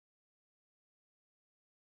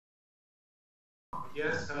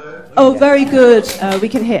Yes, hello. Oh, very good. We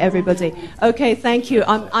can hear everybody. Okay, thank you.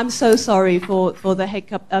 I'm so sorry for the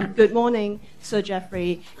hiccup. Good morning, Sir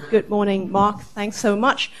Geoffrey. Good morning, Mark. Thanks so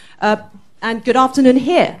much. And good afternoon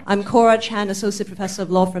here. I'm Cora, Chen, Associate Professor of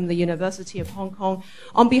Law from the University of Hong Kong.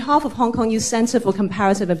 On behalf of Hong Kong Youth Centre for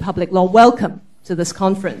Comparative and Public Law, welcome to this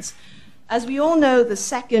conference. As we all know, the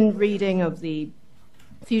second reading of the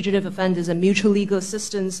Fugitive Offenders and Mutual Legal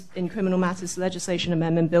Assistance in Criminal Matters Legislation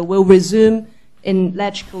Amendment Bill will resume in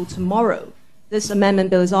Legco tomorrow. This amendment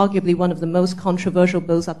bill is arguably one of the most controversial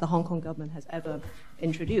bills that the Hong Kong government has ever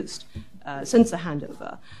introduced since the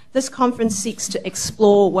handover. This conference seeks to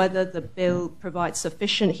explore whether the bill provides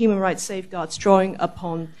sufficient human rights safeguards drawing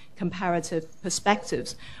upon comparative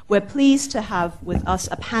perspectives. We're pleased to have with us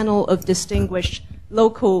a panel of distinguished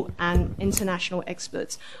local and international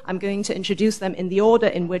experts. I'm going to introduce them in the order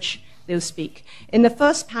in which they'll speak. In the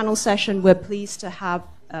first panel session, we're pleased to have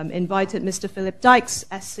invited Mr. Philip Dykes,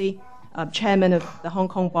 SC, Chairman of the Hong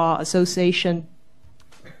Kong Bar Association,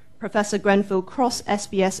 Professor Grenville Cross,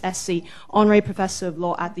 SBS SC, Honorary Professor of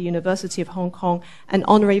Law at the University of Hong Kong, and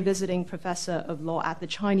Honorary Visiting Professor of Law at the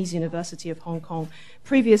Chinese University of Hong Kong,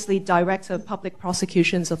 previously Director of Public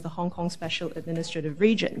Prosecutions of the Hong Kong Special Administrative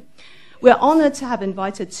Region. We're honored to have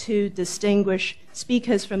invited two distinguished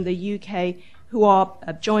speakers from the UK who are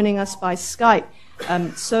joining us by Skype.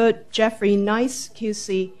 Sir Geoffrey Nice,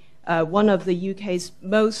 QC, one of the UK's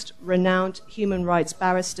most renowned human rights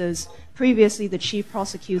barristers, previously the chief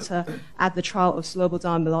prosecutor at the trial of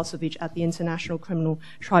Slobodan Milosevic at the International Criminal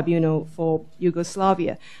Tribunal for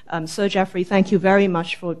Yugoslavia. Sir Geoffrey, thank you very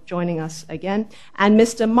much for joining us again. And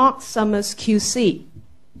Mr. Mark Summers, QC,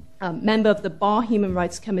 member of the Bar Human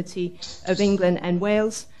Rights Committee of England and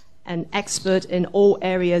Wales, an expert in all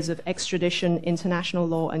areas of extradition, international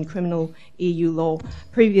law, and criminal EU law,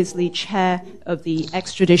 previously chair of the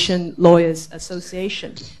Extradition Lawyers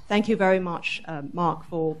Association. Thank you very much, Mark,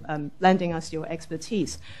 for lending us your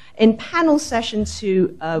expertise. In panel session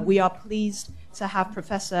 2, we are pleased to have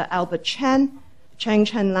Professor Albert Chen, Chen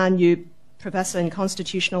Lan Yu, Professor in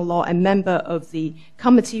Constitutional Law and member of the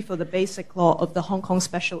Committee for the Basic Law of the Hong Kong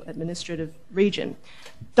Special Administrative Region,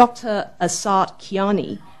 Dr. Asad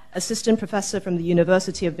Kiani, Assistant Professor from the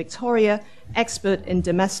University of Victoria, expert in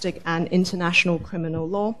domestic and international criminal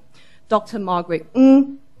law, Dr. Margaret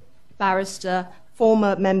Ng, barrister,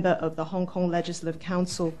 former member of the Hong Kong Legislative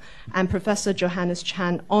Council, and Professor Johannes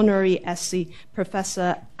Chan, Honorary SC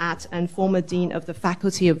Professor at and former Dean of the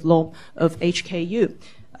Faculty of Law of HKU.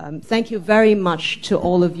 Thank you very much to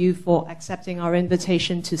all of you for accepting our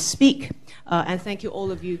invitation to speak, and thank you all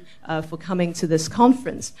of you for coming to this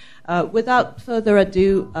conference. Without further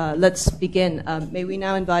ado, let's begin. May we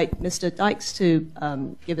now invite Mr. Dykes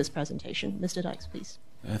to give his presentation. Mr. Dykes, please.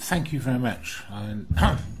 Thank you very much. Am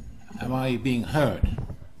I being heard?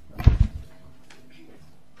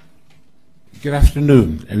 Good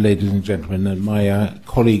afternoon, ladies and gentlemen, and my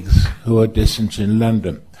colleagues who are distant in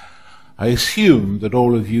London. I assume that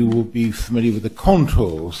all of you will be familiar with the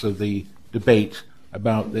contours of the debate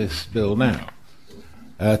about this bill now.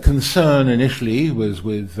 Concern initially was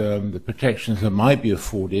with the protections that might be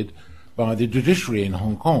afforded by the judiciary in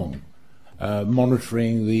Hong Kong,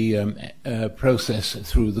 monitoring the process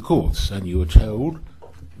through the courts, and you were told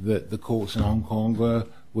that the courts in Hong Kong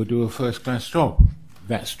would do a first-class job.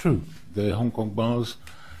 That's true. The Hong Kong bars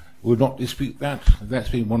would not dispute that. That's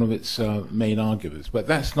been one of its main arguments. But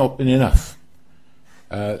that's not been enough.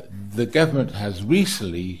 The government has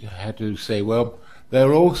recently had to say, well, there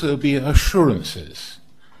will also be assurances.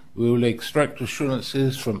 We will extract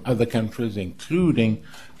assurances from other countries, including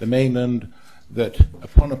the mainland, that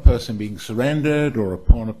upon a person being surrendered or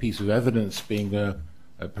upon a piece of evidence being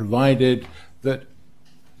provided, that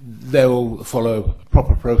they will follow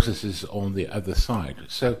proper processes on the other side.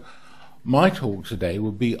 So my talk today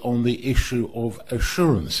will be on the issue of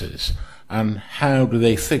assurances and how do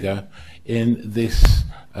they figure in this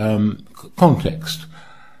context.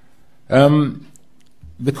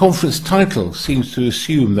 The conference title seems to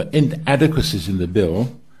assume that inadequacies in the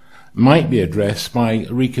bill might be addressed by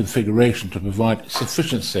reconfiguration to provide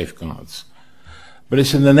sufficient safeguards. But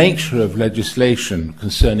it's in the nature of legislation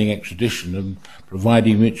concerning extradition and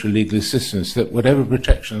providing mutual legal assistance that whatever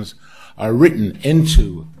protections are written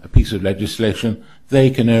into a piece of legislation,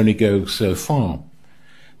 they can only go so far.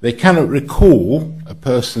 They cannot recall a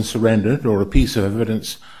person surrendered or a piece of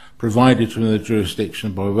evidence provided to another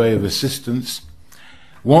jurisdiction by way of assistance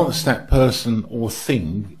once that person or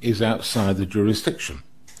thing is outside the jurisdiction.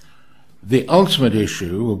 The ultimate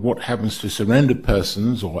issue of what happens to surrendered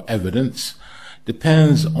persons or evidence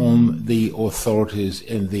depends on the authorities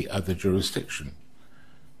in the other jurisdiction.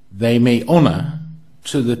 They may honour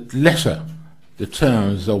to the letter the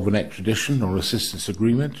terms of an extradition or assistance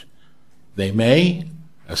agreement. They may,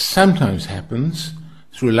 as sometimes happens,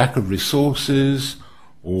 through lack of resources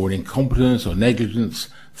or incompetence or negligence,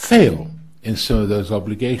 fail in some of those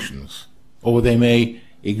obligations. Or they may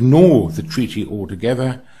ignore the treaty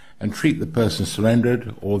altogether and treat the person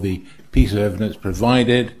surrendered or the piece of evidence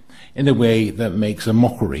provided in a way that makes a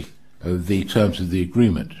mockery of the terms of the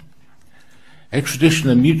agreement. Extradition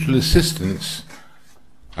and mutual assistance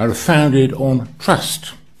are founded on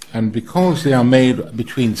trust, and because they are made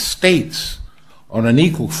between states on an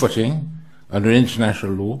equal footing under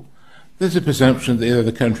international law, there's a presumption that the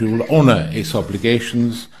other country will honour its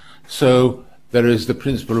obligations, so there is the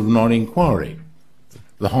principle of non-inquiry.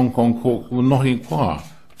 The Hong Kong court will not inquire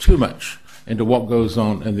too much into what goes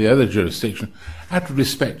on in the other jurisdiction, out of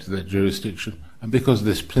respect to that jurisdiction, and because of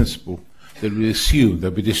this principle that we assume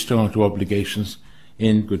there'll be discharge of obligations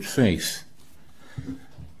in good faith.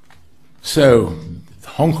 So, the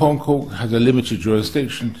Hong Kong court has a limited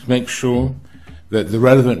jurisdiction to make sure that the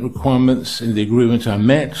relevant requirements in the agreement are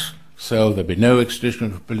met, so there'll be no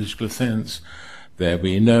extradition for political offence, there'll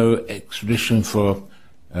be no extradition for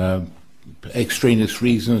extraneous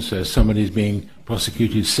reasons, so somebody is being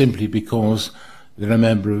prosecuted simply because they're a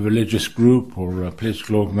member of a religious group or a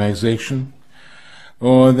political organisation,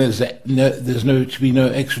 or there's to be no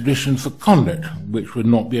extradition for conduct, which would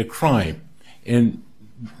not be a crime in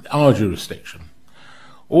our jurisdiction.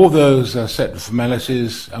 All those are set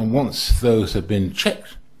formalities, and once those have been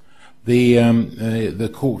checked,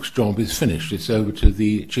 the court's job is finished. It's over to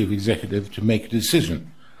the chief executive to make a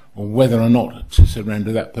decision on whether or not to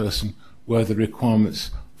surrender that person, where the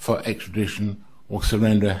requirements for extradition or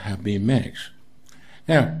surrender have been met.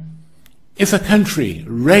 Now, if a country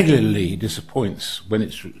regularly disappoints when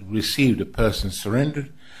it's received a person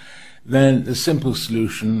surrendered, then the simple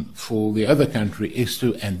solution for the other country is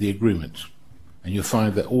to end the agreement. And you'll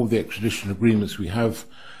find that all the extradition agreements we have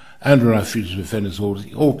under our Fugitive Offenders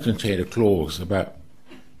Orders all contain a clause about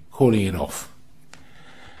calling it off.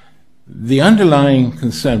 The underlying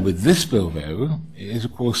concern with this bill, though, is,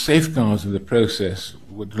 of course, safeguards in the process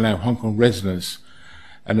would allow Hong Kong residents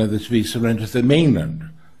and others to be surrendered to the mainland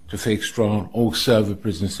to face trial or serve a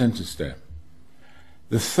prison sentence there.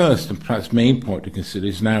 The first and perhaps main point to consider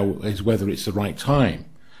is whether it's the right time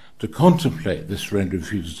to contemplate the surrender of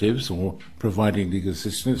fugitives or providing legal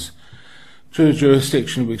assistance to a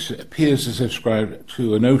jurisdiction which appears to subscribe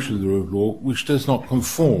to a notion of the rule of law which does not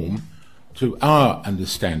conform to our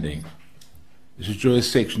understanding. It's a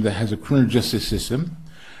jurisdiction that has a criminal justice system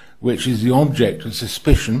which is the object of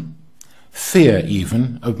suspicion, fear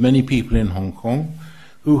even, of many people in Hong Kong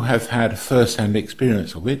who have had first-hand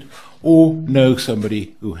experience of it or know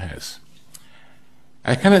somebody who has.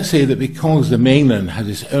 I cannot say that because the mainland has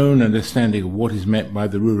its own understanding of what is meant by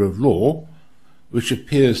the rule of law, which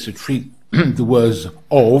appears to treat the words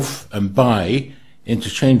of and by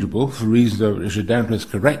interchangeable for reasons which are doubtless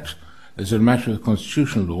correct as a matter of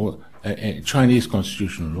constitutional law, Chinese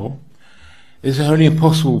constitutional law, it is only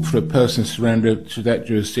impossible for a person surrendered to that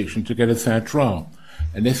jurisdiction to get a fair trial,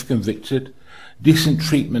 and if convicted, decent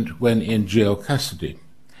treatment when in jail custody.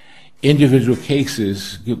 Individual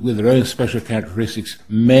cases with their own special characteristics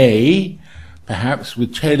may, perhaps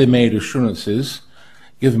with tailor-made assurances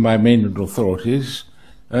given by mainland authorities,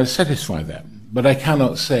 satisfy that. But I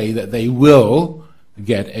cannot say that they will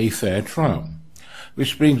get a fair trial.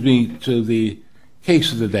 Which brings me to the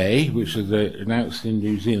case of the day, which was announced in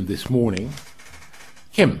New Zealand this morning.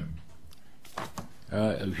 Kim.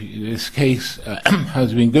 This case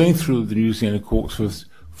has been going through the New Zealand courts for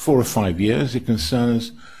 4 or 5 years. It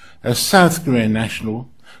concerns a South Korean national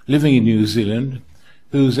living in New Zealand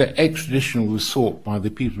whose extradition was sought by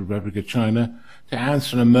the People's Republic of China to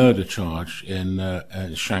answer a murder charge in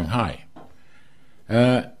Shanghai.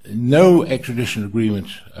 No extradition agreement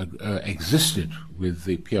existed with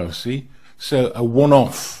the PRC, so a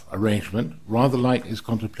one-off arrangement, rather like is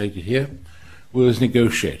contemplated here, was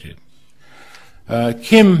negotiated.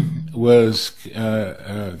 Kim was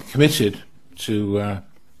committed to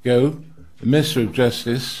go. The Minister of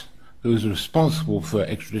Justice, who was responsible for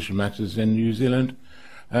extradition matters in New Zealand,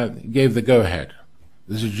 gave the go-ahead.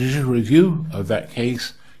 There's a judicial review of that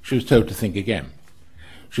case. She was told to think again.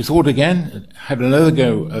 She thought again, had another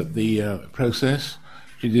go at the process.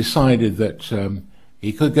 She decided that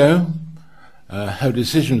he could go. Her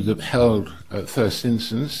decision was upheld at first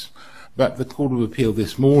instance, but the Court of Appeal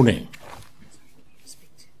this morning,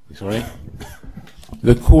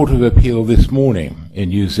 the Court of Appeal this morning in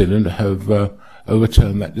New Zealand have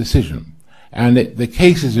overturned that decision. And the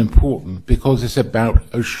case is important because it's about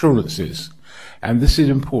assurances. and this is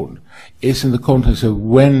important, it's in the context of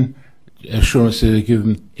when assurances are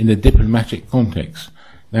given in a diplomatic context.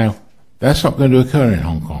 Now, that's not going to occur in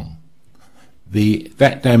Hong Kong.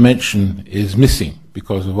 That dimension is missing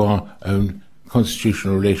because of our own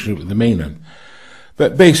constitutional relationship with the mainland.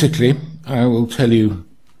 But basically, I will tell you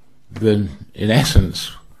that, in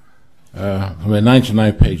essence, from a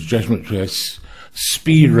 99-page judgment which I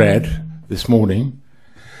speed read this morning,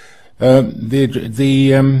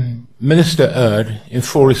 the Minister erred in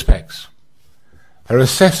 4 respects. Her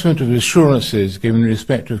assessment of assurances given in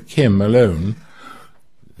respect of Kim alone,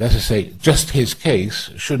 let us say, just his case,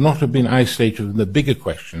 should not have been isolated from the bigger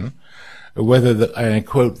question of whether, and I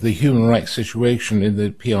quote, the human rights situation in the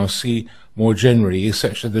PRC more generally is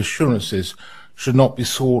such that assurances should not be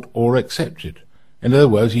sought or accepted. In other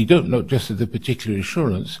words, you don't look just at the particular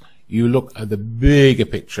assurance, you look at the bigger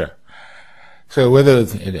picture. So whether,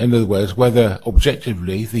 in other words, whether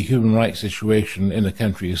objectively the human rights situation in a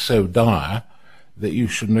country is so dire that you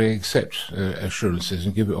shouldn't accept assurances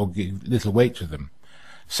and give little weight to them.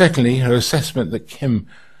 Secondly, her assessment that Kim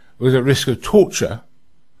was at risk of torture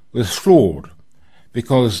was flawed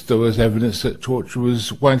because there was evidence that torture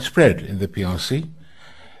was widespread in the PRC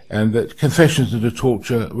and that confessions of the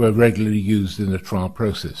torture were regularly used in the trial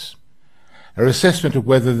process. Her assessment of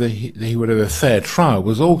whether he would have a fair trial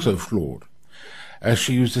was also flawed, as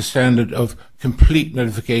she used the standard of complete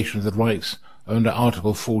notification of the rights under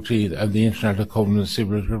Article 14 of the International Covenant of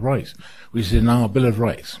Civil Rights, which is in our Bill of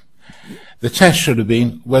Rights. The test should have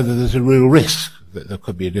been whether there's a real risk that there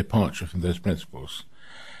could be a departure from those principles.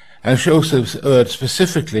 And she also erred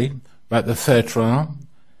specifically about the fair trial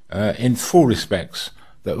in 4 respects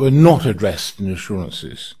that were not addressed in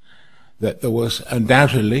assurances. That there was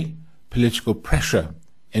undoubtedly political pressure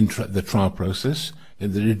in the trial process,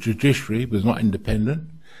 and the judiciary was not independent.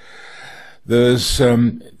 There's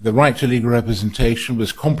the right to legal representation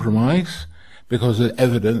was compromised because of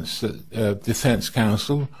evidence that defense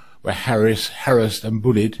counsel were harassed and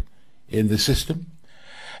bullied in the system,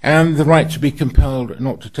 and the right to be compelled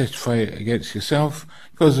not to testify against yourself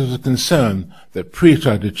because of the concern that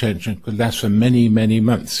pre-trial detention could last for many, many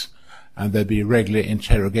months, and there'd be regular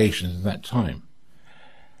interrogations at that time.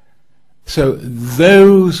 So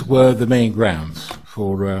those were the main grounds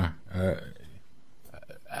for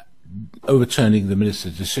overturning the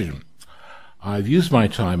minister's decision. I've used my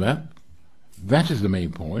timer. That is the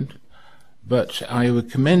main point. But I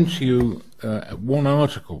would commend to you one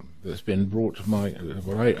article that's been brought to my,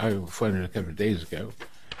 I found it a couple of days ago,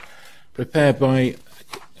 prepared by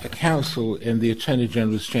a counsel in the Attorney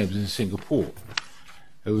General's chambers in Singapore,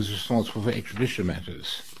 who was responsible for extradition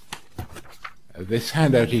matters. This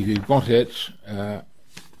handout, if you've got it,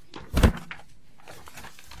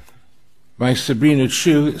 by Sabrina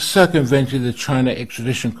Chu, circumvented the China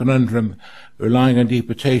extradition conundrum, relying on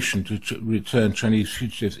deportation to return Chinese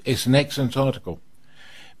fugitives. It's an excellent article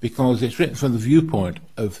because it's written from the viewpoint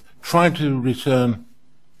of trying to return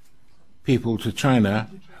people to China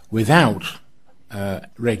without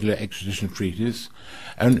regular extradition treaties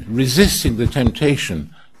and resisting the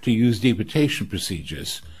temptation to use deportation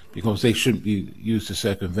procedures because they shouldn't be used to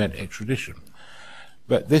circumvent extradition.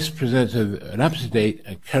 But this presents an up-to-date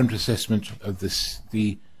and current assessment of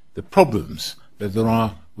the problems that there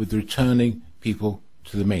are with returning people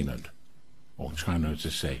to the mainland, or China,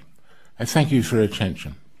 to say. I thank you for your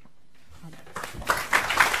attention.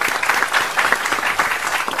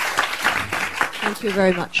 Thank you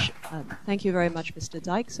very much. Thank you very much, Mr.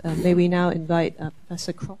 Dykes. May we now invite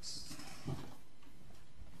Professor Cross?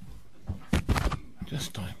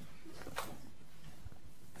 Just time.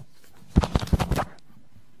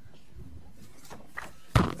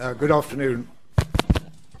 Good afternoon.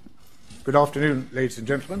 Good afternoon, ladies and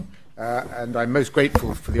gentlemen, and I'm most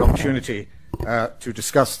grateful for the opportunity to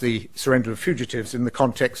discuss the surrender of fugitives in the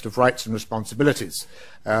context of rights and responsibilities.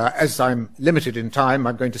 As I'm limited in time,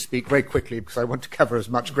 I'm going to speak very quickly because I want to cover as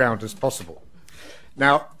much ground as possible.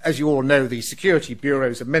 Now, as you all know, the Security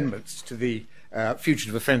Bureau's amendments to the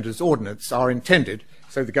Fugitive Offenders Ordinance are intended,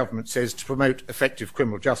 so the government says, to promote effective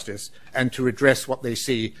criminal justice and to redress what they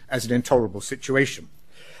see as an intolerable situation.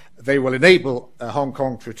 They will enable Hong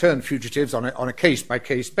Kong to return fugitives on a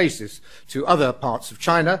case-by-case basis to other parts of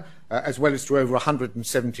China, as well as to over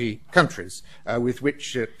 170 countries with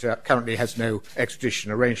which it currently has no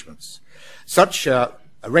extradition arrangements. Such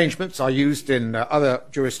arrangements are used in other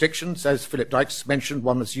jurisdictions. As Philip Dykes mentioned,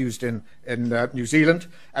 one is used in New Zealand,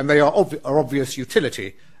 and they are obvious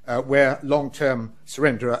utility where long-term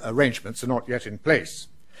surrender arrangements are not yet in place.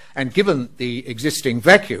 And given the existing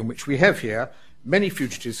vacuum which we have here, many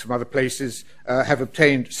fugitives from other places have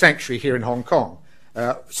obtained sanctuary here in Hong Kong.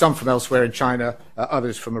 some from elsewhere in China,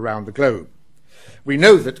 others from around the globe. We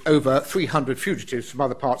know that over 300 fugitives from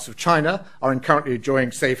other parts of China are currently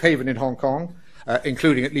enjoying safe haven in Hong Kong,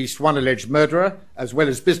 including at least one alleged murderer, as well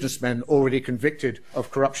as businessmen already convicted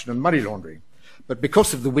of corruption and money laundering. But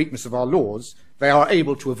because of the weakness of our laws, they are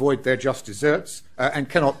able to avoid their just deserts and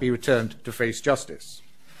cannot be returned to face justice.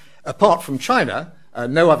 Apart from China,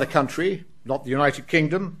 no other country, not the United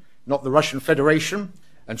Kingdom, not the Russian Federation,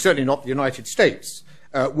 and certainly not the United States,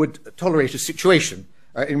 would tolerate a situation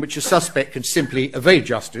in which a suspect can simply evade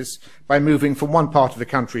justice by moving from one part of the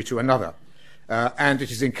country to another. And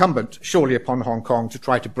it is incumbent, surely, upon Hong Kong to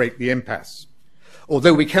try to break the impasse.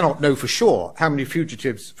 Although we cannot know for sure how many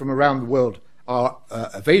fugitives from around the world are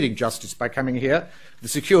evading justice by coming here, the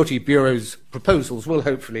Security Bureau's proposals will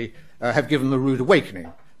hopefully have given them a rude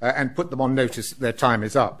awakening and put them on notice that their time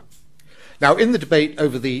is up. Now, in the debate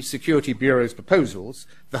over the Security Bureau's proposals,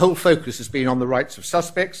 the whole focus has been on the rights of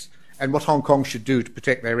suspects and what Hong Kong should do to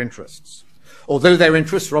protect their interests. Although their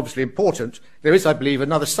interests are obviously important, there is, I believe,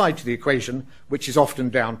 another side to the equation which is often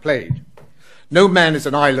downplayed. No man is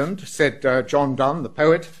an island, said John Donne, the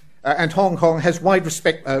poet, and Hong Kong has wide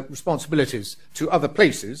responsibilities to other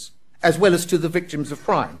places, as well as to the victims of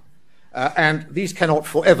crime. And these cannot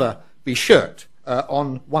forever be shirked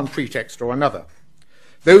on one pretext or another.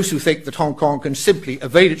 Those who think that Hong Kong can simply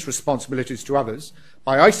evade its responsibilities to others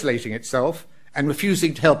by isolating itself and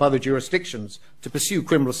refusing to help other jurisdictions to pursue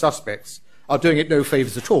criminal suspects are doing it no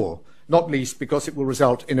favours at all, not least because it will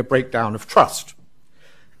result in a breakdown of trust.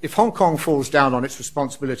 If Hong Kong falls down on its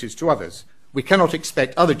responsibilities to others, we cannot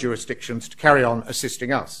expect other jurisdictions to carry on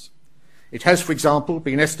assisting us. It has, for example,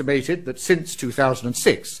 been estimated that since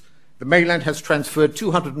 2006, the mainland has transferred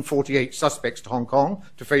 248 suspects to Hong Kong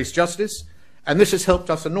to face justice, and this has helped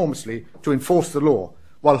us enormously to enforce the law,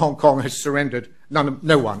 while Hong Kong has surrendered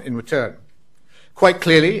no one in return. Quite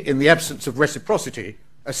clearly, in the absence of reciprocity,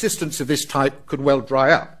 assistance of this type could well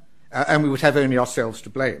dry up, and we would have only ourselves to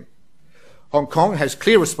blame. Hong Kong has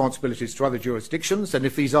clear responsibilities to other jurisdictions, and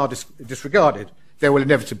if these are disregarded, there will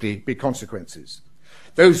inevitably be consequences.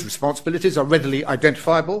 Those responsibilities are readily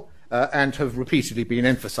identifiable and have repeatedly been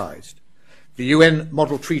emphasised. The UN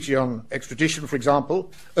Model Treaty on Extradition, for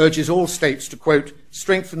example, urges all states to, quote,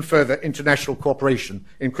 strengthen further international cooperation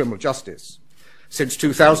in criminal justice. Since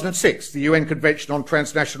 2006, the UN Convention on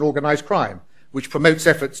Transnational Organised Crime, which promotes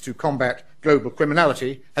efforts to combat global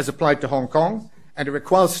criminality, has applied to Hong Kong, and it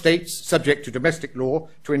requires states subject to domestic law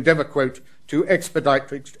to endeavour, quote, to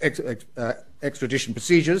expedite extradition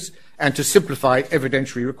procedures and to simplify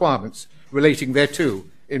evidentiary requirements relating thereto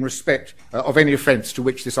in respect of any offence to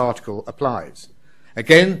which this article applies.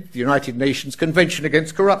 Again, the United Nations Convention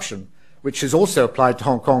Against Corruption, which has also applied to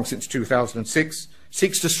Hong Kong since 2006,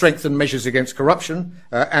 seeks to strengthen measures against corruption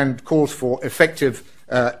and calls for effective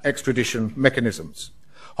extradition mechanisms.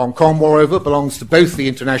 Hong Kong, moreover, belongs to both the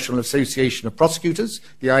International Association of Prosecutors,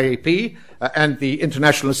 the IAP, and the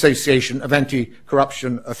International Association of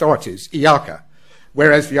Anti-Corruption Authorities, IACA.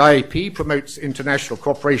 Whereas the IAP promotes international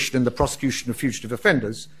cooperation in the prosecution of fugitive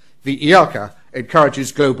offenders, the IACA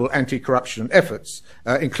encourages global anti-corruption efforts,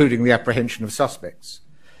 including the apprehension of suspects.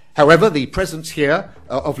 However, the presence here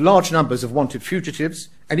of large numbers of wanted fugitives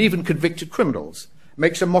and even convicted criminals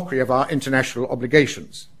makes a mockery of our international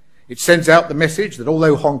obligations. It sends out the message that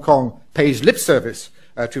although Hong Kong pays lip service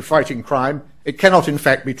to fighting crime, it cannot in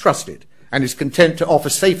fact be trusted and is content to offer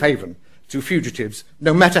safe haven to fugitives,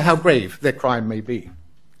 no matter how grave their crime may be.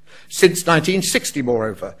 Since 1960,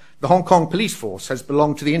 moreover, the Hong Kong police force has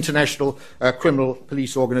belonged to the International Criminal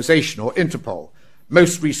Police Organization, or Interpol,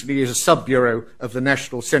 most recently as a sub-bureau of the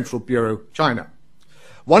National Central Bureau, China.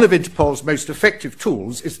 One of Interpol's most effective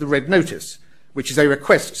tools is the Red Notice, which is a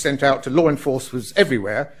request sent out to law enforcers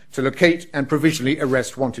everywhere to locate and provisionally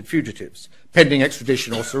arrest wanted fugitives, pending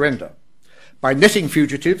extradition or surrender. By netting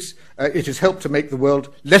fugitives, it has helped to make the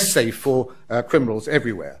world less safe for criminals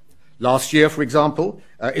everywhere. Last year, for example,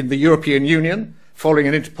 in the European Union, following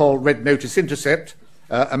an Interpol Red Notice intercept,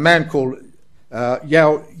 a man called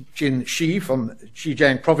Yao Jin-shi from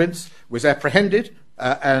Zhejiang province was apprehended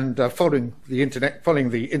following the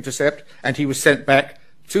intercept, and he was sent back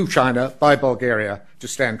to China by Bulgaria to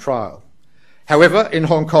stand trial. However, in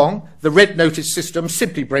Hong Kong, the Red Notice system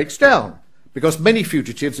simply breaks down because many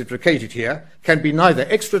fugitives implicated here can be neither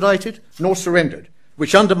extradited nor surrendered,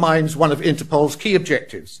 which undermines one of Interpol's key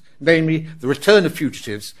objectives, namely the return of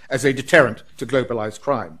fugitives as a deterrent to globalized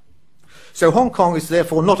crime. So Hong Kong is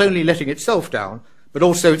therefore not only letting itself down, but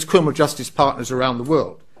also its criminal justice partners around the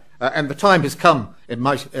world. And the time has come,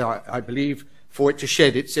 I believe, for it to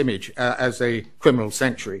shed its image as a criminal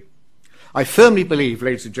sanctuary. I firmly believe,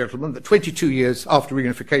 ladies and gentlemen, that 22 years after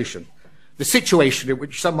reunification, the situation in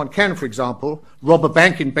which someone can, for example, rob a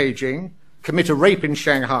bank in Beijing, commit a rape in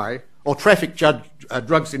Shanghai, or traffic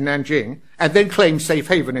drugs in Nanjing, and then claim safe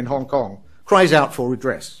haven in Hong Kong, cries out for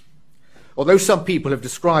redress. Although some people have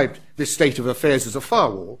described this state of affairs as a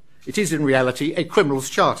firewall, it is in reality a criminal's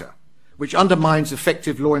charter, which undermines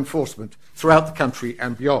effective law enforcement throughout the country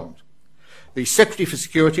and beyond. The Secretary for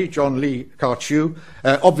Security, John Lee Ka-chiu,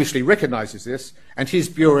 obviously recognises this, and his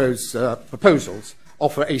Bureau's proposals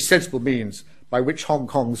offer a sensible means by which Hong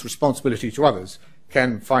Kong's responsibility to others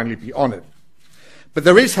can finally be honoured. But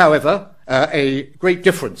there is, however, a great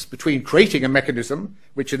difference between creating a mechanism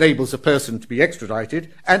which enables a person to be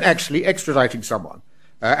extradited and actually extraditing someone,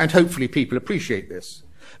 and hopefully people appreciate this.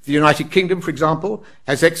 The United Kingdom, for example,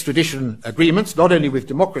 has extradition agreements not only with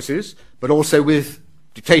democracies, but also with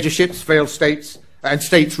dictatorships, failed states, and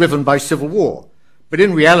states riven by civil war. But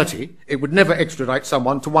in reality, it would never extradite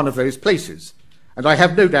someone to one of those places. And I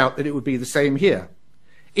have no doubt that it would be the same here.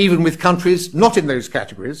 Even with countries not in those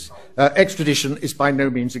categories, extradition is by no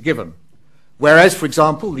means a given. Whereas, for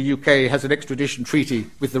example, the UK has an extradition treaty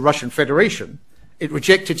with the Russian Federation, it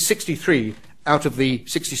rejected 63 out of the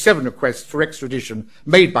 67 requests for extradition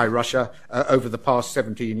made by Russia over the past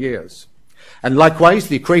 17 years. And likewise,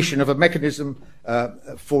 the creation of a mechanism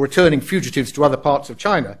for returning fugitives to other parts of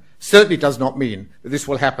China certainly does not mean that this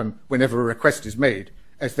will happen whenever a request is made,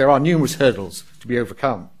 as there are numerous hurdles to be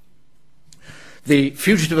overcome. The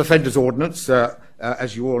Fugitive Offenders Ordinance,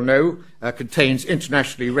 as you all know, contains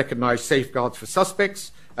internationally recognised safeguards for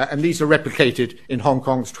suspects, and these are replicated in Hong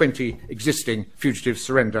Kong's 20 existing fugitive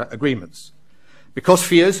surrender agreements. Because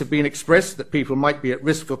fears have been expressed that people might be at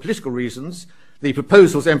risk for political reasons, the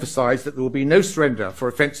proposals emphasise that there will be no surrender for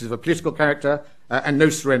offences of a political character and no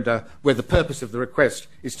surrender where the purpose of the request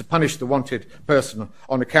is to punish the wanted person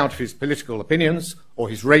on account of his political opinions or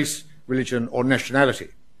his race, religion or nationality.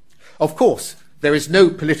 Of course, there is no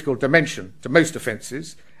political dimension to most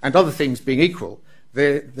offences, and other things being equal,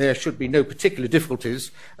 there should be no particular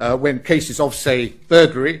difficulties when cases of, say,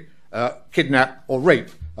 burglary, kidnap or rape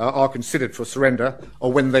are considered for surrender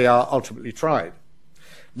or when they are ultimately tried.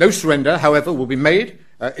 No surrender, however, will be made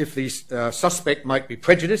if the suspect might be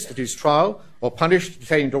prejudiced at his trial or punished,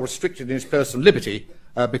 detained or restricted in his personal liberty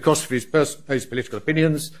because of his political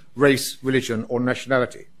opinions, race, religion or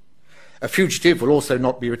nationality. A fugitive will also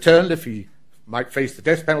not be returned if he might face the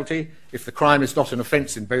death penalty, if the crime is not an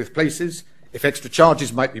offence in both places, if extra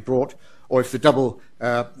charges might be brought, or if the double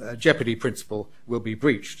jeopardy principle will be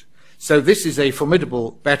breached. So this is a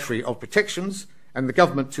formidable battery of protections, and the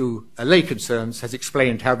government, to allay concerns, has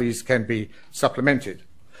explained how these can be supplemented.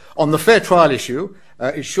 On the fair trial issue,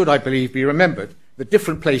 it should, I believe, be remembered that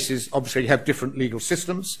different places obviously have different legal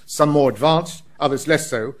systems, some more advanced, others less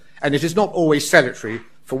so, and it is not always salutary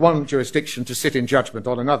for one jurisdiction to sit in judgment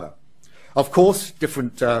on another. Of course,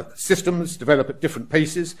 different systems develop at different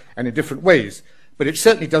paces and in different ways, but it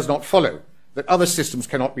certainly does not follow that other systems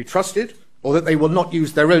cannot be trusted or that they will not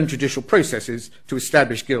use their own judicial processes to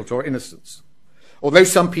establish guilt or innocence. Although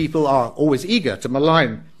some people are always eager to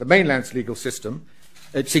malign the mainland's legal system,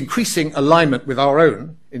 its increasing alignment with our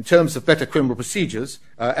own in terms of better criminal procedures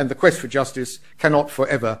and the quest for justice cannot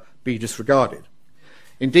forever be disregarded.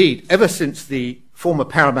 Indeed, ever since the former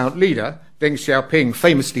paramount leader, Deng Xiaoping,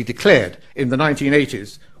 famously declared in the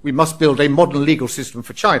 1980s, "We must build a modern legal system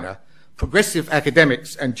for China," progressive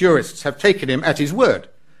academics and jurists have taken him at his word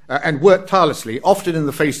and worked tirelessly, often in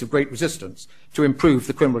the face of great resistance, to improve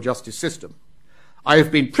the criminal justice system. I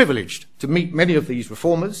have been privileged to meet many of these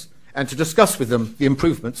reformers and to discuss with them the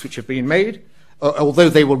improvements which have been made, although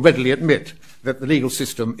they will readily admit that the legal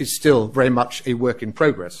system is still very much a work in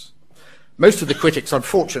progress. Most of the critics,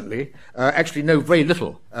 unfortunately, actually know very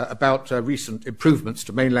little about recent improvements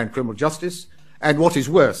to mainland criminal justice, and what is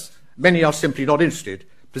worse, many are simply not interested,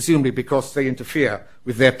 presumably because they interfere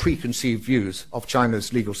with their preconceived views of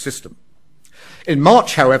China's legal system. In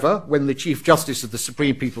March, however, when the Chief Justice of the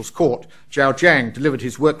Supreme People's Court, Zhao Jiang, delivered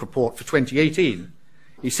his work report for 2018,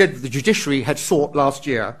 he said that the judiciary had sought last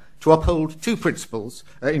year to uphold two principles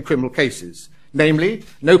in criminal cases, namely,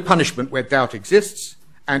 no punishment where doubt exists,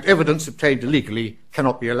 and evidence obtained illegally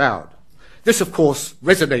cannot be allowed. This, of course,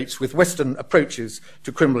 resonates with Western approaches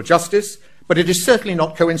to criminal justice, but it is certainly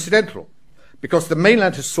not coincidental, because the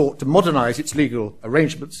mainland has sought to modernize its legal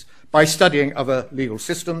arrangements by studying other legal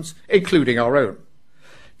systems, including our own.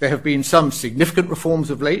 There have been some significant reforms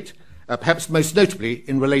of late, perhaps most notably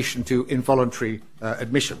in relation to involuntary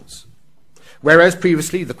admissions. Whereas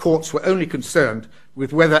previously the courts were only concerned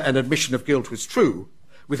with whether an admission of guilt was true,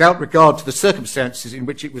 without regard to the circumstances in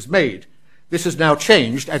which it was made, This has now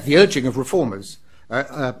changed at the urging of reformers,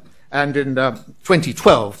 and in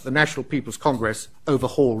 2012, the National People's Congress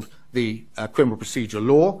overhauled the criminal procedure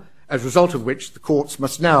law, as a result of which the courts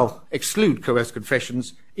must now exclude coerced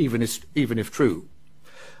confessions, even if true.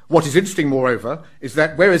 What is interesting, moreover, is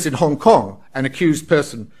that whereas in Hong Kong an accused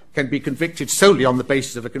person can be convicted solely on the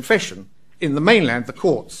basis of a confession, in the mainland the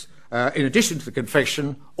courts, in addition to the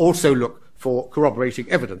confession, also look for corroborating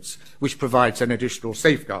evidence, which provides an additional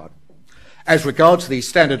safeguard. As regards the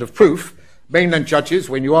standard of proof, mainland judges,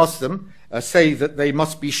 when you ask them, say that they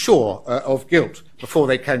must be sure of guilt before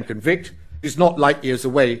they can convict. Is not light years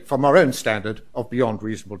away from our own standard of beyond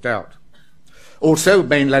reasonable doubt. Also,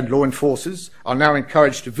 mainland law enforcers are now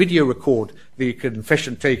encouraged to video record the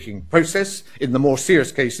confession-taking process in the more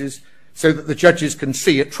serious cases so that the judges can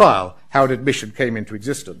see at trial how an admission came into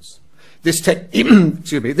existence. This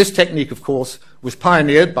technique, of course, was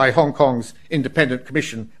pioneered by Hong Kong's Independent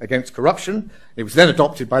Commission Against Corruption. It was then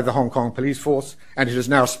adopted by the Hong Kong police force, and it has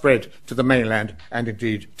now spread to the mainland and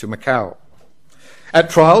indeed to Macau. At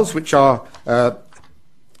trials, which are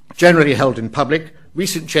generally held in public,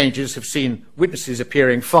 recent changes have seen witnesses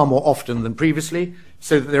appearing far more often than previously,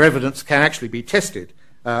 so that their evidence can actually be tested,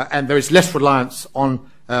 and there is less reliance on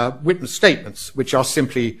witness statements, which are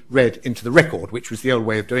simply read into the record, which was the old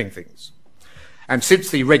way of doing things. And since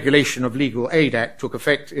the Regulation of Legal Aid Act took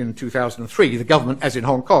effect in 2003, the government, as in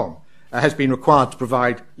Hong Kong, has been required to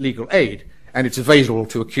provide legal aid, and it's available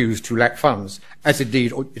to accused who lack funds, as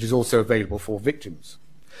indeed it is also available for victims.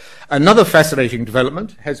 Another fascinating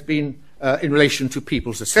development has been in relation to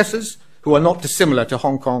people's assessors, who are not dissimilar to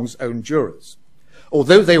Hong Kong's own jurors.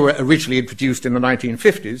 Although they were originally introduced in the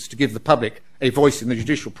 1950s to give the public a voice in the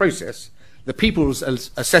judicial process, the People's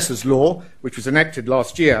Assessors Law, which was enacted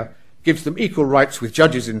last year, gives them equal rights with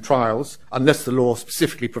judges in trials unless the law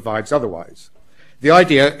specifically provides otherwise. The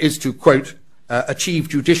idea is to, quote, achieve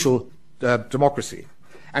judicial democracy.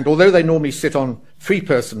 And although they normally sit on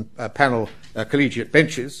three-person panel collegiate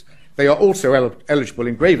benches, they are also eligible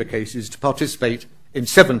in graver cases to participate in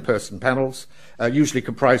seven-person panels, usually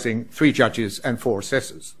comprising 3 judges and 4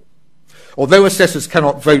 assessors. Although assessors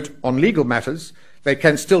cannot vote on legal matters, they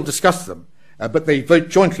can still discuss them, but they vote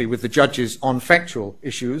jointly with the judges on factual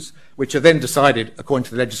issues, which are then decided, according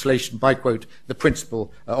to the legislation, by, quote, the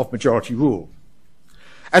principle of majority rule.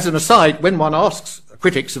 As an aside, when one asks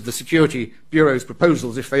critics of the Security Bureau's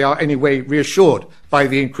proposals if they are any way reassured by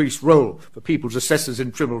the increased role for people's assessors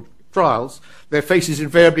in criminal trials, their faces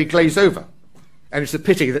invariably glaze over. And it's a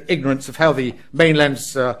pity that ignorance of how the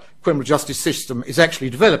mainland's criminal justice system is actually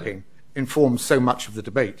developing informs so much of the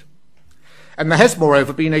debate. And there has,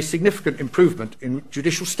 moreover, been a significant improvement in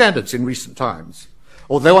judicial standards in recent times.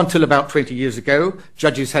 Although until about 20 years ago,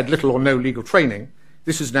 judges had little or no legal training,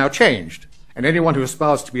 this has now changed. And anyone who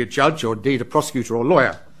aspires to be a judge, or indeed a prosecutor or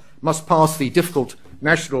lawyer, must pass the difficult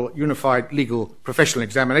National Unified Legal Professional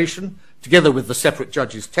Examination, together with the separate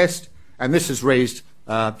judges test, and this has raised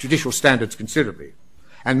judicial standards considerably.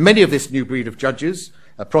 And many of this new breed of judges,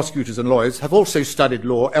 prosecutors and lawyers, have also studied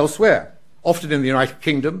law elsewhere, often in the United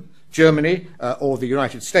Kingdom, Germany, or the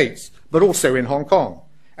United States, but also in Hong Kong.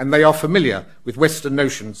 And they are familiar with Western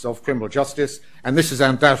notions of criminal justice, and this has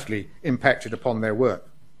undoubtedly impacted upon their work.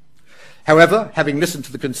 However, having listened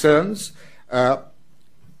to the concerns, the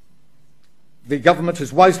government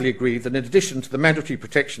has wisely agreed that in addition to the mandatory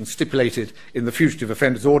protections stipulated in the Fugitive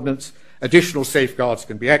Offenders Ordinance, additional safeguards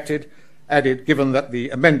can be added, given that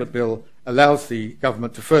the amendment bill allows the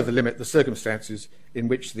government to further limit the circumstances in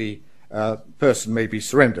which the person may be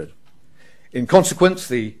surrendered. In consequence,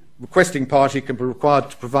 the requesting party can be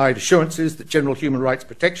required to provide assurances that general human rights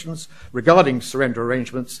protections regarding surrender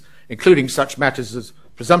arrangements, including such matters as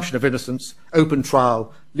presumption of innocence, open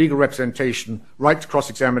trial, legal representation, right to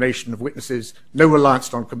cross-examination of witnesses, no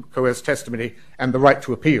reliance on coerced testimony, and the right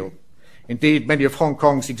to appeal. Indeed, many of Hong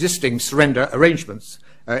Kong's existing surrender arrangements,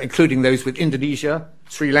 including those with Indonesia,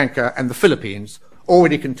 Sri Lanka, and the Philippines,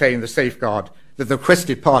 already contain the safeguard that the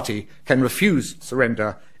requested party can refuse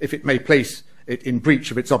surrender if it may place it in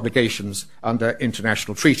breach of its obligations under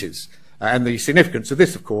international treaties. And the significance of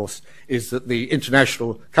this, of course, is that the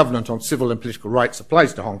International Covenant on Civil and Political Rights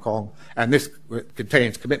applies to Hong Kong, and this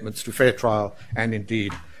contains commitments to fair trial and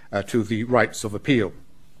indeed to the rights of appeal.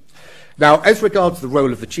 Now, as regards the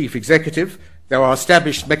role of the Chief Executive, there are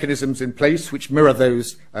established mechanisms in place which mirror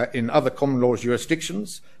those in other common law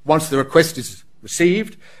jurisdictions. Once the request is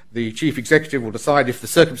received, the Chief Executive will decide if the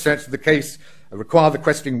circumstances of the case require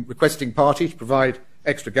the requesting party to provide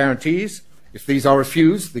extra guarantees. If these are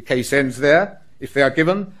refused, the case ends there. If they are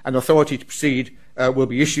given, an authority to proceed will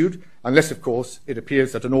be issued, unless, of course, it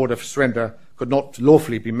appears that an order for surrender could not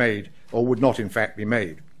lawfully be made or would not in fact be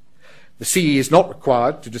made. The CE is not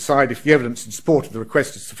required to decide if the evidence in support of the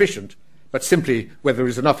request is sufficient, but simply whether there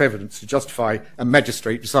is enough evidence to justify a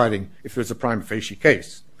magistrate deciding if there is a prima facie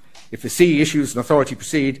case. If the CE issues an authority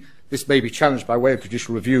proceed, this may be challenged by way of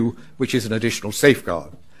judicial review, which is an additional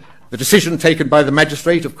safeguard. The decision taken by the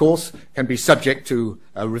magistrate, of course, can be subject to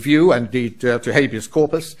review and indeed to habeas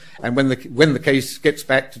corpus, and when the case gets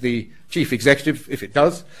back to the chief executive, if it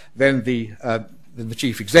does, then the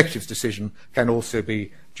chief executive's decision can also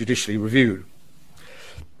be judicially reviewed.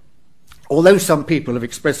 Although some people have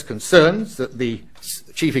expressed concerns that the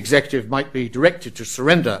chief executive might be directed to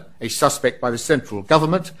surrender a suspect by the central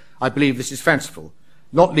government, I believe this is fanciful,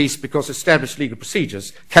 not least because established legal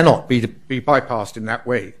procedures cannot be bypassed in that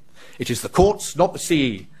way. It is the courts, not the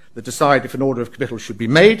CE, that decide if an order of committal should be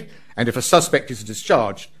made, and if a suspect is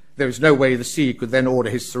discharged, there is no way the CE could then order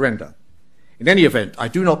his surrender. In any event, I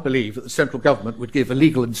do not believe that the central government would give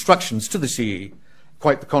illegal instructions to the CE,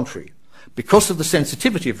 quite the contrary. Because of the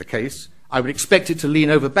sensitivity of the case, I would expect it to lean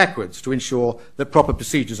over backwards to ensure that proper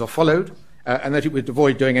procedures are followed, and that it would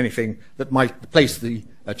avoid doing anything that might place the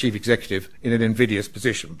chief executive in an invidious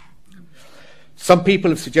position. Some people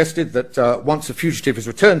have suggested that once a fugitive is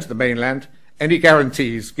returned to the mainland, any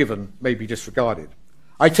guarantees given may be disregarded.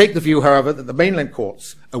 I take the view, however, that the mainland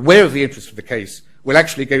courts, aware of the interest of the case, will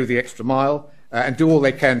actually go the extra mile and do all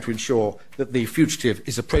they can to ensure that the fugitive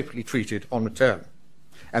is appropriately treated on return.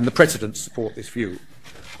 And the precedents support this view.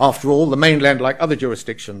 After all, the mainland, like other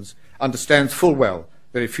jurisdictions, understands full well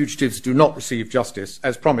that if fugitives do not receive justice,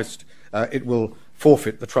 as promised, it will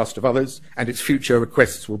forfeit the trust of others, and its future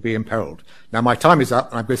requests will be imperiled. Now, my time is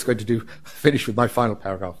up, and I'm just going to finish with my final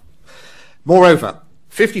paragraph. Moreover,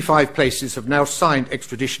 55 places have now signed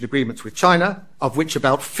extradition agreements with China, of which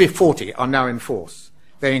about 40 are now in force.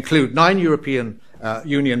 They include 9 European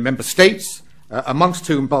Union member states, amongst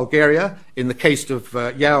whom Bulgaria, in the case of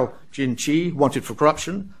Yao Jinqi, wanted for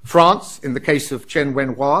corruption, France, in the case of Chen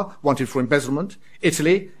Wenhua, wanted for embezzlement,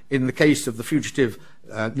 Italy, in the case of the fugitive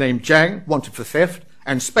named Zhang, wanted for theft,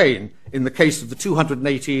 and Spain, in the case of the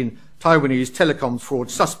 218 Taiwanese telecoms fraud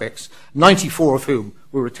suspects, 94 of whom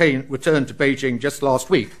were returned to Beijing just last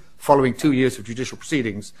week, following 2 years of judicial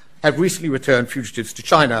proceedings, have recently returned fugitives to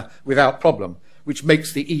China without problem, which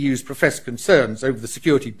makes the EU's professed concerns over the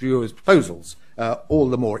Security Bureau's proposals all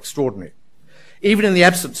the more extraordinary. Even in the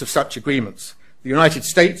absence of such agreements, the United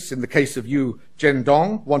States, in the case of Yu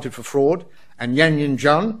Zhendong, wanted for fraud, and Yan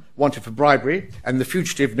Yinzhan, wanted for bribery, and the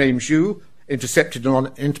fugitive named Zhu, intercepted on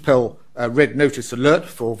Interpol Red Notice alert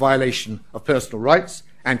for violation of personal rights,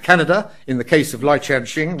 and Canada, in the case of Lai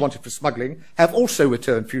Chanxing, wanted for smuggling, have also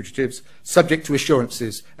returned fugitives subject to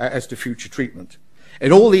assurances as to future treatment.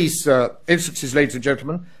 In all these instances, ladies and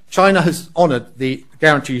gentlemen, China has honoured the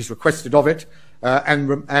guarantees requested of it,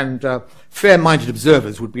 and fair-minded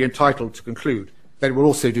observers would be entitled to conclude that it will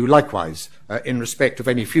also do likewise in respect of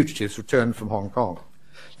any fugitives returned from Hong Kong.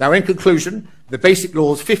 Now, in conclusion, the Basic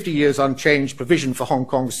Law's 50 years unchanged provision for Hong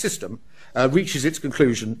Kong's system reaches its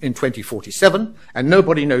conclusion in 2047, and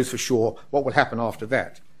nobody knows for sure what will happen after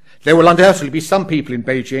that. There will undoubtedly be some people in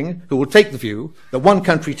Beijing who will take the view that one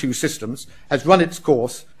country, two systems has run its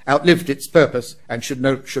course, outlived its purpose, and should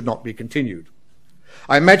not be continued.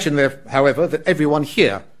 I imagine, however, that everyone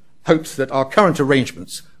here hopes that our current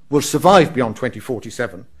arrangements will survive beyond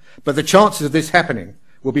 2047, but the chances of this happening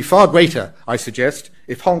will be far greater, I suggest,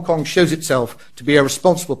 if Hong Kong shows itself to be a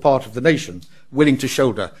responsible part of the nation, willing to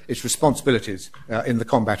shoulder its responsibilities in the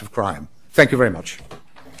combat of crime. Thank you very much.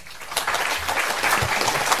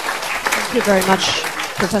 Thank you very much,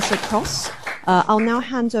 Professor Cross. I'll now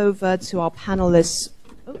hand over to our panelists.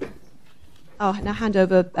 I'll now hand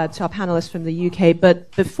over to our panelists from the UK,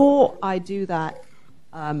 but before I do that,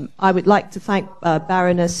 I would like to thank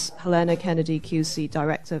Baroness Helena Kennedy QC,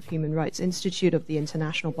 Director of Human Rights Institute of the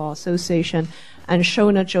International Bar Association, and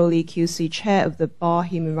Shona Jolie QC, Chair of the Bar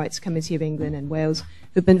Human Rights Committee of England and Wales,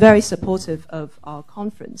 who've been very supportive of our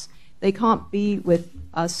conference. They can't be with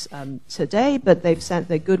us today, but they've sent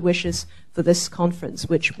their good wishes for this conference,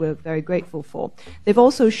 which we're very grateful for. They've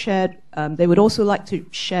also shared, they would also like to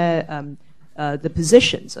share the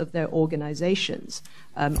positions of their organizations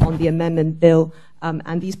on the amendment bill,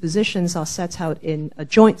 and these positions are set out in a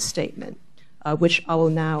joint statement, which I will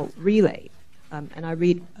now relay. And I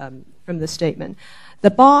read from the statement. The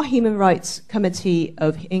Bar Human Rights Committee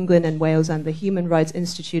of England and Wales and the Human Rights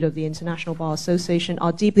Institute of the International Bar Association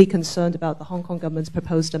are deeply concerned about the Hong Kong government's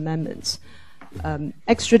proposed amendments.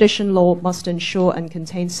 Extradition law must ensure and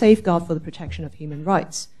contain safeguard for the protection of human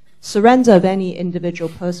rights. Surrender of any individual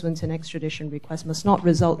pursuant to an extradition request must not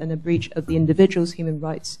result in a breach of the individual's human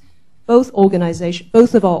rights Both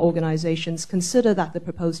of our organizations consider that the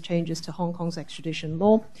proposed changes to Hong Kong's extradition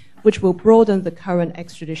law, which will broaden the current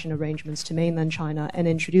extradition arrangements to mainland China and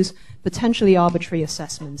introduce potentially arbitrary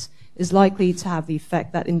assessments, is likely to have the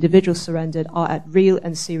effect that individuals surrendered are at real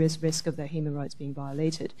and serious risk of their human rights being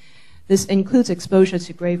violated. This includes exposure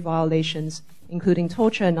to grave violations, including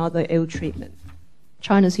torture and other ill treatment.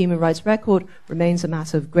 China's human rights record remains a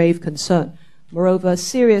matter of grave concern. Moreover,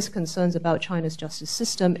 serious concerns about China's justice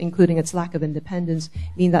system, including its lack of independence,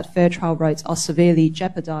 mean that fair trial rights are severely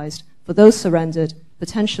jeopardized for those surrendered,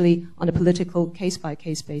 potentially on a political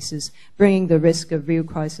case-by-case basis, bringing the risk of real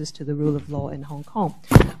crisis to the rule of law in Hong Kong.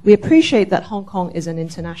 We appreciate that Hong Kong is an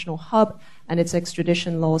international hub and its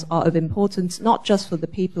extradition laws are of importance not just for the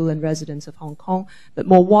people and residents of Hong Kong, but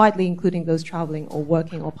more widely including those traveling or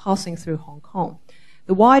working or passing through Hong Kong.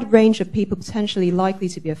 The wide range of people potentially likely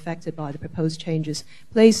to be affected by the proposed changes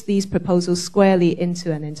place these proposals squarely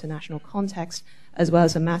into an international context, as well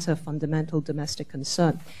as a matter of fundamental domestic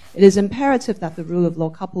concern. It is imperative that the rule of law,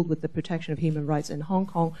 coupled with the protection of human rights in Hong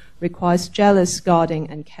Kong, requires jealous guarding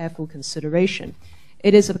and careful consideration.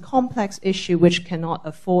 It is a complex issue which cannot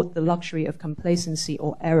afford the luxury of complacency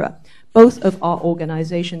or error. Both of our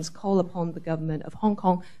organizations call upon the government of Hong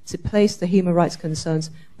Kong to place the human rights concerns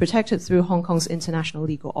protected through Hong Kong's international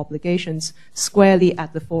legal obligations squarely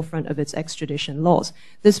at the forefront of its extradition laws.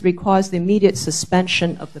 This requires the immediate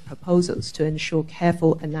suspension of the proposals to ensure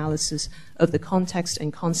careful analysis of the context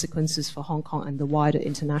and consequences for Hong Kong and the wider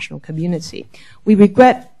international community. We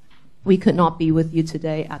regret we could not be with you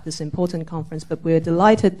today at this important conference, but we're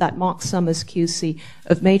delighted that Mark Summers, QC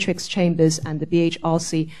of Matrix Chambers and the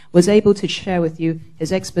BHRC, was able to share with you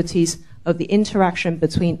his expertise of the interaction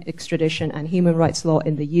between extradition and human rights law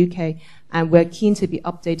in the UK, and we're keen to be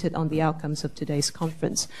updated on the outcomes of today's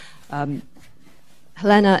conference.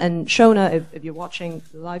 Helena and Shona, if you're watching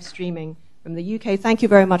the live streaming from the UK, thank you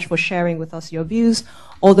very much for sharing with us your views.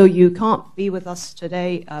 Although you can't be with us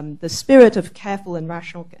today, the spirit of careful and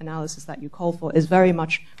rational analysis that you call for is very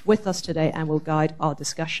much with us today and will guide our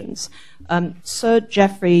discussions. Sir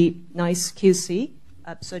Geoffrey Nice, QC.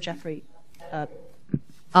 Sir Geoffrey,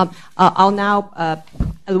 I'll now,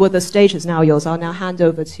 well, the stage is now yours. I'll now hand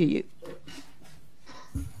over to you.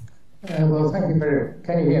 Well, thank you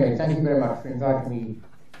can you hear me? Thank you very much for inviting me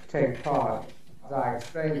to take part. As I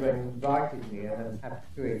explained when you invited me, and I'm happy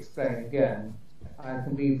to explain again, I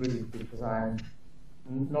can be brief because I'm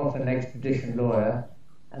not an extradition lawyer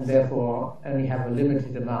and therefore only have a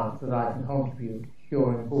limited amount that I can contribute to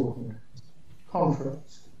your important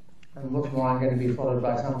conference. And what's more, I'm going to be followed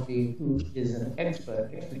by somebody who is an expert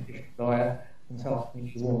extradition lawyer, and so I'll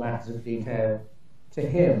need more matters of detail to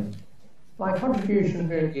him. My contribution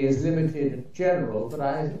really is limited and general, but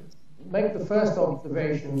I make the first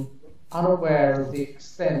observation unaware of the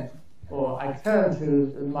extent, or I turn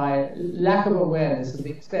to my lack of awareness of the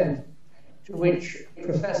extent to which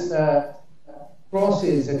Professor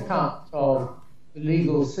Ross's account of the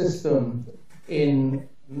legal system in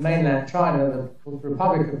mainland China, the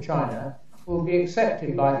Republic of China, will be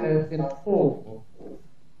accepted by those in the hall.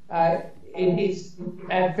 It is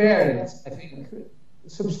at variance, I think,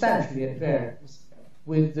 substantially at variance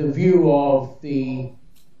with the view of the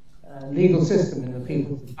legal system in the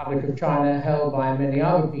People's Republic of China held by many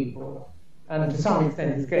other people, and to some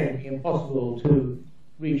extent it's going to be impossible to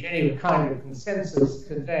reach any kind of consensus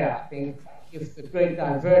today, I think, if the great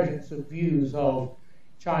divergence of views of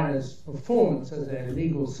China's performance as a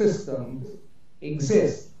legal system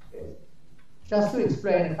exists. Just to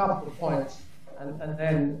explain a couple of points, and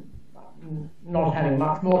then not having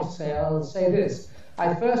much more to say, I'll say this.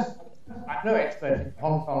 I'm no expert in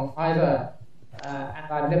Hong Kong either, and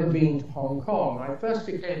I've never been to Hong Kong. I first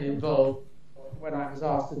became involved when I was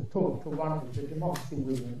asked to talk to one of the democracy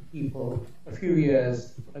movement people a few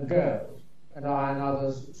years ago, and I and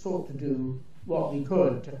others sought to do what we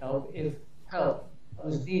could to help, if help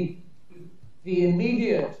was needed. The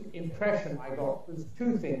immediate impression I got was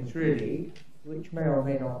two things, really, which may or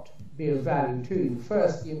may not be of value to you.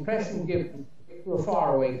 First, the impression given to a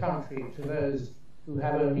faraway country, to those who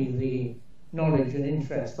have only the knowledge and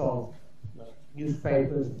interest of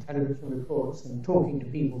newspapers and television reports and talking to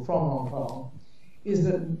people from Hong Kong, is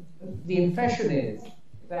that the impression is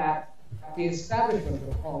that the establishment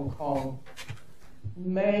of Hong Kong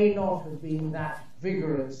may not have been that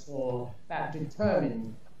vigorous or that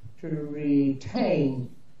determined to retain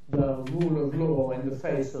the rule of law in the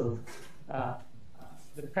face of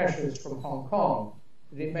the pressures from Hong Kong.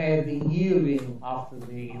 That it may have been yielding after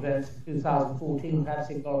the events of 2014, perhaps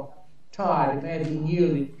it got tired, it may have been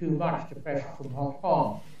yielding too much to pressure from Hong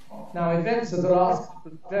Kong. Now, events of the last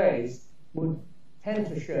couple of days would tend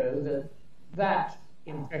to show that that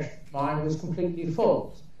impression of mine was completely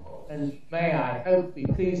false. And may I hope be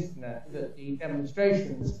pleased to know that the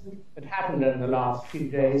demonstrations that happened in the last few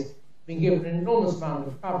days have been given an enormous amount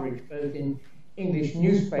of coverage, both in English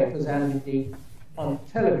newspapers and indeed on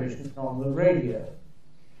television and on the radio.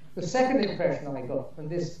 The second impression I got, and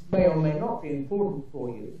this may or may not be important for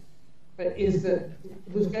you, but is that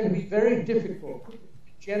it was going to be very difficult to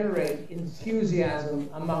generate enthusiasm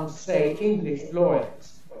amongst, say, English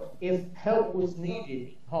lawyers if help was needed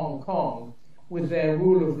in Hong Kong with their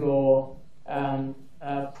rule of law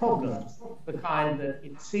problems, the kind that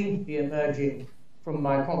it seemed to be emerging from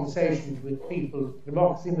my conversations with people of the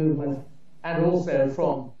democracy movement and also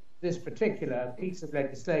from this particular piece of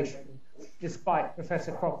legislation, despite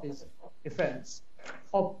Professor Prof's defense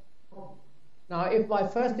of. Now, if my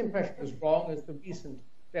first impression was wrong, as the recent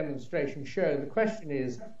demonstration showed, the question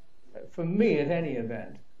is, for me at any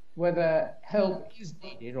event, whether help is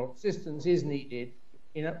needed or assistance is needed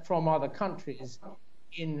from other countries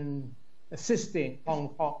in assisting Hong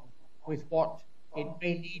Kong with what it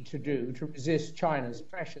may need to do to resist China's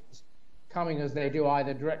pressures, coming as they do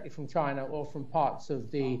either directly from China or from parts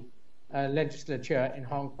of the legislature in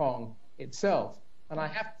Hong Kong itself. And I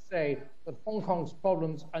have to say that Hong Kong's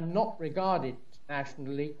problems are not regarded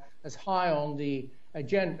internationally as high on the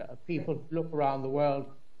agenda of people who look around the world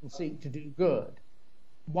and seek to do good.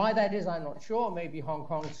 Why that is, I'm not sure. Maybe Hong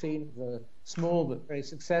Kong is seen as a small but very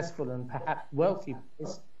successful and perhaps wealthy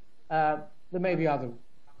place. There may be other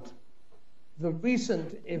reasons. The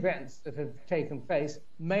recent events that have taken place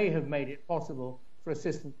may have made it possible for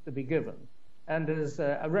assistance to be given. And as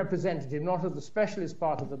a representative, not of the specialist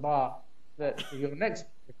part of the bar that your next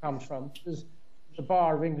speaker comes from, is the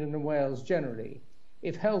bar of England and Wales generally.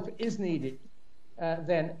 If help is needed,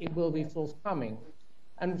 then it will be forthcoming.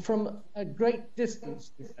 And from a great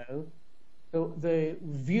distance, you know, the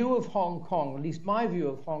view of Hong Kong, at least my view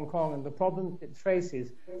of Hong Kong and the problems it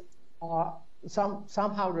faces, are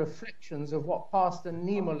somehow reflections of what Pastor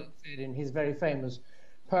Niemöller said in his very famous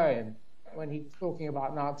poem when he was talking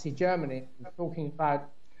about Nazi Germany, talking about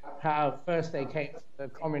how first they came for the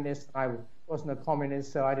communists. I wasn't a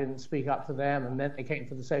communist, so I didn't speak up for them, and then they came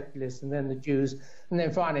for the socialists, and then the Jews, and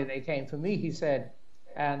then finally they came for me, he said,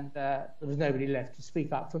 and there was nobody left to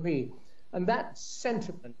speak up for me. And that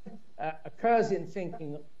sentiment occurs in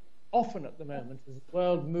thinking often at the moment as the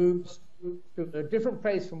world moves to a different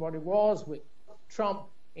place from what it was, with Trump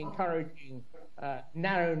encouraging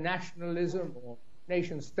narrow nationalism or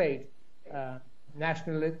nation-state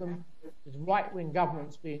nationalism, with right-wing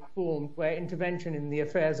governments being formed where intervention in the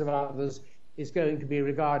affairs of others is going to be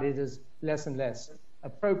regarded as less and less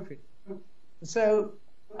appropriate. So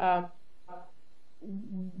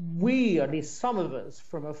we, at least some of us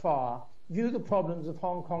from afar, view the problems of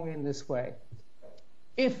Hong Kong in this way.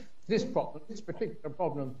 If this problem, this particular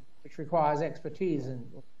problem, which requires expertise and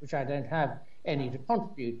which I don't have any to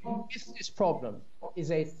contribute, if this problem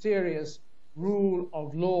is a serious rule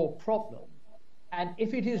of law problem, and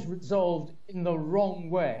if it is resolved in the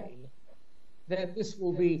wrong way, then this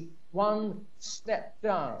will be one step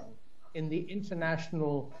down in the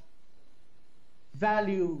international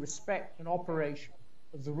value, respect, and operation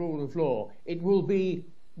of the rule of law. It will be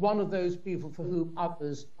one of those people for whom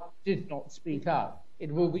others did not speak out.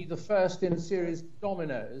 It will be the first in a series of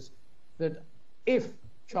dominoes that if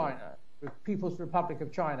China, the People's Republic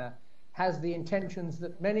of China, has the intentions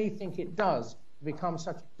that many think it does, to become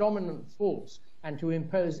such a dominant force and to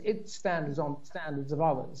impose its standards on the standards of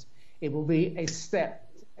others, it will be a step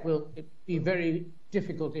that will be very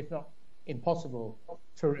difficult, if not impossible,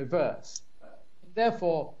 to reverse.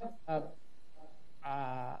 Therefore,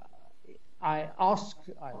 I ask,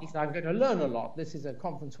 at least I'm going to learn a lot. This is a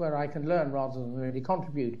conference where I can learn rather than really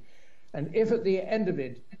contribute. And if at the end of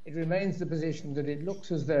it, it remains the position that it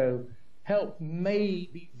looks as though help may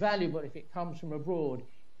be valuable if it comes from abroad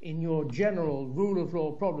in your general rule of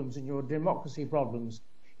law problems, in your democracy problems,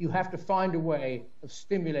 you have to find a way of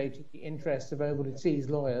stimulating the interests of overseas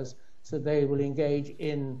lawyers so they will engage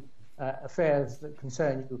in affairs that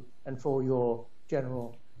concern you and for your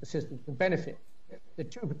general assistance and benefit. The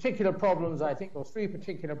two particular problems, I think, or three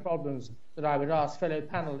particular problems that I would ask fellow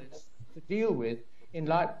panelists to deal with, in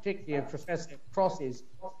light particularly of Professor Cross's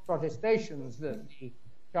protestations that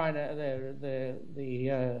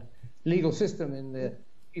the legal system in the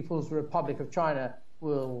People's Republic of China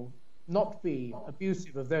will not be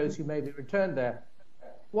abusive of those who may be returned there.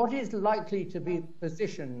 What is likely to be the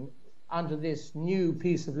position under this new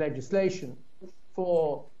piece of legislation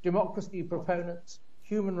for democracy proponents,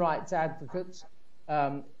 human rights advocates,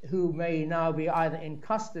 who may now be either in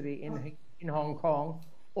custody in Hong Kong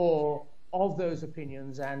or of those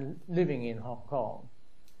opinions and living in Hong Kong.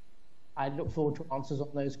 I look forward to answers on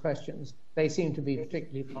those questions. They seem to be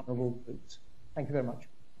particularly vulnerable groups. Thank you very much.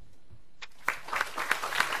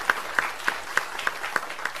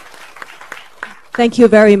 Thank you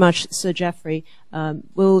very much, Sir Geoffrey.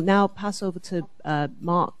 We'll now pass over to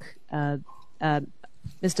Mark,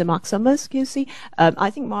 Mr. Mark Summers, QC. I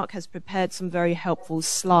think Mark has prepared some very helpful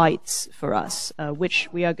slides for us, which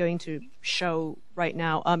we are going to show right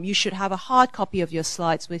now. You should have a hard copy of your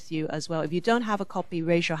slides with you as well. If you don't have a copy,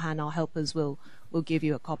 raise your hand. Our helpers will give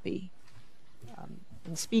you a copy.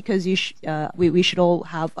 And speakers, we should all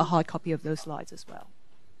have a hard copy of those slides as well.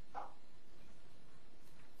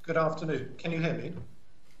 Good afternoon. Can you hear me?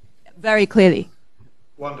 Very clearly.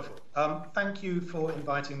 Wonderful. Thank you for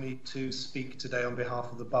inviting me to speak today on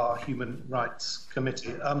behalf of the Bar Human Rights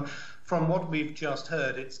Committee. From what we've just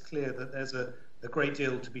heard, it's clear that there's a great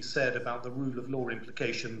deal to be said about the rule of law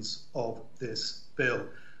implications of this bill.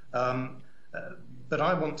 But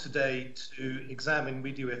I want today to examine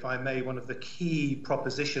with you, if I may, one of the key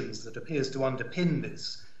propositions that appears to underpin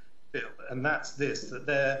this bill, and that's this, that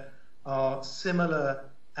there are similar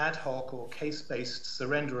ad hoc or case-based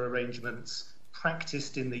surrender arrangements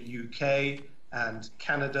practiced in the UK and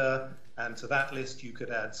Canada, and to that list you could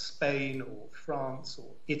add Spain or France or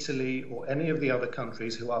Italy or any of the other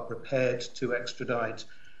countries who are prepared to extradite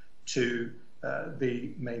to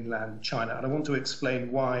the mainland China. And I want to explain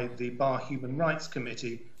why the Bar Human Rights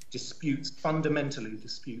Committee fundamentally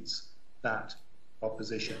disputes that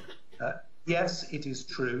proposition. Yes, it is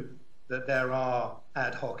true that there are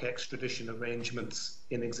ad hoc extradition arrangements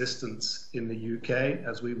in existence in the UK,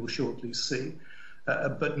 as we will shortly see.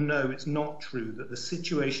 But no, it's not true that the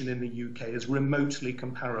situation in the UK is remotely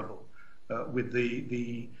comparable with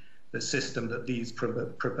the system that these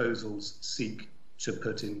proposals seek to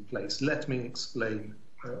put in place. Let me explain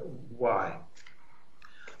why.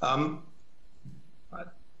 I'm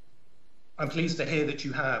pleased to hear that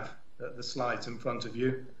you have the slides in front of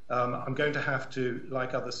you. I'm going to have to,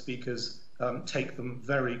 like other speakers, take them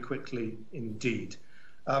very quickly indeed.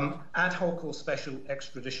 Ad hoc or special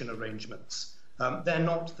extradition arrangements. They're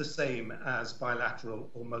not the same as bilateral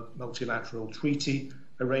or multilateral treaty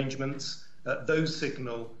arrangements. Those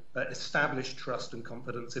signal established trust and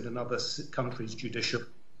confidence in another country's judicial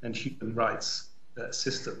and human rights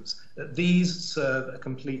systems. These serve a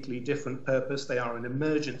completely different purpose. They are an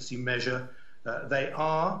emergency measure. They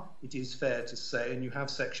are, it is fair to say, and you have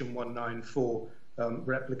section 194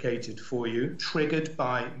 replicated for you, triggered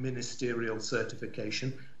by ministerial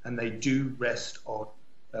certification, and they do rest on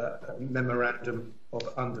a memorandum of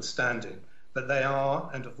understanding. But they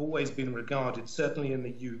are and have always been regarded, certainly in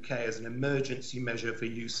the UK, as an emergency measure for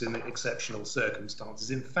use in exceptional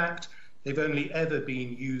circumstances. In fact, they've only ever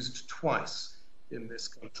been used twice in this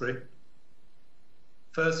country.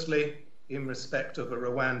 Firstly, in respect of a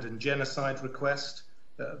Rwandan genocide request,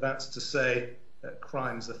 that's to say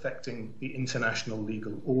crimes affecting the international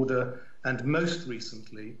legal order, and most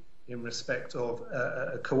recently in respect of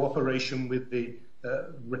a cooperation with the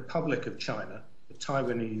Republic of China, the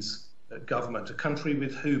Taiwanese government, a country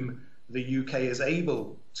with whom the UK is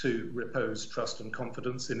able to repose trust and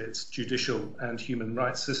confidence in its judicial and human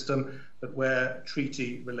rights system, but where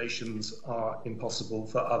treaty relations are impossible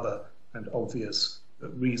for other and obvious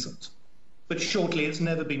reasons. But shortly, it's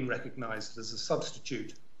never been recognized as a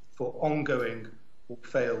substitute for ongoing or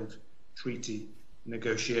failed treaty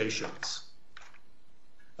negotiations.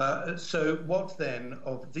 So what then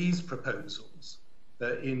of these proposals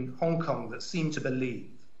in Hong Kong that seem to believe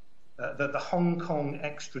that the Hong Kong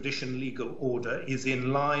extradition legal order is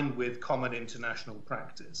in line with common international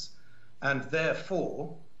practice, and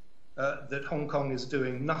therefore that Hong Kong is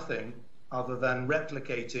doing nothing other than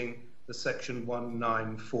replicating the section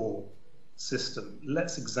 194 system?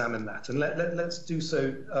 Let's examine that, and let's do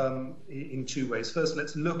so in two ways. First,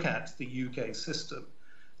 let's look at the UK system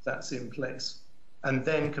that's in place, and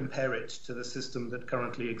then compare it to the system that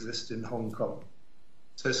currently exists in Hong Kong.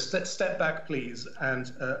 So step back, please,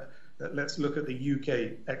 and let's look at the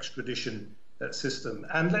UK extradition system.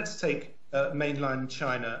 And let's take mainland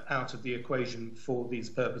China out of the equation for these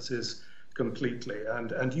purposes completely,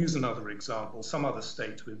 and use another example, some other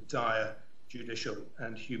state with dire judicial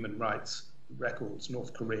and human rights records,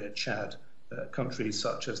 North Korea, Chad, countries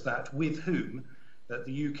such as that, with whom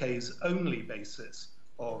the UK's only basis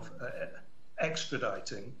of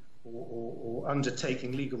extraditing or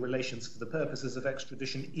undertaking legal relations for the purposes of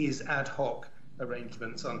extradition is ad hoc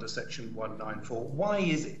arrangements under section 194. Why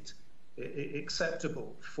is it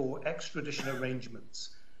acceptable for extradition arrangements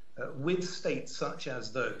with states such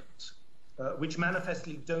as those which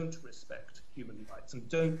manifestly don't respect human rights and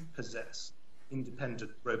don't possess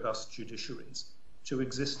independent, robust judiciaries to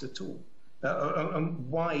exist at all. And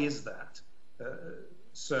why is that?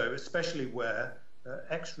 So, especially where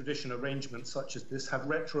extradition arrangements such as this have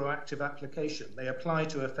retroactive application. They apply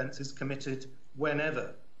to offences committed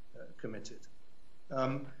whenever committed.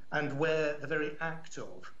 And where the very act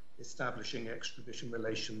of establishing extradition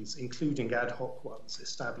relations, including ad hoc ones,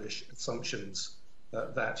 establish assumptions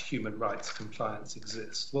that human rights compliance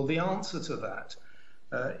exists. Well, the answer to that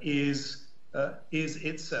is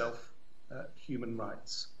itself human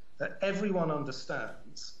rights. Everyone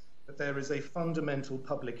understands that there is a fundamental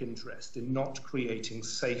public interest in not creating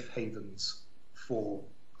safe havens for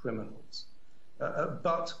criminals.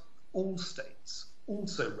 But all states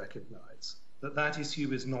also recognize that that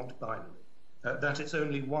issue is not binary, that it's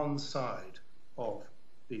only one side of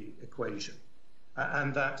the equation,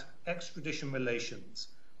 and that extradition relations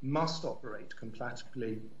must operate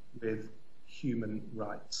compatibly with human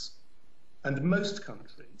rights. And most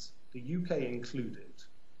countries, the UK included,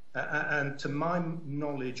 and to my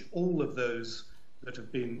knowledge, all of those that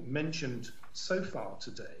have been mentioned so far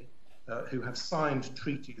today, who have signed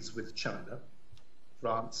treaties with China,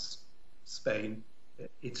 France, Spain,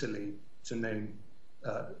 Italy, to name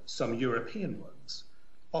some European ones,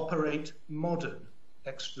 operate modern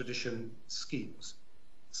extradition schemes,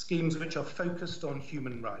 schemes which are focused on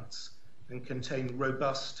human rights and contain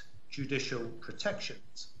robust judicial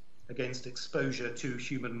protections against exposure to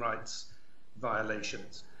human rights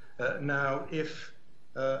violations. Now, if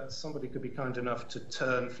somebody could be kind enough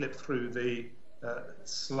to flip through the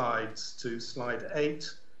slides to slide 8,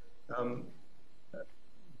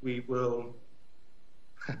 we will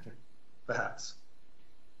perhaps.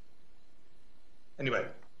 Anyway,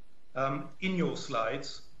 in your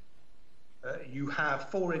slides, you have,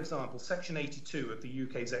 for example, Section 82 of the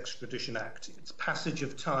UK's Extradition Act. It's passage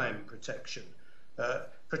of time protection.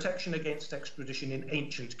 Protection against extradition in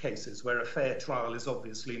ancient cases where a fair trial is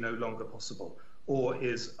obviously no longer possible or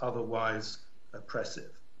is otherwise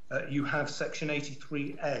oppressive. You have Section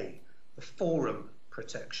 83A, the forum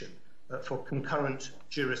protection for concurrent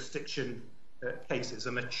jurisdiction cases,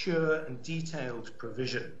 a mature and detailed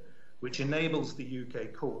provision which enables the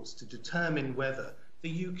UK courts to determine whether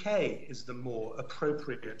the UK is the more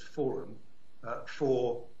appropriate forum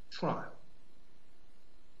for trial,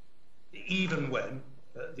 even when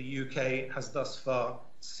the UK has thus far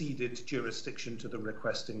ceded jurisdiction to the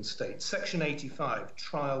requesting state. Section 85,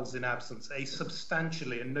 trials in absence, a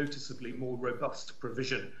substantially and noticeably more robust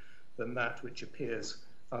provision than that which appears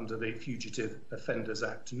under the Fugitive Offenders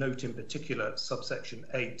Act. Note in particular subsection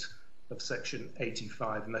 8 of Section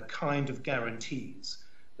 85 and the kind of guarantees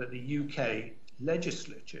that the UK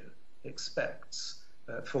legislature expects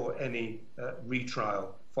for any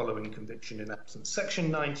retrial following conviction in absence.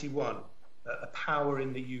 Section 91, a power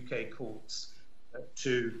in the UK courts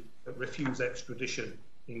to refuse extradition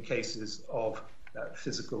in cases of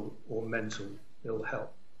physical or mental ill health.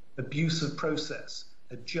 Abuse of process,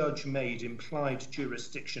 a judge-made implied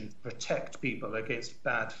jurisdiction to protect people against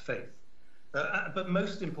bad faith. But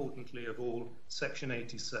most importantly of all, Section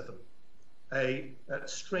 87, a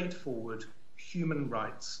straightforward human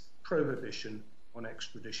rights prohibition on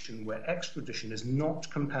extradition, where extradition is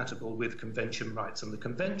not compatible with convention rights. And the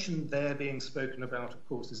convention there being spoken about, of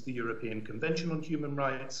course, is the European Convention on Human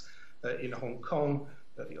Rights. In Hong Kong,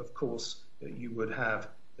 of course, you would have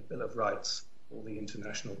the Bill of Rights or the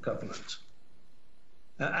International Covenant.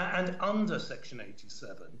 And under Section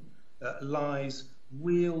 87 lies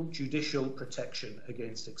real judicial protection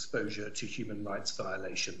against exposure to human rights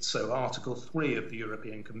violations. So Article 3 of the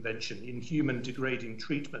European Convention, inhuman degrading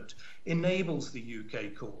treatment, enables the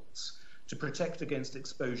UK courts to protect against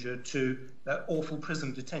exposure to awful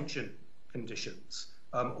prison detention conditions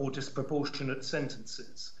or disproportionate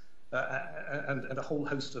sentences and a whole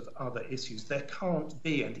host of other issues. There can't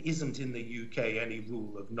be and isn't in the UK any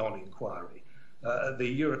rule of non-inquiry. The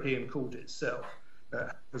European Court itself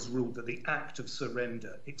has ruled that the act of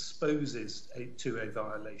surrender exposes to a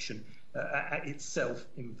violation itself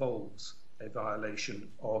involves a violation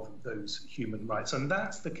of those human rights. And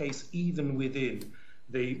that's the case even within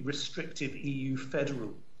the restrictive EU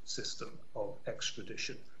federal system of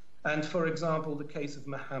extradition. And for example, the case of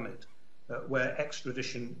Mohammed, where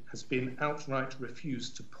extradition has been outright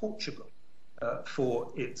refused to Portugal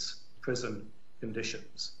for its prison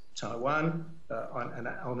conditions. Taiwan,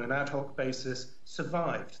 on an ad hoc basis,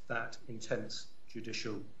 survived that intense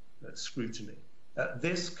judicial scrutiny.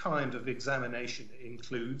 This kind of examination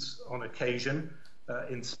includes, on occasion,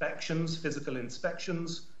 inspections, physical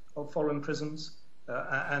inspections of foreign prisons,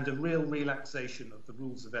 and a real relaxation of the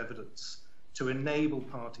rules of evidence to enable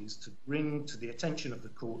parties to bring to the attention of the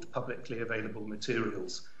court publicly available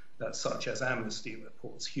materials, such as amnesty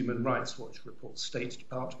reports, Human Rights Watch reports, State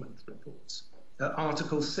Department reports.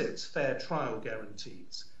 Article 6, fair trial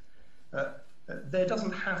guarantees. There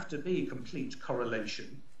doesn't have to be complete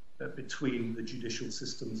correlation between the judicial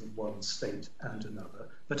systems of one state and another,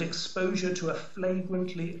 but exposure to a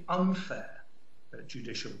flagrantly unfair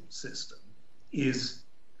judicial system is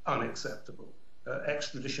unacceptable.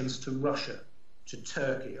 Extraditions to Russia, to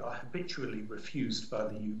Turkey are habitually refused by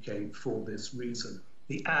the UK for this reason.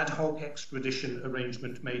 The ad hoc extradition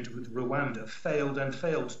arrangement made with Rwanda failed, and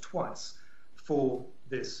failed twice, for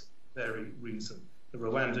this very reason. The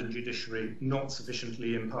Rwandan judiciary not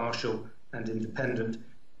sufficiently impartial and independent,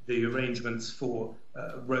 the arrangements for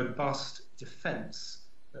robust defence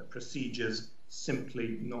procedures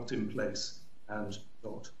simply not in place and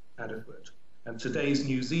not adequate. And today's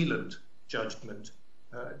New Zealand judgment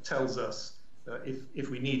tells us, if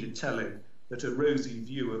we needed telling, that a rosy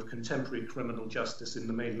view of contemporary criminal justice in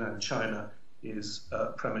the mainland China is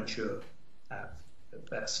premature at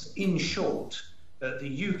best. In short,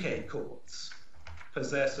 the UK courts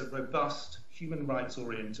possess a robust, human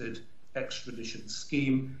rights-oriented extradition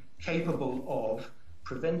scheme capable of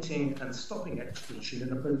preventing and stopping extradition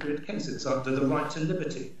in appropriate cases under the right to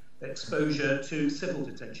liberty, exposure to civil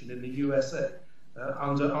detention in the USA,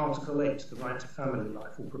 under Article 8, the right to family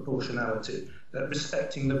life or proportionality,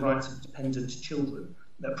 respecting the rights of dependent children,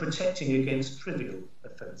 protecting against trivial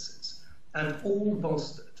offences, and all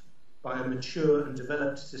bolstered by a mature and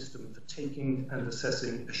developed system for taking and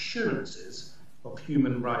assessing assurances of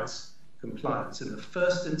human rights compliance. In the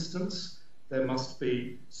first instance, there must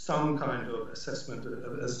be some kind of assessment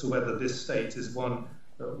as to whether this state is one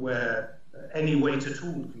where any weight at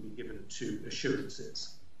all can be given to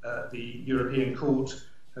assurances. The European Court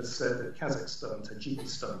has said that Kazakhstan,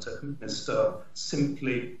 Tajikistan, Turkmenistan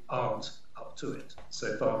simply aren't up to it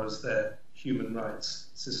so far as their human rights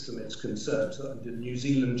system is concerned. And the New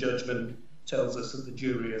Zealand judgment tells us that the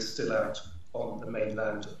jury is still out on the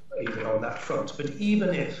mainland, even on that front. But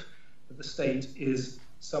even if the state is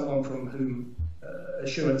someone from whom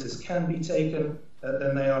assurances can be taken,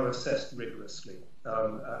 then they are assessed rigorously.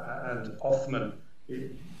 And Hoffman,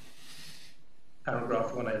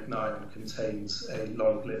 paragraph 189, contains a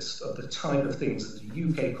long list of the type of things that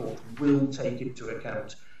a UK court will take into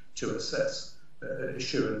account to assess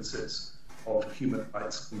assurances of human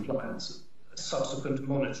rights compliance. Subsequent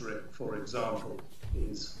monitoring, for example,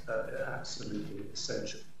 is absolutely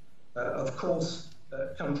essential. Of course,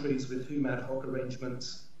 countries with whom ad hoc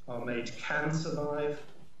arrangements are made can survive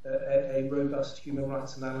a robust human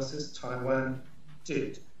rights analysis. Taiwan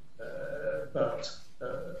did, but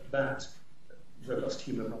that robust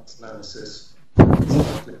human rights analysis is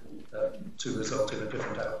likely to result in a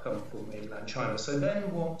different outcome for mainland China. So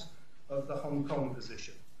then what of the Hong Kong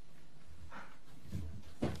position?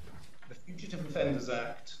 The Fugitive Offenders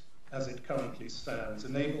Act, as it currently stands,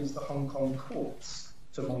 enables the Hong Kong courts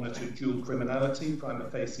to monitor dual criminality, prima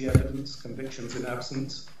facie evidence, convictions in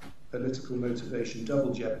absence, political motivation,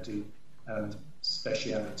 double jeopardy, and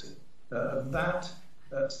speciality. That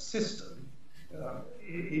system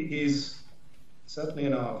is certainly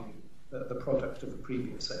in our view the product of a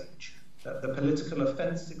previous age. The political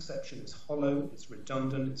offence exception is hollow, it's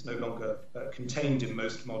redundant, it's no longer contained in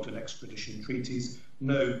most modern extradition treaties.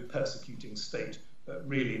 No persecuting state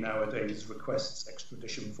really nowadays requests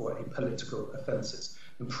extradition for apolitical offences.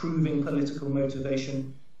 And proving political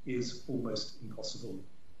motivation is almost impossible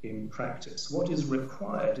in practice. What is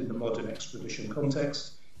required in the modern extradition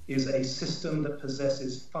context is a system that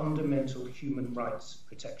possesses fundamental human rights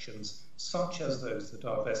protections, such as those that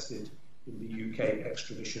are vested in the UK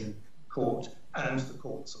extradition court and the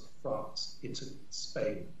courts of France, Italy,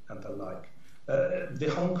 Spain, and the like.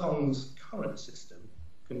 The Hong Kong's current system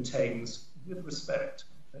contains, with respect,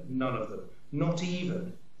 none of them, not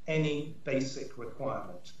even any basic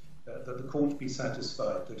requirement that the court be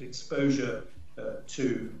satisfied that exposure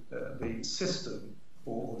to the system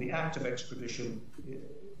or the act of extradition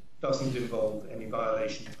doesn't involve any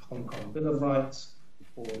violation of the Hong Kong Bill of Rights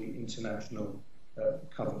or the International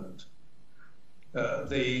Covenant.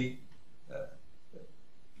 The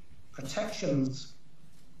protections,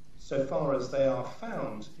 so far as they are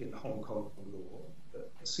found in Hong Kong law,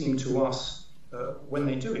 seem to us, when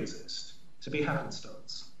they do exist, to be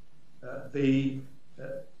happenstance. The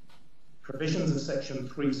provisions of Section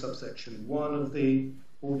 3, subsection 1 of the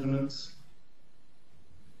Ordinance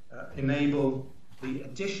enable the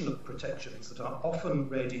additional protections that are often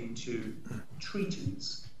read into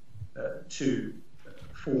treaties to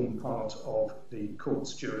form part of the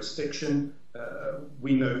court's jurisdiction,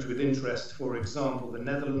 We note with interest, for example, the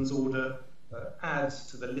Netherlands order adds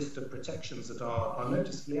to the list of protections that are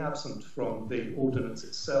noticeably absent from the ordinance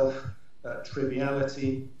itself: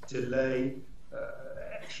 triviality, delay,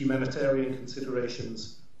 humanitarian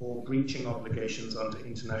considerations, or breaching obligations under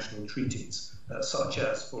international treaties, such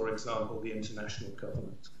as, for example, the International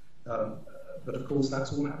Covenant. But of course,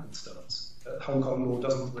 that's all happenstance. Hong Kong law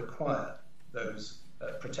doesn't require those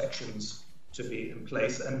protections to be in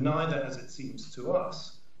place, and neither, as it seems to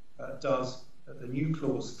us, does the new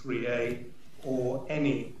clause 3A or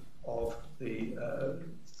any of the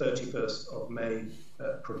 31st of May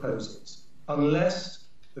proposals, unless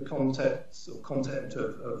the context or content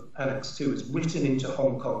of Annex 2 is written into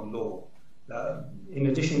Hong Kong law. In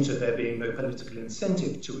addition to there being no political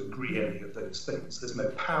incentive to agree any of those things, there's no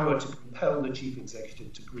power to compel the chief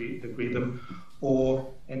executive to agree them, or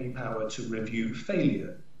any power to review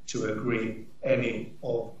failure to agree any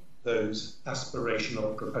of those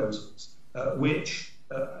aspirational proposals, which,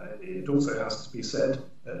 it also has to be said,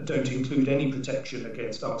 don't include any protection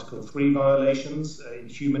against Article 3 violations,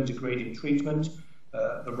 inhuman degrading treatment,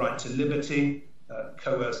 the right to liberty,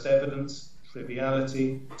 coerced evidence,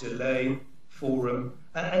 triviality, delay, forum,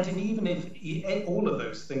 and even if all of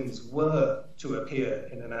those things were to appear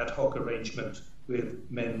in an ad hoc arrangement with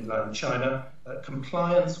mainland China,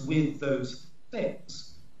 compliance with those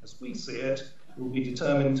things, as we see it, will be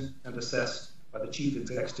determined and assessed by the chief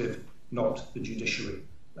executive, not the judiciary.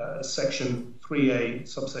 Section 3A,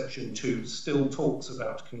 subsection 2, still talks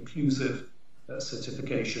about conclusive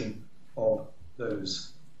certification of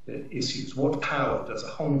those issues. What power does a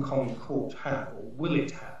Hong Kong court have, or will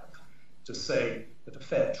it have, to say that a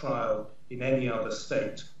fair trial in any other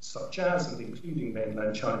state, such as and including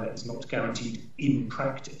mainland China, is not guaranteed in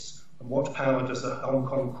practice? And what power does a Hong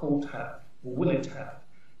Kong court have, or will it have,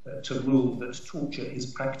 to rule that torture is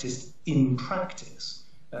practiced in practice,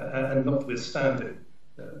 and notwithstanding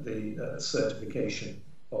the certification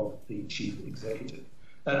of the chief executive?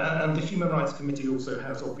 And the Human Rights Committee also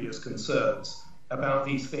has obvious concerns about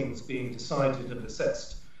these things being decided and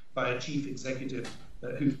assessed by a chief executive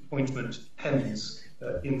whose appointment depends,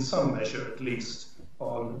 in some measure at least,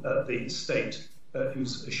 on the state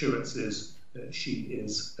whose assurances she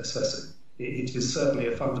is assessing. It is certainly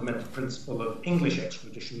a fundamental principle of English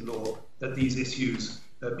extradition law that these issues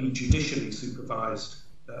be judicially supervised,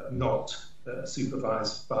 not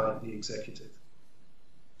supervised by the executive.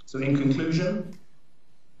 So in conclusion,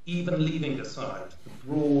 even leaving aside the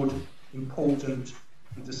broad, important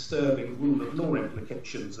and disturbing rule of law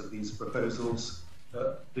implications of these proposals,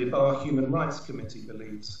 the Bar Human Rights Committee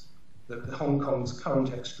believes that Hong Kong's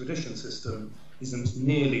current extradition system isn't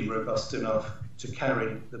nearly robust enough to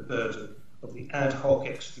carry the burden of the ad hoc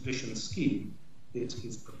extradition scheme it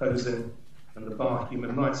is proposing, and the Bar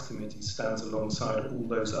Human Rights Committee stands alongside all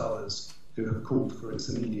those others who have called for its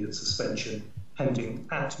immediate suspension, pending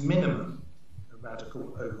at minimum a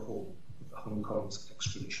radical overhaul of Hong Kong's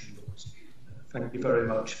extradition laws. Thank you very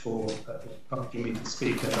much for asking me to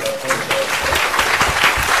speak, and I apologize.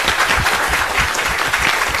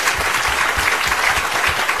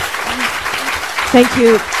 Thank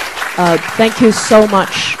you. Thank you so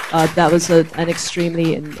much. That was an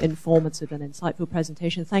extremely informative and insightful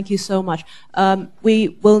presentation. Thank you so much.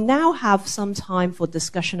 We will now have some time for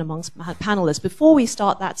discussion amongst panelists. Before we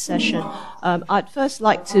start that session, I'd first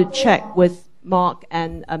like to check with Mark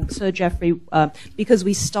and Sir Geoffrey, because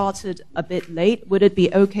we started a bit late. Would it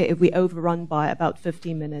be okay if we overrun by about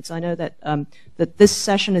 15 minutes? I know that that this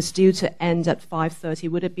session is due to end at 5:30.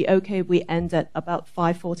 Would it be okay if we end at about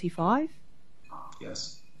 5:45?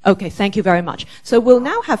 Yes. Okay, thank you very much. So we'll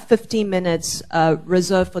now have 15 minutes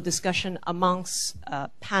reserved for discussion amongst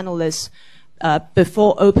panelists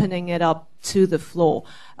before opening it up to the floor.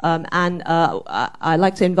 I'd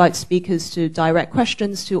like to invite speakers to direct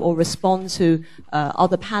questions to or respond to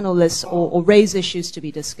other panelists or raise issues to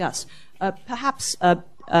be discussed. Perhaps,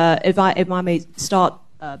 if I may start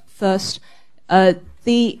first, I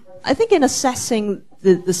think in assessing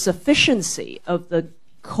the sufficiency of the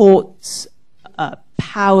court's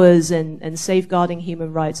powers and safeguarding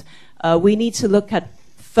human rights, we need to look at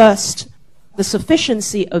first the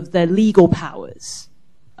sufficiency of their legal powers,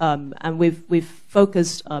 and we've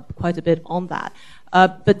focused quite a bit on that.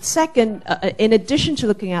 But second, in addition to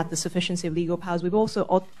looking at the sufficiency of legal powers, we've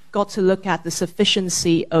also got to look at the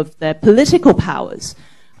sufficiency of their political powers.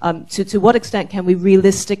 To what extent can we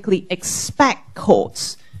realistically expect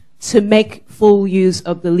courts to make full use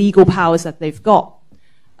of the legal powers that they've got?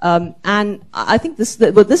 And I think this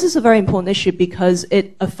is a very important issue because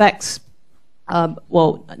it affects,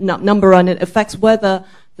 number one, it affects whether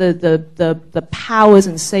the powers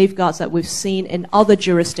and safeguards that we've seen in other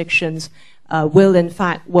jurisdictions will in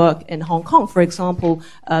fact work in Hong Kong. For example,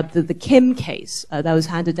 the Kim case that was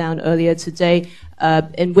handed down earlier today,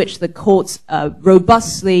 in which the courts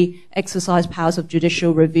robustly exercise powers of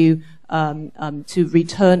judicial review to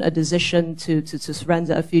return a decision to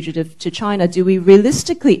surrender a fugitive to China. Do we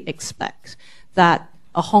realistically expect that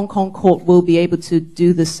a Hong Kong court will be able to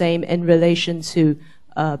do the same in relation to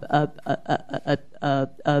a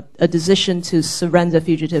decision to surrender a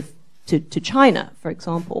fugitive to China, for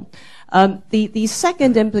example? The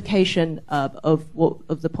second implication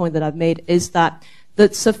of the point that I've made is that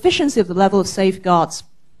the sufficiency of the level of safeguards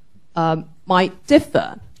might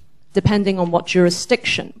differ depending on what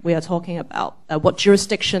jurisdiction we are talking about, what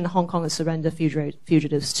jurisdiction Hong Kong has surrendered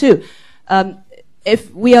fugitives to.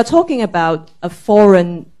 If we are talking about a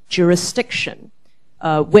foreign jurisdiction,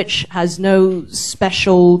 which has no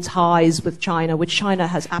special ties with China, which China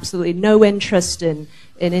has absolutely no interest in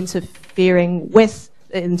interfering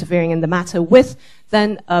in the matter with,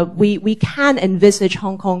 then we can envisage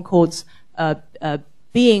Hong Kong courts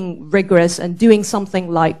being rigorous and doing something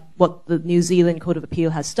like what the New Zealand Court of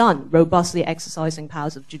Appeal has done, robustly exercising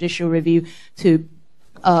powers of judicial review to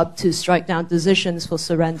strike down decisions for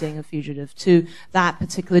surrendering a fugitive to that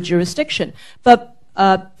particular jurisdiction. But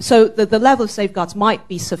so the level of safeguards might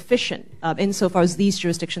be sufficient insofar as these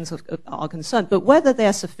jurisdictions are concerned, but whether they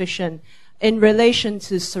are sufficient in relation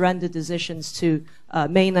to surrender decisions to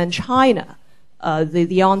mainland China,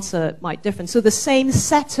 the answer might differ. So the same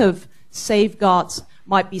set of safeguards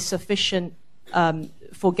might be sufficient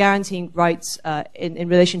for guaranteeing rights in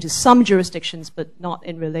relation to some jurisdictions, but not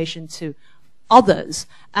in relation to others.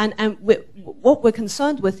 And what we're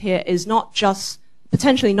concerned with here is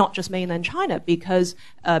potentially not just mainland China, because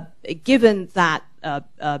given that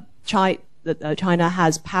China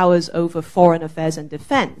has powers over foreign affairs and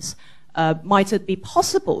defense, might it be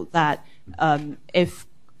possible that if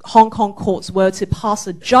Hong Kong courts were to pass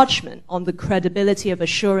a judgment on the credibility of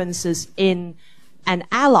assurances in an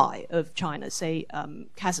ally of China, say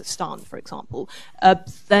Kazakhstan, for example,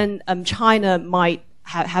 then China might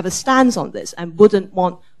have a stance on this and wouldn't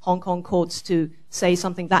want Hong Kong courts to say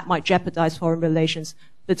something that might jeopardize foreign relations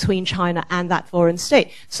between China and that foreign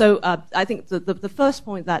state. So I think the first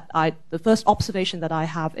point the first observation that I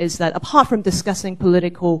have is that apart from discussing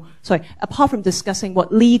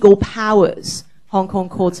what legal powers Hong Kong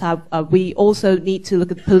courts have, we also need to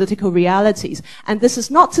look at political realities. And this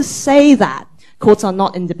is not to say that courts are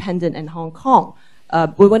not independent in Hong Kong.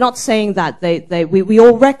 We're not saying that we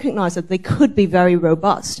all recognize that they could be very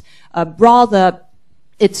robust. Rather,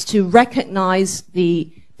 it's to recognize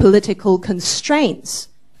the political constraints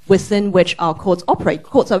within which our courts operate.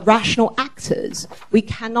 Courts are rational actors. We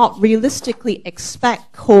cannot realistically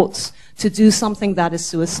expect courts to do something that is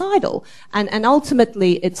suicidal. And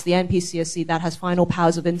ultimately, it's the NPCSC that has final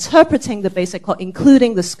powers of interpreting the Basic Law,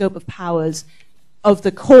 including the scope of powers of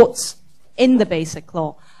the courts in the Basic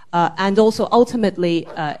Law. And also, ultimately,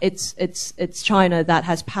 it's China that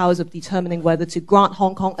has powers of determining whether to grant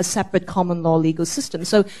Hong Kong a separate common law legal system.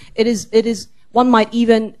 So it is one might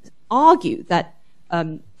even argue that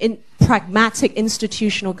in pragmatic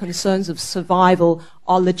institutional concerns of survival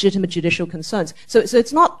are legitimate judicial concerns. So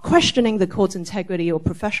it's not questioning the court's integrity or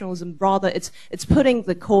professionalism. Rather, it's putting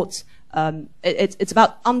the courts. It's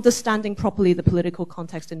about understanding properly the political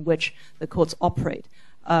context in which the courts operate.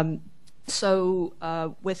 So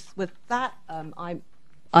with that,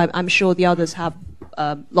 I'm sure the others have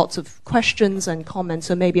lots of questions and comments.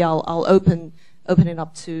 So maybe I'll open it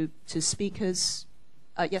up to speakers.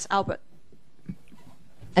 Yes, Albert.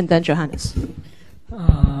 And then Johannes.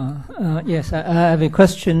 Yes, I have a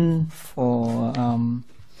question for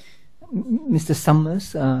Mr.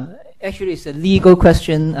 Summers. Actually, it's a legal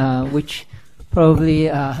question which probably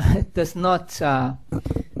does not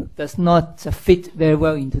fit very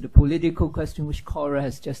well into the political question which Cora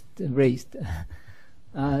has just raised.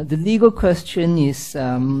 The legal question is,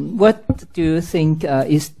 what do you think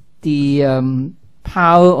is the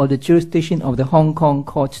power or the jurisdiction of the Hong Kong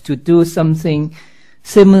courts to do something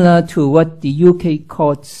similar to what the UK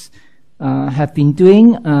courts have been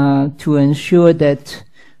doing to ensure that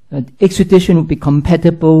extradition would be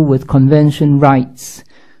compatible with convention rights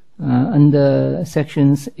under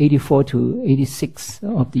sections 84 to 86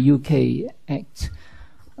 of the UK Act.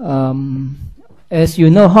 As you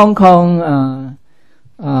know, Hong Kong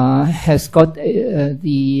has got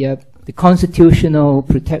the constitutional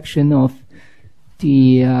protection of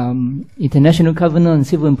the International Covenant on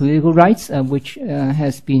Civil and Political Rights, which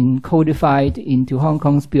has been codified into Hong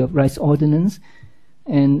Kong's Bill of Rights Ordinance.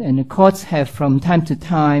 And the courts have from time to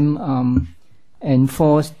time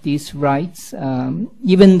enforce these rights,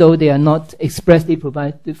 even though they are not expressly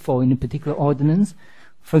provided for in a particular ordinance.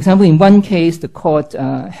 For example, in one case, the court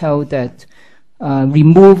held that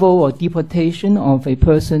removal or deportation of a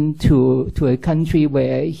person to a country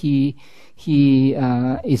where he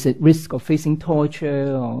is at risk of facing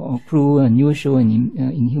torture or cruel, unusual, and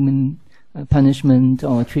inhuman punishment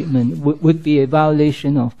or treatment would be a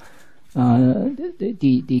violation of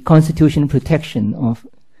the constitutional protection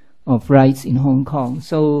of rights in Hong Kong.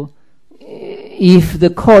 So if the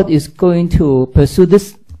court is going to pursue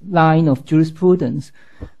this line of jurisprudence,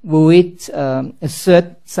 will it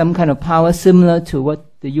assert some kind of power similar to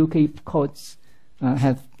what the UK courts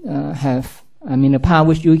have, I mean, the power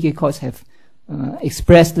which UK courts have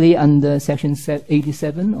expressly under Section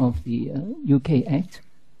 87 of the UK Act?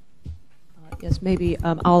 Yes, maybe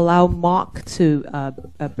I'll allow Mark to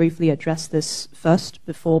briefly address this first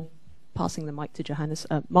before passing the mic to Johannes.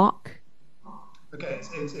 Mark? Okay,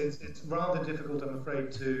 it's rather difficult, I'm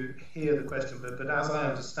afraid, to hear the question, but as I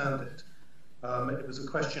understand it, it was a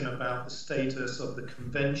question about the status of the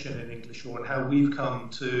convention in English law and how we've come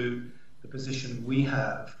to the position we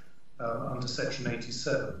have under Section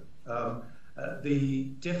 87. The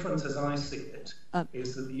difference, as I see it,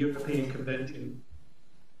 is that the European Convention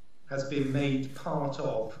has been made part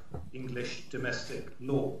of English domestic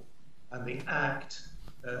law, and the Act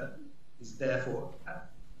is therefore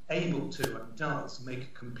able to and does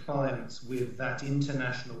make compliance with that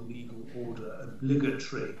international legal order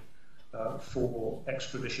obligatory for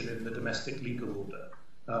extradition in the domestic legal order.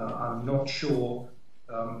 I'm not sure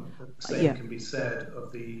that the same can be said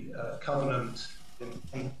of the covenant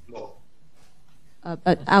in law.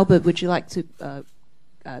 Albert, would you like to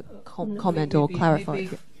comment or clarify?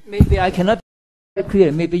 Maybe I cannot be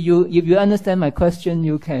clear. Maybe if you understand my question,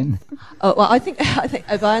 you can. Oh, well, I think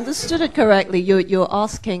if I understood it correctly, you're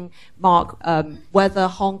asking, Mark, whether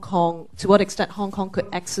Hong Kong, to what extent Hong Kong could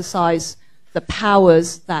exercise the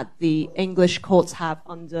powers that the English courts have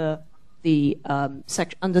under the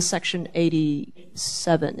under Section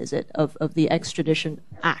 87, is it, of the Extradition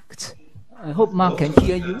Act? I hope Mark can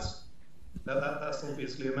hear you. That's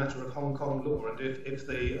obviously a matter of Hong Kong law, and if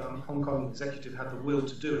the Hong Kong executive had the will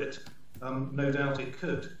to do it, no doubt it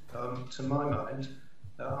could. To my mind,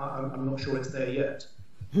 I'm not sure it's there yet.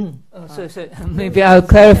 So maybe I'll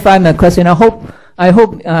clarify my question. I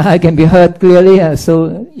hope I can be heard clearly.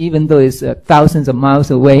 So even though it's thousands of miles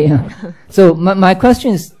away, so my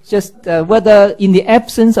question is just whether, in the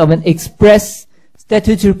absence of an express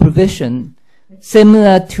statutory provision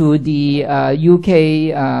similar to the UK,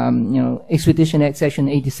 Extradition Act Section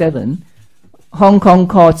 87, Hong Kong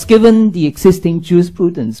courts, given the existing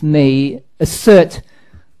jurisprudence, may assert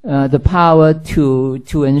the power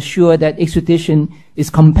to ensure that extradition is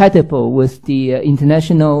compatible with the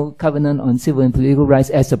International Covenant on Civil and Political Rights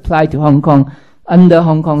as applied to Hong Kong under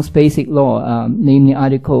Hong Kong's basic law, namely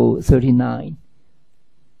Article 39.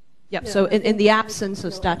 Yep. So in the absence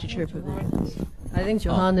of statutory provisions. I think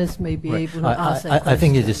Johannes may be able to answer that I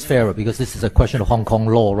think it is fairer because this is a question of Hong Kong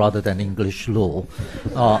law rather than English law.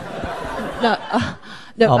 But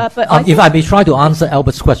if I may try to answer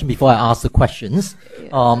Albert's question before I ask the questions,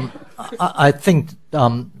 I think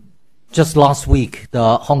just last week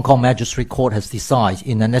the Hong Kong Magistrate Court has decided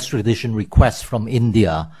in an extradition request from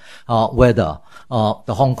India whether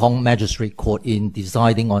the Hong Kong Magistrate Court, in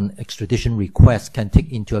deciding on extradition requests, can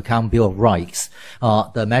take into account Bill of Rights.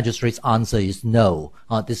 The magistrate's answer is no.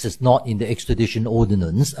 This is not in the extradition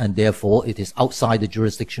ordinance, and therefore it is outside the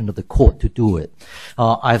jurisdiction of the court to do it.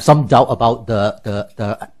 I have some doubt about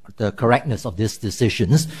the correctness of these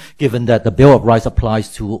decisions, given that the Bill of Rights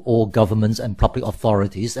applies to all governments and public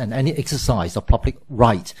authorities, and any exercise of public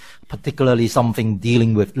right, particularly something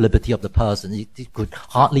dealing with liberty of the person, it could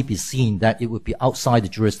hardly be seen that it would be outside the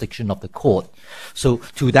jurisdiction of the court. So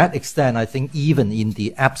to that extent, I think even in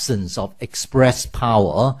the absence of express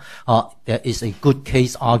power, there is a good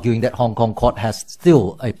case arguing that Hong Kong court has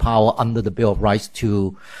still a power under the Bill of Rights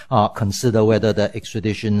to consider whether the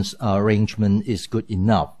extradition arrangement is good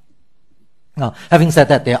enough. Having said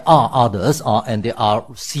that, there are others, and there are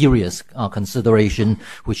serious consideration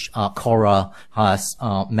which Cora has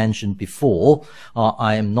mentioned before.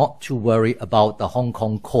 I am not too worried about the Hong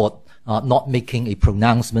Kong court not making a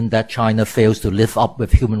pronouncement that China fails to live up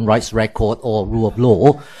with human rights record or rule of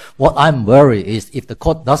law. What I'm worried is if the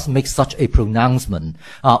court does make such a pronouncement,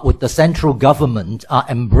 would the central government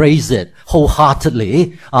embrace it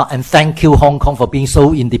wholeheartedly and thank you Hong Kong for being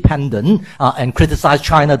so independent and criticize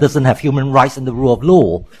China doesn't have human rights and the rule of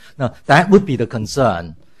law? Now, that would be the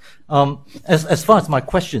concern. As far as my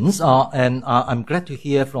questions, and I'm glad to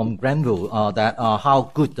hear from Grenville that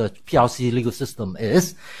how good the PRC legal system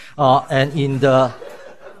is. And in the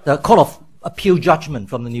Court of Appeal judgment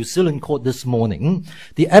from the New Zealand court this morning,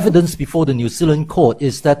 the evidence before the New Zealand court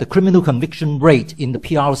is that the criminal conviction rate in the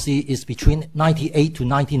PRC is between 98 to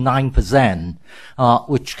 99%,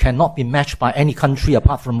 which cannot be matched by any country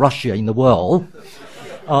apart from Russia in the world.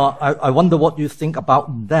 I wonder what you think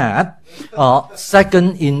about that.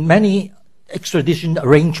 Second, in many extradition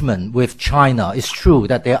arrangement with China, it's true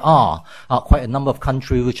that there are quite a number of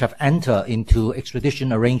countries which have entered into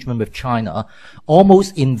extradition arrangement with China.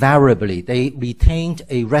 Almost invariably, they retained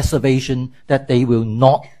a reservation that they will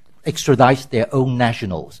not extradite their own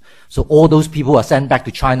nationals. So all those people who are sent back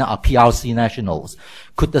to China are PRC nationals.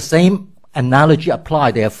 Could the same analogy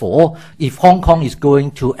apply, therefore, if Hong Kong is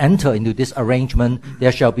going to enter into this arrangement,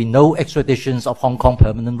 there shall be no extraditions of Hong Kong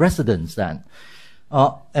permanent residents then?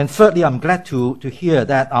 And thirdly, I'm glad to hear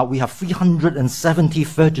that we have 370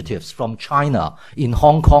 fugitives from China in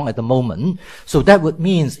Hong Kong at the moment. So that would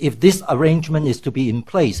mean if this arrangement is to be in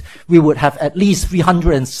place, we would have at least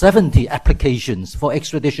 370 applications for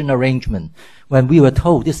extradition arrangement, when we were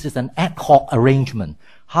told this is an ad hoc arrangement.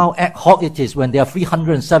 How ad hoc it is when there are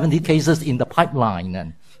 370 cases in the pipeline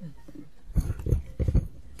then?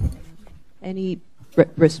 Any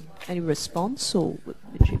response, or would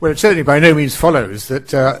you? Well, it certainly by no means follows that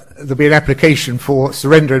there'll be an application for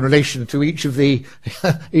surrender in relation to each of the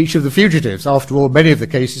fugitives. After all, many of the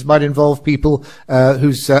cases might involve people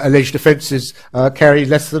whose alleged offences carry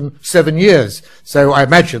less than 7 years. So I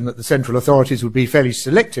imagine that the central authorities would be fairly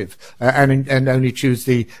selective and only choose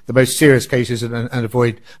the most serious cases and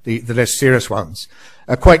avoid the less serious ones.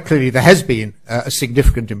 Quite clearly, there has been a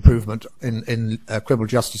significant improvement in criminal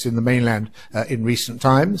justice in the mainland in recent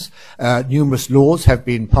times. Numerous laws have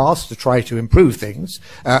been passed to try to improve things,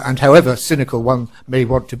 and however cynical one may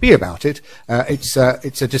want to be about it, it's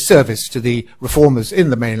a disservice to the reformers in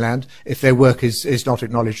the mainland if their work is not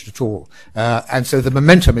acknowledged at all. And so the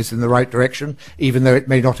momentum is in the right direction, even though it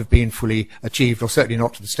may not have been fully achieved, or certainly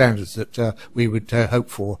not to the standards that we would hope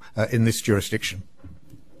for in this jurisdiction.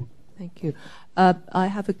 Thank you. I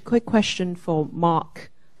have a quick question for Mark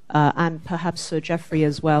and perhaps Sir Geoffrey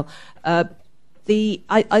as well. I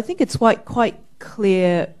think it's quite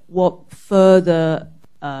clear what further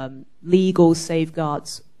legal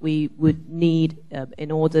safeguards we would need in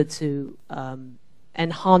order to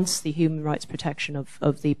enhance the human rights protection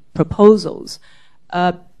of the proposals.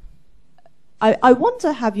 I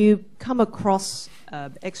wonder, have you come across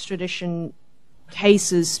extradition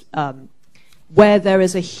cases where there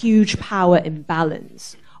is a huge power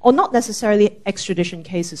imbalance, or not necessarily extradition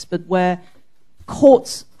cases, but where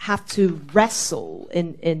courts have to wrestle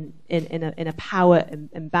in a power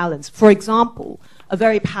imbalance? For example, a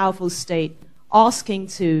very powerful state asking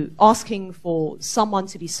for someone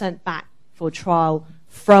to be sent back for trial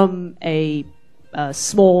from a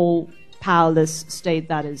small, powerless state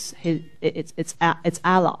that is its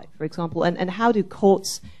ally, for example, and how do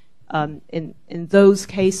courts in those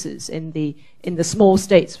cases, in the small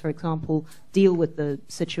states, for example, deal with the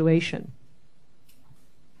situation?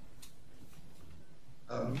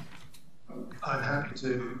 I'm happy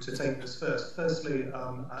to take this first. Firstly,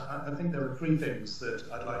 I think there are three things that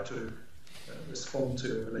I'd like to respond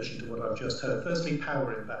to in relation to what I've just heard. Firstly,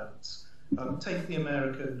 power imbalance. Take the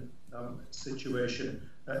American situation.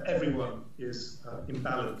 Everyone is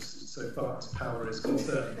imbalanced so far as power is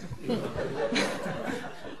concerned.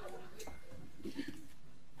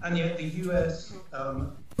 And yet the US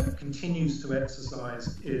continues to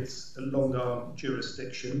exercise its long-arm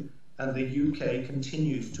jurisdiction, and the UK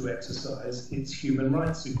continues to exercise its human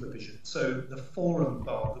rights supervision. So the forum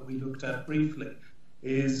bar that we looked at briefly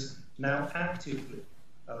is now actively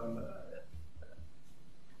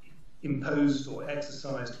imposed or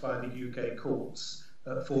exercised by the UK courts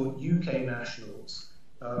for UK nationals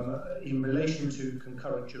in relation to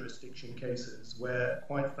concurrent jurisdiction cases where,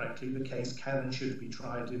 quite frankly, the case can and should be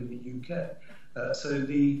tried in the UK. So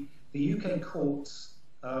the UK courts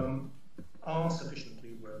are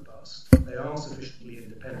sufficiently robust, they are sufficiently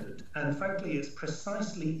independent, and frankly it's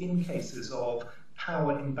precisely in cases of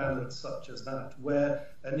power imbalance such as that where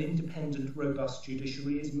an independent, robust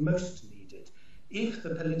judiciary is most needed. If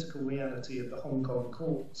the political reality of the Hong Kong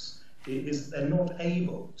courts is they're not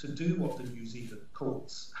able to do what the New Zealand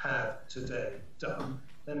courts have today done,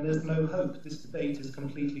 then there's no hope. This debate is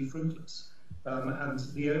completely fruitless. And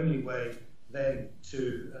the only way then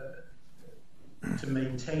to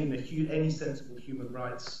maintain any sensible human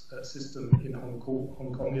rights system in Hong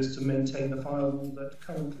Kong is to maintain the firewall that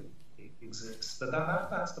currently exists. But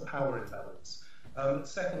that's the power imbalance.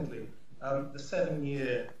 Secondly, the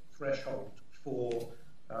 7-year threshold for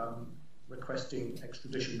requesting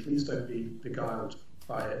extradition, please don't be beguiled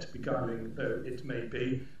by it, beguiling though it may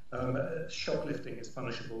be. Shoplifting is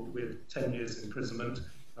punishable with 10 years imprisonment.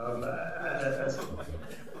 And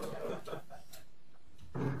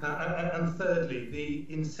thirdly, the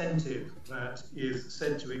incentive that is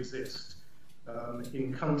said to exist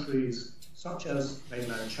in countries such as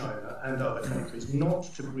mainland China and other countries not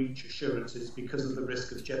to breach assurances because of the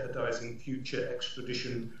risk of jeopardizing future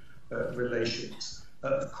extradition relations.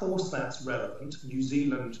 Of course that's relevant. New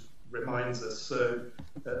Zealand reminds us so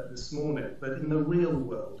this morning, but in the real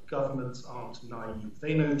world, governments aren't naive.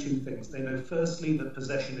 They know two things. They know firstly that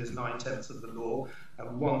possession is 9/10 of the law,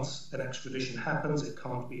 and once an extradition happens, it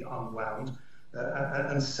can't be unwound.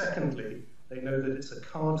 And secondly, they know that it's a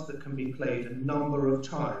card that can be played a number of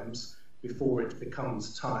times before it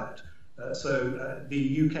becomes tired. So the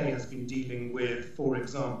UK has been dealing with, for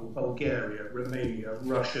example, Bulgaria, Romania,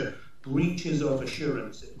 Russia, breaches of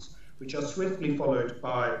assurances, which are swiftly followed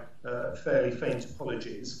by fairly faint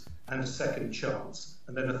apologies and a second chance,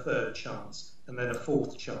 and then a third chance, and then a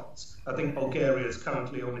fourth chance. I think Bulgaria is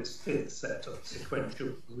currently on its 5th set of sequential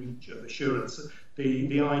breach of assurance.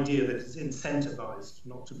 The idea that it's incentivized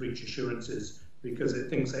not to breach assurances because it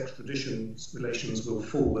thinks extradition relations will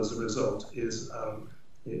fall as a result is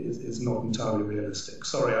not entirely realistic.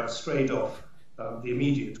 Sorry, I've strayed off the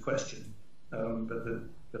immediate question,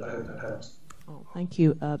 but I hope that helps. Oh, thank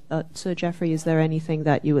you. Sir Geoffrey, is there anything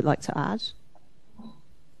that you would like to add?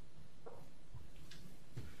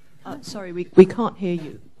 Sorry, we can't hear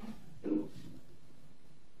you.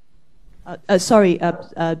 Sorry,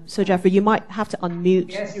 Sir Geoffrey, you might have to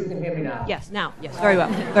unmute. Yes, you can hear me now. Yes, now. Yes, very well.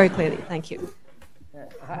 Very clearly. Thank you.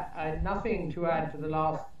 I had nothing to add to the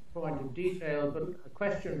last point of detail, but a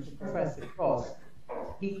question for Professor Prof.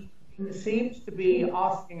 He seems to be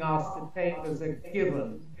asking us to take as a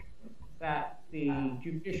given that the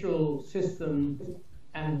judicial system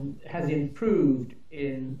has improved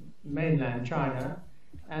in mainland China,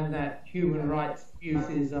 and that human rights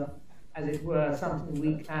abuses are, as it were, something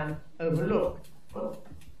we can overlook.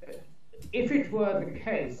 If it were the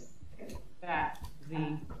case that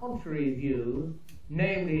the contrary view,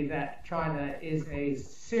 namely that China is a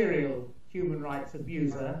serial human rights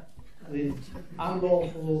abuser with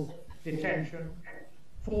unlawful detention,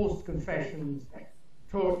 forced confessions,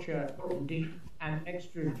 torture, and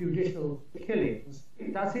extrajudicial killings,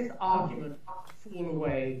 does his argument fall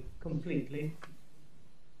away completely?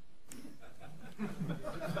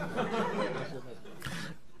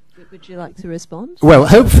 Would you like to respond? Well,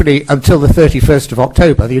 hopefully until the 31st of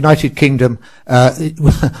October, the United Kingdom,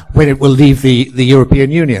 when it will leave the European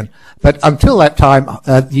Union. But until that time,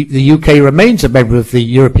 the UK remains a member of the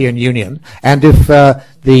European Union, and if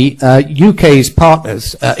the UK's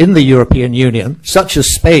partners in the European Union, such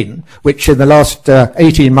as Spain, which in the last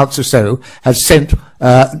 18 months or so has sent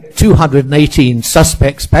 218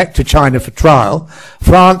 suspects back to China for trial,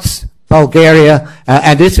 France, Bulgaria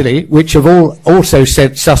and Italy, which have all also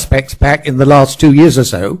sent suspects back in the last 2 years or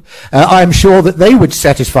so, I'm sure that they would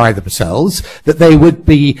satisfy themselves that they would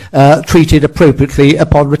be treated appropriately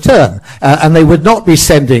upon return, and they would not be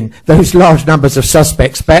sending those large numbers of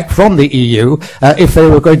suspects back from the EU if they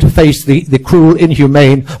were going to face the cruel,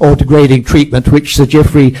 inhumane or degrading treatment which Sir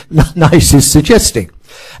Geoffrey Nice is suggesting.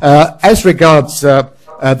 As regards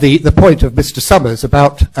the point of Mr. Summers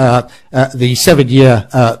about the 7-year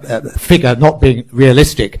figure not being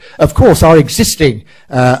realistic. Of course, our existing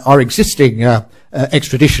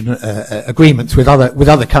extradition agreements with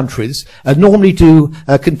other countries normally do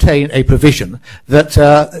contain a provision that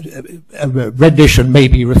rendition may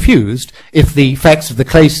be refused if the facts of the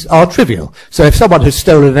case are trivial. So if someone has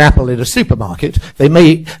stolen an apple in a supermarket, they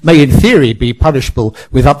may in theory be punishable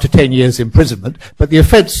with up to 10 years imprisonment, but the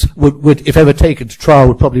offence would, if ever taken to trial,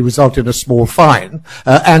 would probably result in a small fine,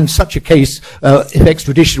 and such a case, if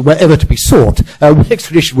extradition were ever to be sought,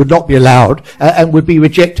 extradition would not be allowed and would be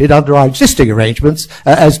rejected under our existing arrangements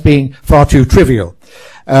as being far too trivial.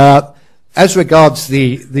 As regards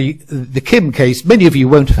the Kim case, many of you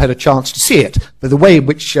won't have had a chance to see it, but the way in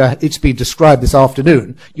which it's been described this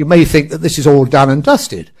afternoon, you may think that this is all done and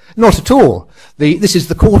dusted. Not at all. This is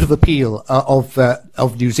the Court of Appeal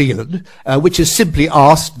of New Zealand, which has simply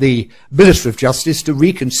asked the Minister of Justice to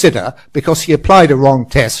reconsider because he applied a wrong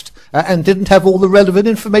test and didn't have all the relevant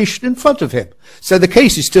information in front of him. So the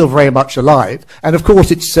case is still very much alive, and of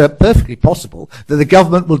course it's perfectly possible that the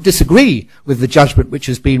government will disagree with the judgment which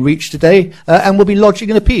has been reached today and will be lodging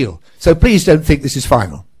an appeal. So please don't think this is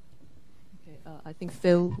final. Okay, think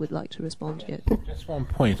Phil would like to respond yet. Just one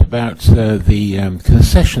point about the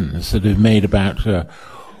concessions that have made about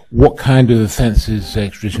what kind of offences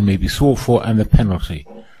extradition may be sought for and the penalty.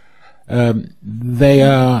 They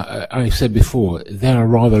are, I said before, they are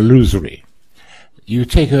rather illusory. You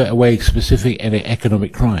take away specific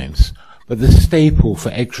economic crimes, but the staple for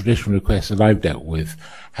extradition requests that I've dealt with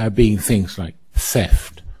have been things like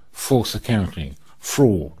theft, false accounting,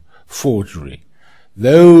 fraud, forgery.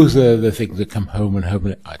 Those are the things that come home and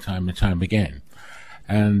home time and time again.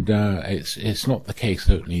 And it's not the case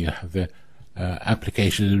that only you have the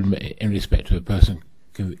application in respect to a person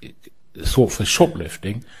sought for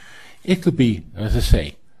shoplifting. It could be, as I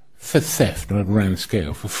say, for theft on a grand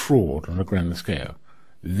scale, for fraud on a grand scale.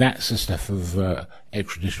 That's the stuff of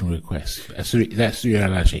extradition requests. That's the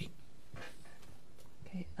reality.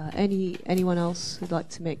 Okay. Anyone else who'd like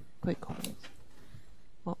to make quick comments?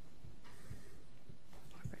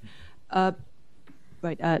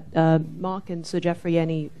 Mark and Sir Geoffrey,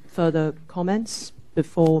 any further comments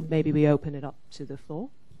before maybe we open it up to the floor?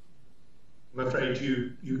 I'm afraid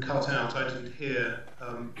you cut out. I didn't hear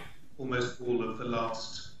almost all of the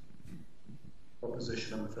last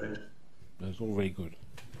proposition, I'm afraid. That's all very good.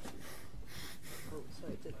 Oh,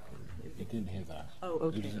 sorry. You didn't hear that. Oh,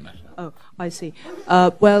 okay. It doesn't matter. Oh, I see. I'm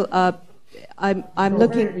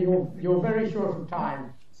looking. You're very short of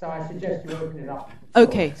time, so I suggest you open it up.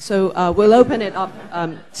 Okay, so we'll open it up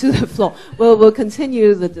to the floor. We'll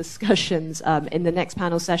continue the discussions in the next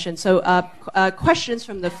panel session. So questions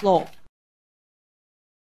from the floor.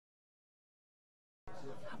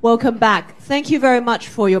 Welcome back. Thank you very much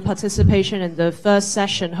for your participation in the first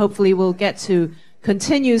session. Hopefully we'll get to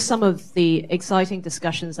continue some of the exciting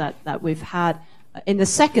discussions that we've had in the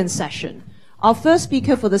second session. Our first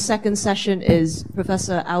speaker for the second session is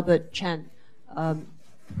Professor Albert Chen.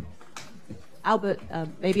 Albert,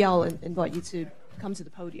 maybe I'll invite you to come to the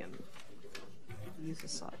podium. Use the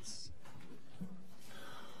slides.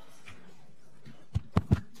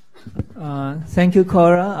 Thank you,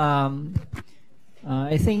 Cora.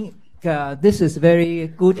 I think this is a very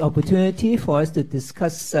good opportunity for us to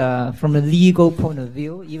discuss from a legal point of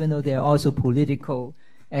view, even though there are also political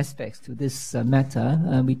aspects to this matter.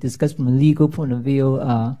 We discussed from a legal point of view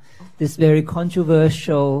this very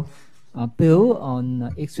controversial bill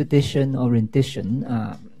on extradition or rendition.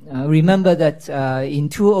 Remember that in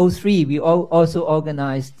 2003 we also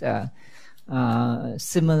organized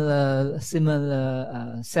similar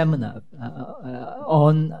seminar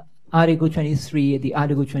on Article 23, the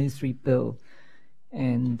Article 23 bill,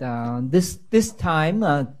 and this time,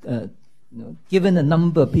 given the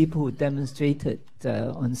number of people who demonstrated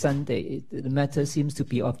on Sunday, the matter seems to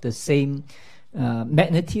be of the same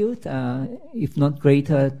magnitude, if not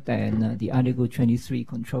greater than the Article 23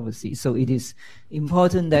 controversy. So it is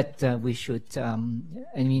important that we should, I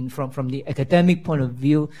mean, from the academic point of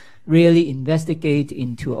view, really investigate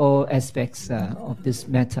into all aspects of this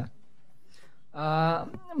matter.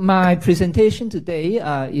 My presentation today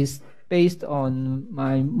is based on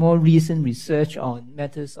my more recent research on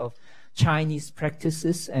matters of Chinese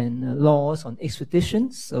practices and laws on extradition.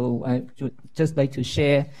 So I would just like to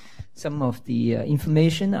share some of the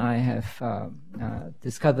information I have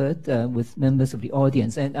discovered with members of the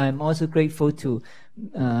audience. And I'm also grateful to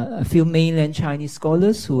a few mainland Chinese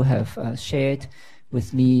scholars who have shared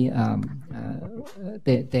with me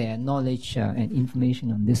their knowledge and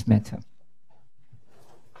information on this matter.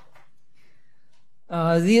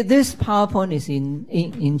 This PowerPoint is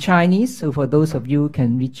in Chinese, so for those of you who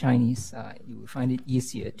can read Chinese, you will find it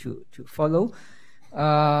easier to follow.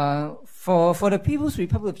 For the People's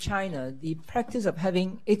Republic of China, the practice of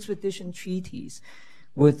having extradition treaties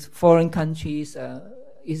with foreign countries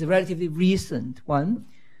is a relatively recent one,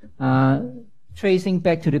 tracing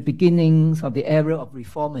back to the beginnings of the era of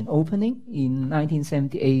reform and opening in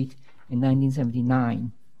 1978 and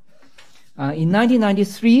 1979. In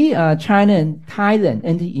 1993, China and Thailand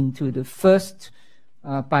entered into the first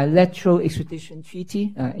bilateral extradition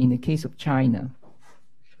treaty in the case of China.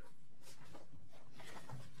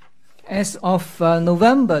 As of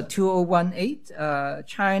November 2018,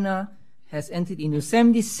 China has entered into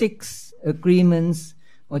 76 agreements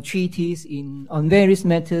or treaties on various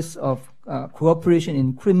matters of cooperation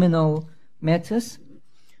in criminal matters,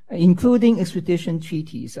 including extradition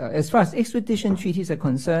treaties. As far as extradition treaties are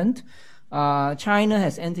concerned, China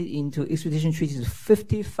has entered into extradition treaties with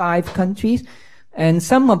 55 countries, and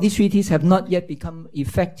some of these treaties have not yet become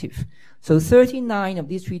effective. So 39 of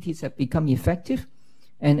these treaties have become effective,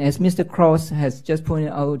 and as Mr. Cross has just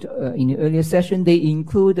pointed out in the earlier session, they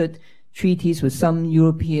included treaties with some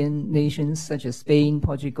European nations such as Spain,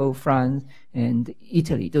 Portugal, France, and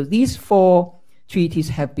Italy. So these four treaties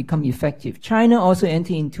have become effective. China also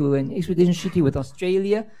entered into an extradition treaty with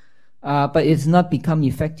Australia, but it's not become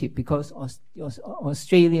effective because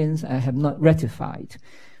Australians have not ratified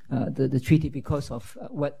the treaty because of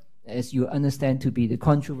what, as you understand, to be the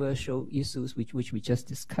controversial issues which we just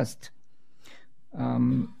discussed.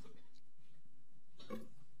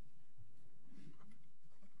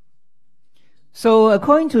 So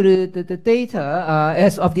according to the data,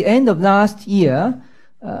 as of the end of last year,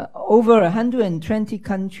 over 120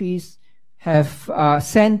 countries have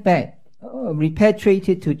sent back,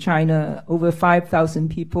 repatriated to China over 5,000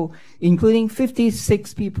 people, including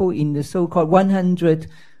 56 people in the so-called 100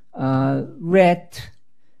 red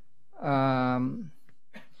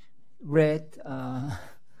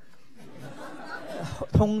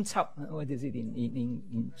what is it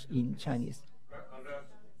in Chinese?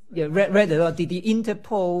 Yeah, red alert, the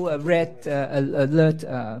Interpol red alert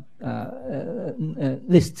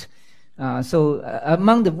list. So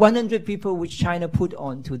among the 100 people which China put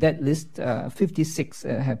onto that list, 56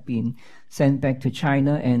 have been sent back to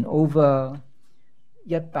China, and over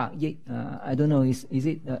I don't know, is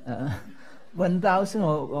it 1,000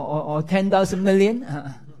 or 10,000 million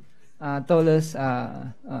dollars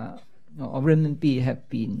or renminbi have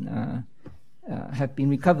been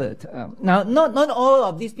recovered. Now, not all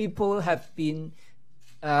of these people have been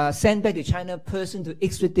sent back to China pursuant to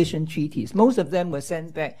extradition treaties. Most of them were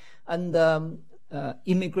sent back under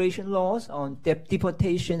immigration laws on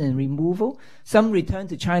deportation and removal. Some returned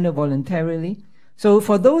to China voluntarily. So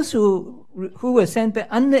for those who were sent back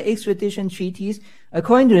under extradition treaties,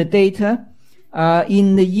 according to the data,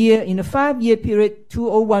 in the 5-year period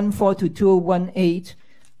 2014 to 2018,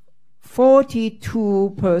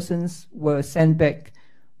 42 persons were sent back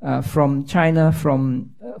from China,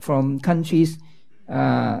 from countries,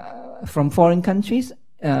 from foreign countries,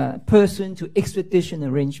 pursuant to extradition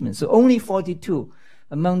arrangements. So only 42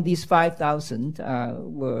 among these 5,000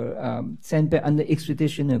 were sent back under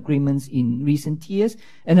extradition agreements in recent years.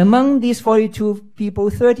 And among these 42 people,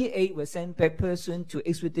 38 were sent back pursuant to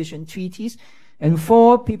extradition treaties, and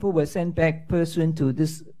 4 people were sent back pursuant to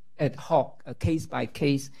this ad hoc,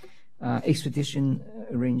 case-by-case extradition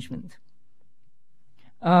arrangement.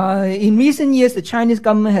 In recent years, the Chinese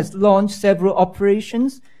government has launched several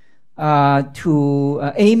operations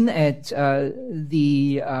to aim at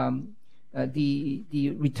the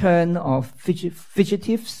return of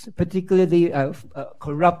fugitives, particularly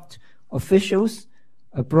corrupt officials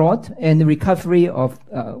abroad, and the recovery of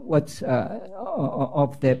the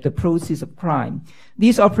proceeds of crime.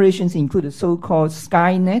 These operations include the so-called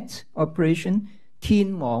Skynet operation,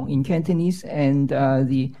 Thiên Mong in Cantonese, and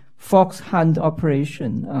the Fox Hunt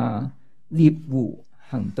operation, Liep Wu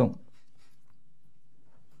Hang Dong.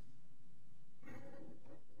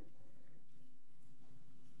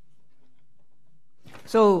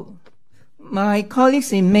 So my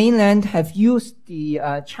colleagues in mainland have used the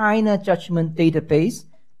China Judgment Database,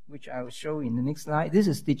 which I will show in the next slide. This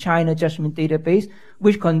is the China Judgment Database,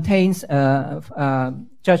 which contains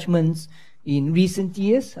judgments in recent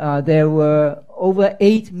years. There were over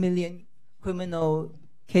 8 million criminal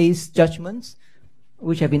case judgments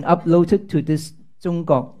which have been uploaded to this 中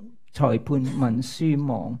國裁判文書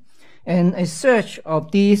網. And a search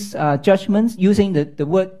of these judgments using the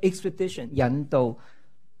word extradition, 引渡,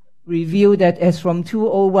 revealed that as from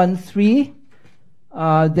 2013,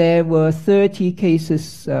 there were 30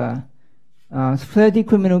 cases, 30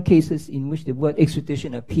 criminal cases in which the word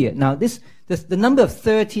extradition appeared. Now, the number of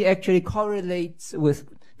 30 actually correlates with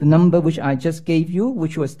the number which I just gave you,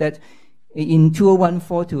 which was that in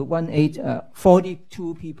 2014 to 2018,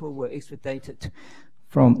 42 people were extradited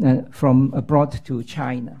from abroad to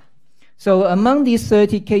China. So among these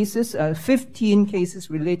 30 cases, 15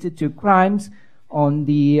 cases related to crimes on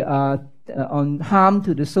harm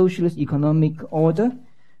to the socialist economic order.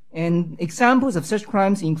 And examples of such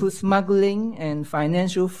crimes include smuggling and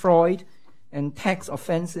financial fraud and tax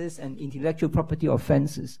offenses and intellectual property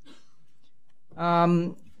offenses.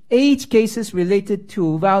 8 cases related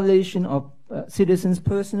to violation of citizens'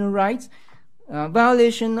 personal rights.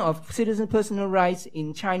 Violation of citizens' personal rights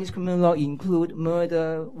in Chinese criminal law include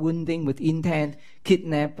murder, wounding with intent,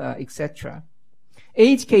 kidnap, etc.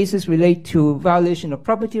 8 cases relate to violation of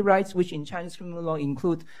property rights, which in Chinese criminal law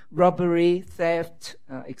include robbery, theft,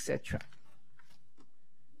 etc.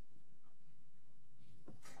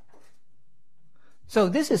 So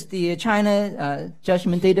this is the China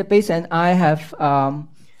Judgment Database, and I have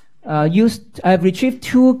I've retrieved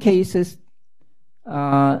 2 cases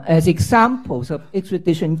as examples of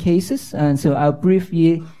extradition cases, and so I'll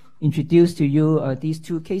briefly introduce to you these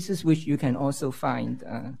 2 cases, which you can also find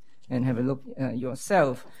and have a look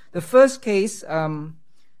yourself. The first case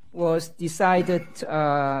was decided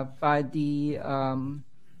by the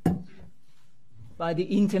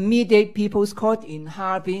Intermediate People's Court in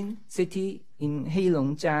Harbin City in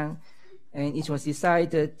Heilongjiang, and it was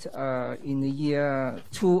decided in the year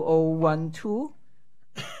 2012.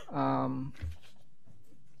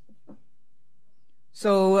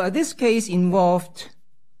 So this case involved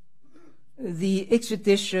the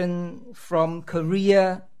extradition from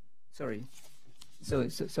Korea. Sorry,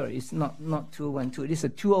 sorry, it's not 2012. It's a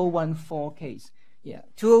 2014 case. Yeah,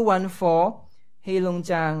 2014,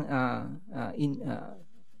 Heilongjiang in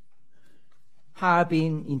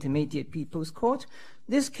Harbin Intermediate People's Court.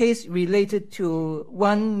 This case related to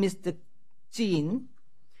one Mr. Jin,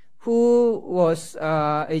 who was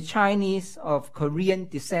a Chinese of Korean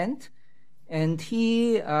descent, and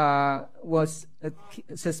he was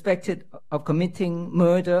suspected of committing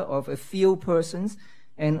murder of a few persons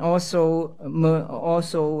and also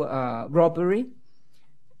robbery.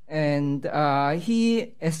 And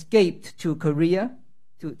he escaped to Korea,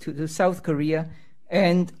 to South Korea,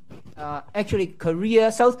 and actually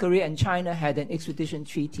South Korea and China had an extradition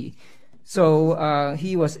treaty. So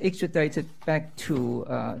he was extradited back to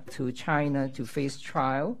China to face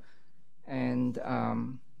trial. And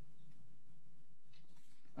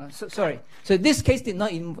so this case did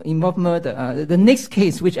not involve murder. The next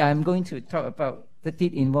case, which I'm going to talk about, that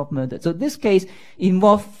did involve murder. So this case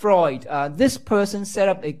involved fraud. This person set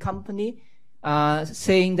up a company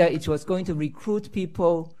saying that it was going to recruit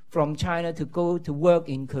people from China to go to work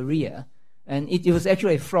in Korea. And it was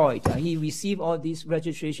actually a fraud. He received all these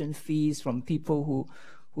registration fees from people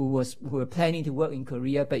who were planning to work in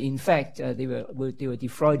Korea, but in fact they were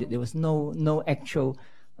defrauded. There was no actual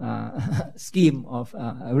scheme of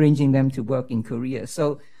arranging them to work in Korea.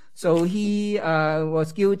 So he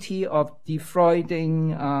was guilty of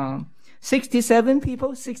defrauding 67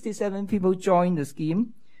 people. 67 people joined the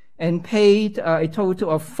scheme and paid a total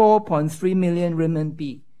of 4.3 million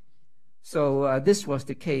renminbi. So this was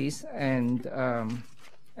the case, and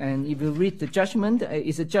if you read the judgment,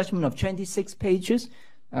 it's a judgment of 26 pages,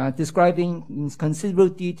 describing in considerable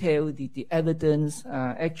detail the evidence.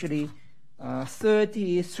 Actually,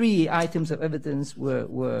 33 items of evidence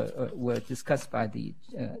were discussed by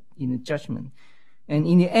in the judgment, and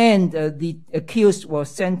in the end, the accused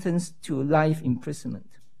was sentenced to life imprisonment.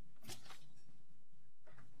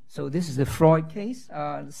 So this is the fraud case.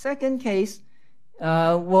 The second case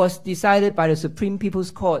was decided by the Supreme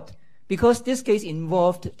People's Court because this case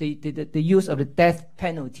involved the use of the death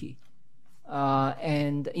penalty.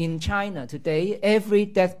 And in China today, every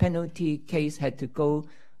death penalty case had to go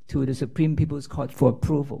to the Supreme People's Court for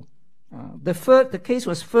approval. The case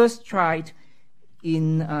was first tried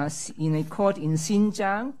in a court in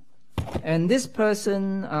Xinjiang, and this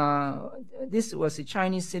person, this was a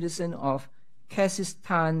Chinese citizen of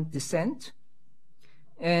Kazakhstan descent,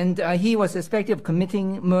 and he was suspected of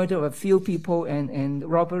committing murder of a few people and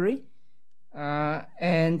robbery,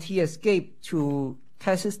 and he escaped to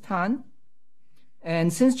Kazakhstan.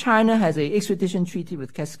 And since China has an extradition treaty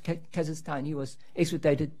with Kazakhstan, he was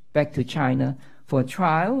extradited back to China for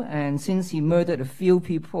trial. And since he murdered a few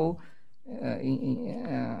people,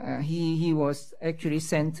 he was actually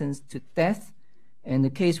sentenced to death. And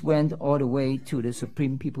the case went all the way to the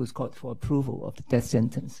Supreme People's Court for approval of the death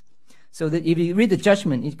sentence. So that if you read the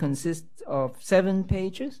judgment, it consists of 7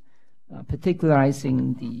 pages,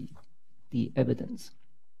 particularizing the evidence.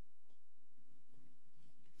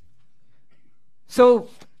 So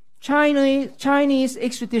Chinese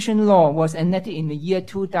extradition law was enacted in the year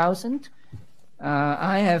 2000.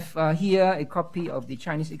 I have here a copy of the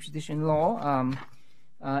Chinese extradition law.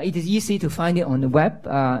 It is easy to find it on the web.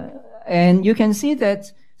 And you can see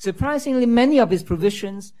that, surprisingly, many of its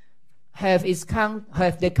provisions have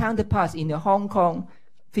their counterparts in the Hong Kong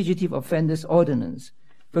Fugitive Offenders Ordinance.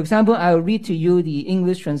 For example, I will read to you the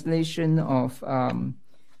English translation of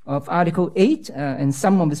Article 8 and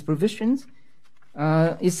some of its provisions.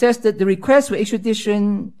 It says that the request for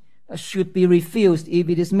extradition should be refused if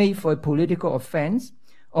it is made for a political offense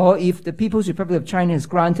or if the People's Republic of China has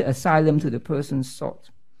granted asylum to the person sought.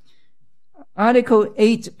 Article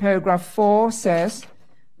 8, paragraph 4 says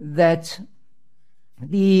that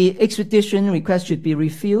the extradition request should be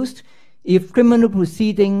refused if criminal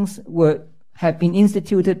proceedings have been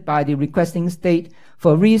instituted by the requesting state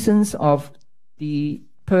for reasons of the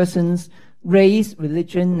person's race,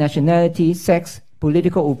 religion, nationality, sex,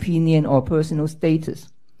 political opinion, or personal status.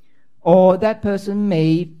 Or that person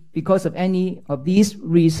may, because of any of these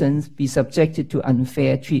reasons, be subjected to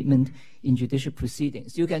unfair treatment in judicial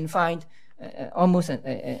proceedings. You can find almost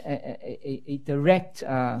a direct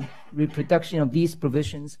reproduction of these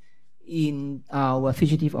provisions in our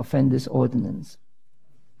Fugitive Offenders Ordinance.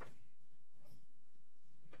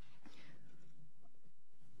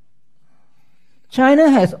 China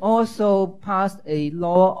has also passed a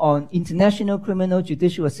law on international criminal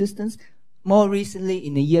judicial assistance, more recently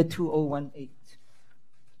in the year 2018.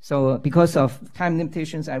 So because of time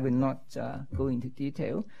limitations, I will not go into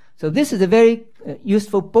detail. So this is a very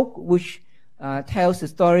useful book which tells the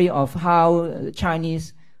story of how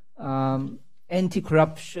Chinese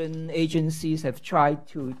anti-corruption agencies have tried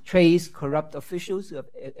to trace corrupt officials who have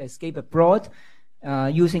escaped abroad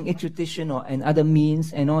using extradition and other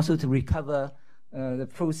means, and also to recover the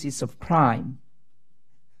proceeds of crime.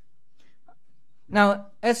 Now,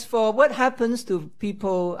 as for what happens to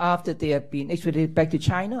people after they have been extradited back to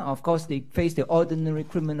China, of course, they face the ordinary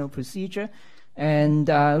criminal procedure. And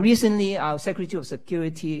recently, our Secretary of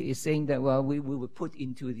Security is saying that, well, we will put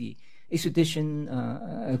into the extradition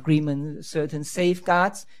agreement certain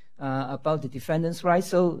safeguards about the defendant's rights.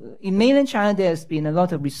 So in mainland China, there's been a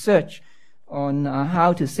lot of research on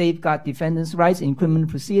how to safeguard defendants' rights in criminal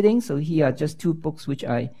proceedings. So here are just two books which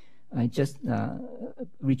I just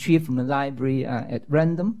retrieved from the library at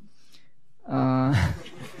random. There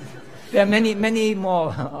are many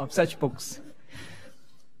more of such books.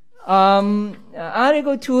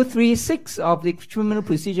 Article 236 of the Criminal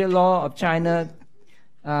Procedure Law of China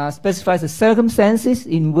specifies the circumstances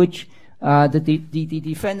in which the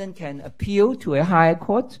defendant can appeal to a higher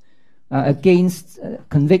court against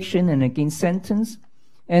conviction and against sentence.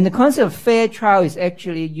 And the concept of fair trial is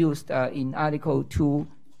actually used in Article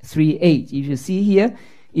 238. If you see here,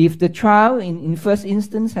 if the trial in first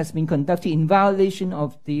instance has been conducted in violation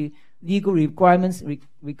of the legal requirements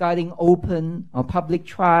regarding open or public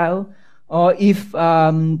trial, or if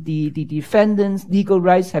the defendant's legal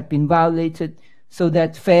rights have been violated so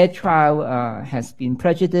that fair trial has been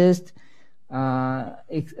prejudiced, or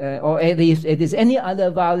if there is any other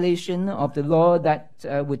violation of the law that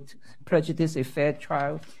would prejudice a fair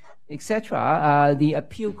trial, etc., the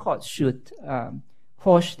appeal court should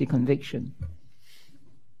quash the conviction.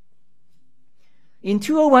 In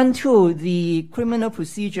 2012, the criminal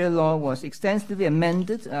procedure law was extensively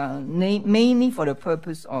amended, mainly for the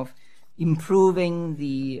purpose of improving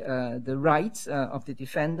the rights of the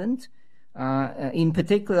defendant, in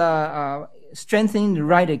particular strengthening the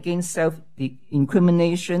right against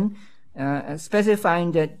self-incrimination,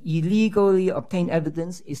 specifying that illegally obtained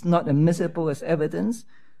evidence is not admissible as evidence,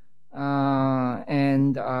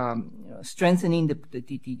 and strengthening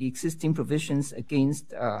the existing provisions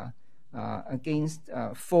against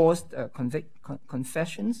forced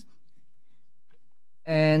confessions,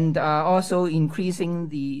 and also increasing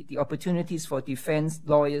the opportunities for defense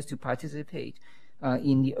lawyers to participate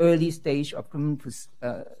in the early stage of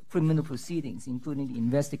criminal proceedings, including the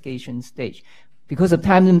investigation stage. Because of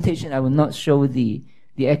time limitation, I will not show the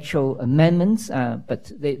actual amendments,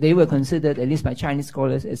 but they were considered, at least by Chinese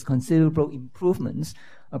scholars, as considerable improvements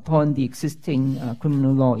upon the existing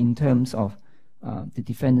criminal law in terms of the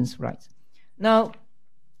defendant's rights. Now,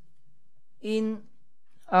 in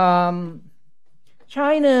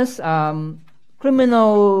China's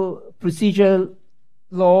criminal procedure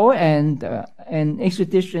law and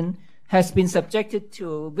extradition has been subjected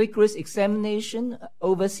to vigorous examination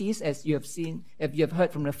overseas, as you have seen, if you have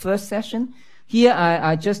heard from the first session. Here,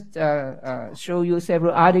 I just show you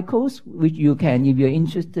several articles which you can, if you're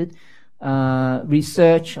interested,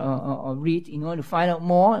 research or read in order to find out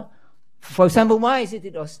more. For example, why is it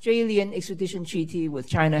that the Australian extradition treaty with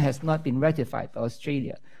China has not been ratified by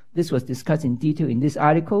Australia? This was discussed in detail in this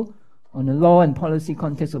article on the law and policy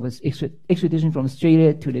context of extradition from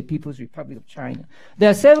Australia to the People's Republic of China.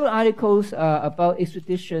 There are several articles about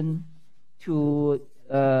extradition to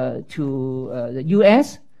the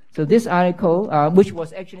U.S. So this article, which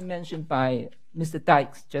was actually mentioned by Mr.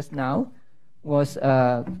 Dykes just now, was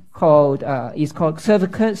called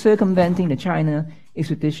Circumventing the China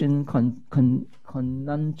Extradition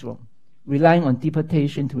Conundrum, Relying on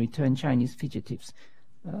Deportation to Return Chinese Fugitives.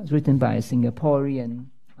 It's written by a Singaporean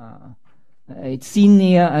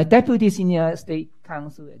deputy senior state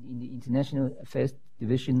counsel in the International Affairs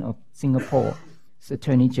Division of Singapore's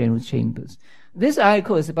Attorney General Chambers. This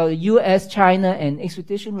article is about the U.S., China, and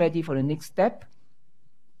extradition ready for the next step.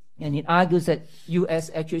 And it argues that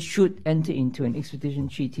U.S. actually should enter into an extradition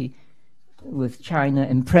treaty with China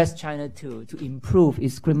and press China to improve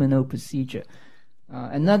its criminal procedure.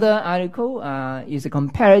 Another article is a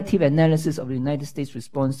comparative analysis of the United States'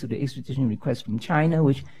 response to the extradition request from China,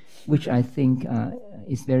 which I think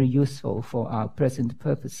is very useful for our present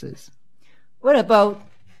purposes. What about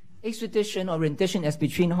extradition or rendition as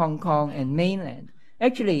between Hong Kong and mainland.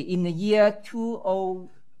 Actually, in the year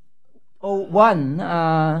 2001,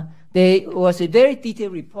 there was a very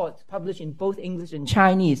detailed report published in both English and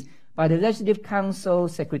Chinese by the Legislative Council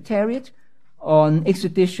Secretariat on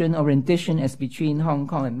extradition or rendition as between Hong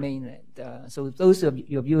Kong and mainland. So those of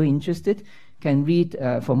you who are interested can read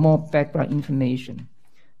for more background information.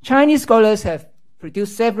 Chinese scholars have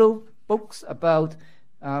produced several books about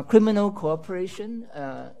criminal cooperation,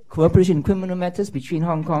 cooperation in criminal matters between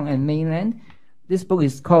Hong Kong and mainland. This book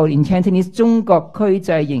is called in Cantonese 中國區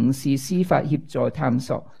際刑事司法協助探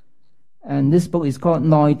索. And this book is called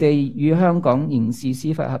內地與香港刑事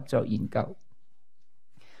司法合作研究.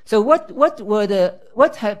 So what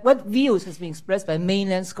views has been expressed by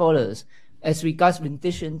mainland scholars as regards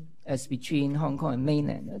rendition as between Hong Kong and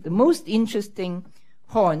mainland? The most interesting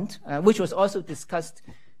point, which was also discussed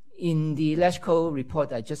in the LESCO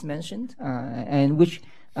report I just mentioned, and which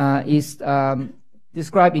is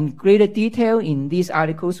described in greater detail in these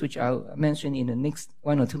articles, which I'll mention in the next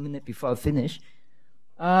 1 or 2 minutes before I finish,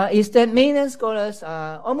 is that mainland scholars,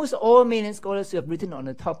 almost all mainland scholars who have written on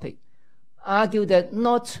the topic, argue that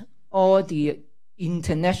not all the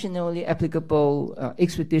internationally applicable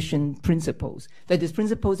extradition principles, that is,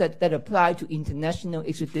 principles that apply to international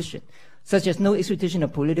extradition, such as no extradition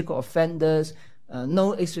of political offenders,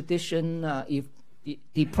 no extradition if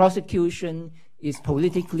the prosecution is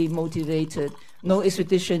politically motivated, no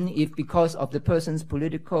extradition if because of the person's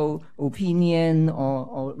political opinion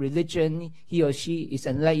or religion, he or she is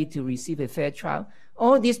unlikely to receive a fair trial.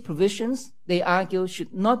 All these provisions, they argue,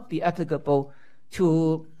 should not be applicable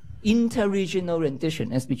to inter-regional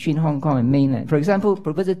rendition as between Hong Kong and mainland. For example,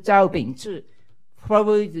 Professor Zhao Bingzhi,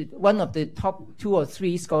 probably one of the top 2 or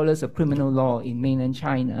 3 scholars of criminal law in mainland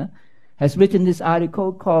China, has written this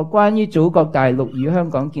article called 關於祖國大陸與香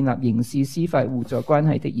港建立刑事司法互助關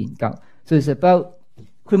係的研究. So it's about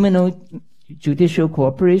criminal judicial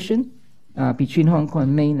cooperation between Hong Kong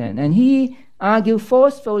and mainland. And he argued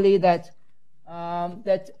forcefully that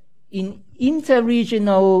in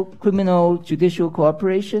inter-regional criminal judicial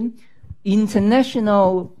cooperation,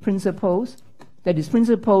 international principles, that is,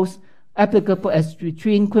 principles applicable as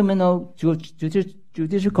between criminal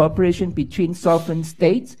judicial cooperation between sovereign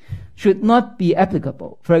states, should not be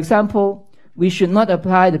applicable. For example, we should not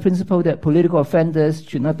apply the principle that political offenders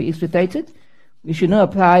should not be extradited. We should not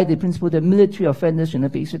apply the principle that military offenders should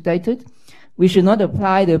not be extradited. We should not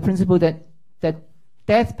apply the principle that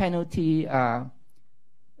death penalty, that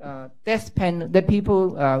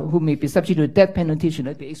people who may be subject to the death penalty should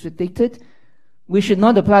not be extradited. We should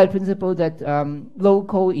not apply the principle that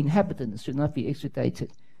local inhabitants should not be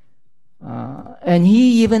extradited. And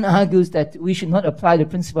he even argues that we should not apply the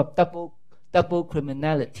principle of double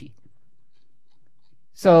criminality.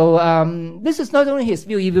 So this is not only his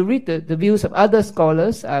view. If you read the views of other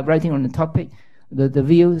scholars writing on the topic, the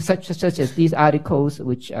views such as these articles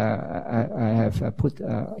which I have put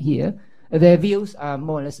here, their views are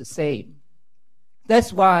more or less the same.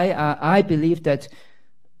 That's why I believe that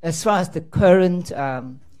as far as the current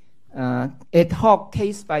ad hoc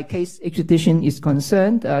case-by-case extradition is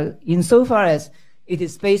concerned, insofar as it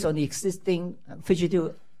is based on the existing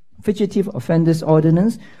Fugitive Offenders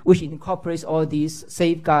Ordinance, which incorporates all these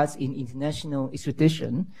safeguards in international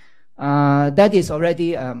extradition, that is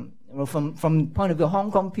already, from the point of view of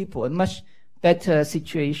Hong Kong people, a much better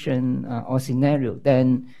situation or scenario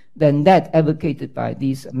than that advocated by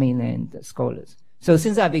these mainland scholars. So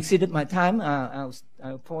since I've exceeded my time, I'll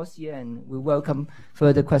pause here and we welcome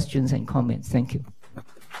further questions and comments. Thank you.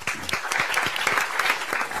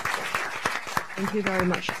 Thank you very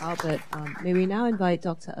much, Albert. May we now invite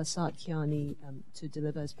Dr. Asad Kiani to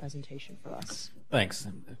deliver his presentation for us. Thanks.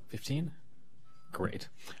 15? Great.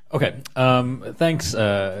 Okay. Thanks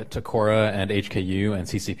to Cora and HKU and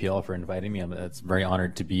CCPL for inviting me. It's very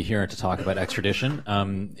honored to be here and to talk about extradition.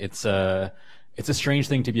 It's a strange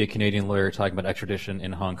thing to be a Canadian lawyer talking about extradition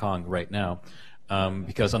in Hong Kong right now,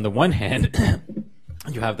 because on the one hand,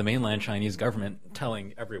 you have the mainland Chinese government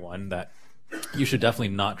telling everyone that you should definitely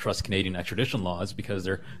not trust Canadian extradition laws because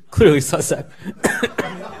they're clearly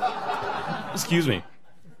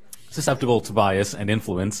susceptible to bias and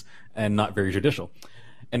influence and not very judicial.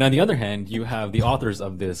 And on the other hand, you have the authors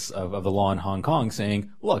of this, of the law in Hong Kong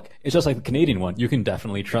saying, look, it's just like the Canadian one. You can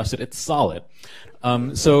definitely trust it. It's solid.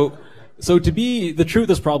 So to be, the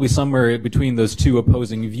truth is probably somewhere between those two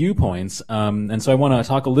opposing viewpoints. And so I want to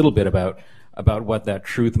talk a little bit about what that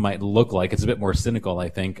truth might look like. It's a bit more cynical, I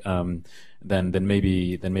think, than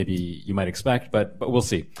maybe you might expect, but we'll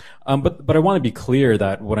see. But I want to be clear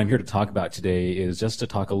that what I'm here to talk about today is just to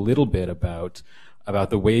talk a little bit about about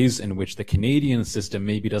the ways in which the Canadian system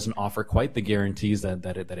maybe doesn't offer quite the guarantees that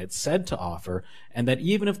it's said to offer, and that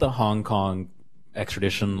even if the Hong Kong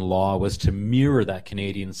extradition law was to mirror that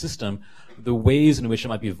Canadian system, the ways in which it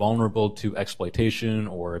might be vulnerable to exploitation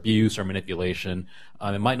or abuse or manipulation,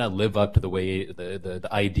 it might not live up to the way the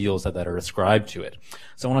ideals that are ascribed to it.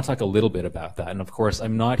 So I want to talk a little bit about that. And of course,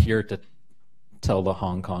 I'm not here to tell the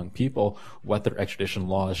Hong Kong people what their extradition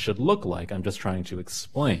laws should look like. I'm just trying to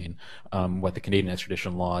explain what the Canadian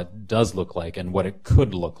extradition law does look like and what it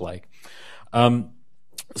could look like.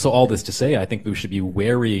 So all this to say, I think we should be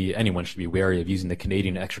wary, anyone should be wary of using the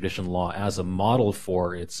Canadian extradition law as a model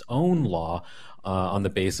for its own law on the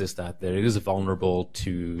basis that it is vulnerable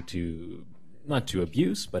to not to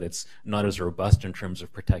abuse, but it's not as robust in terms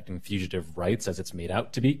of protecting fugitive rights as it's made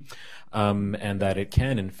out to be, and that it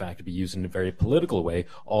can, in fact, be used in a very political way,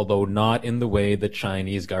 although not in the way the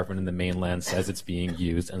Chinese government in the mainland says it's being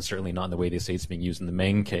used, and certainly not in the way they say it's being used in the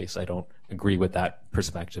Meng case. I don't agree with that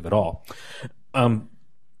perspective at all.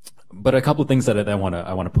 But a couple of things that I want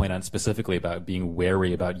to point out specifically about being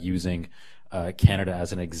wary about using Canada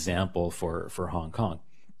as an example for Hong Kong.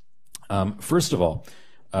 First of all,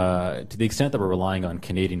 to the extent that we're relying on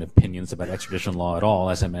Canadian opinions about extradition law at all,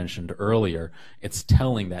 as I mentioned earlier, it's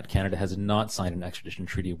telling that Canada has not signed an extradition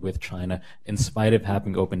treaty with China in spite of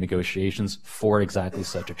having open negotiations for exactly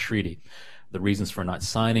such a treaty. The reasons for not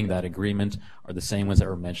signing that agreement are the same ones that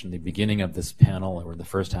were mentioned at the beginning of this panel, or the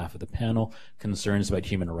first half of the panel: concerns about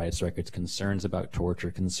human rights records, concerns about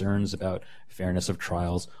torture, concerns about fairness of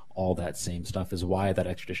trials. All that same stuff is why that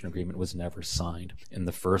extradition agreement was never signed in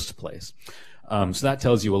the first place. So that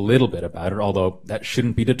tells you a little bit about it, although that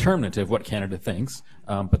shouldn't be determinative of what Canada thinks,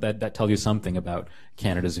 but that tells you something about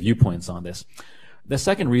Canada's viewpoints on this. The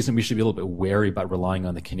second reason we should be a little bit wary about relying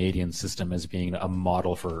on the Canadian system as being a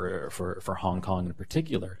model for Hong Kong in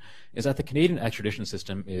particular is that the Canadian extradition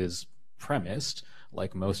system is premised,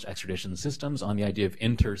 like most extradition systems, on the idea of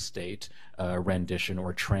interstate rendition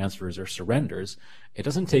or transfers or surrenders. It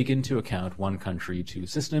doesn't take into account one country, two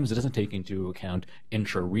systems. It doesn't take into account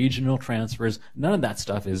intra-regional transfers. None of that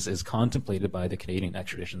stuff is contemplated by the Canadian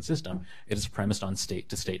extradition system. It is premised on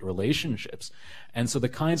state-to-state relationships. And so the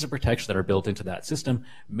kinds of protections that are built into that system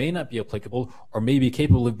may not be applicable or may be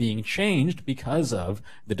capable of being changed because of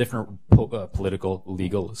the different political,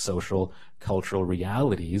 legal, social, cultural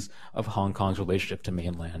realities of Hong Kong's relationship to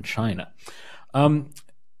mainland China.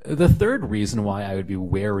 The third reason why I would be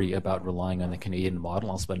wary about relying on the Canadian model,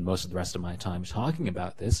 I'll spend most of the rest of my time talking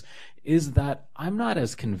about this, is that I'm not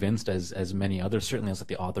as convinced as many others, certainly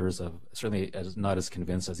not as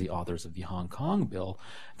convinced as the authors of the Hong Kong bill,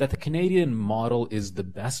 that the Canadian model is the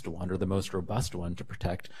best one or the most robust one to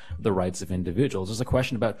protect the rights of individuals. There's a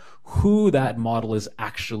question about who that model is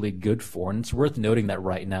actually good for, and it's worth noting that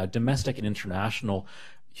right now domestic and international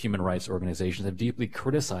human rights organizations have deeply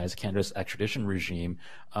criticized Canada's extradition regime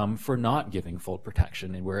for not giving full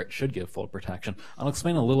protection and where it should give full protection. I'll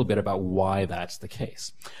explain a little bit about why that's the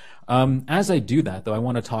case. As I do that, though, I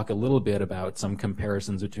want to talk a little bit about some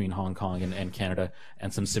comparisons between Hong Kong and Canada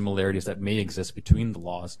and some similarities that may exist between the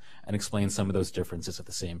laws and explain some of those differences at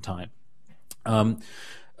the same time.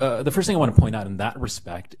 The first thing I want to point out in that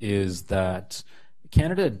respect is that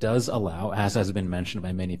Canada does allow, as has been mentioned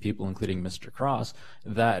by many people, including Mr. Cross,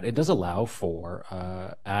 that it does allow for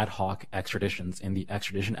ad hoc extraditions in the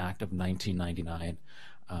Extradition Act of 1999.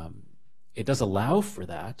 It does allow for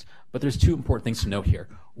that, but there's two important things to note here.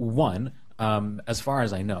 One, as far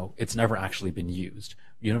as I know, it's never actually been used.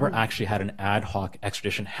 You never actually had an ad hoc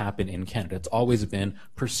extradition happen in Canada. It's always been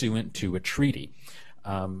pursuant to a treaty.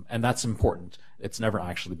 And that's important. It's never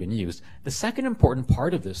actually been used. The second important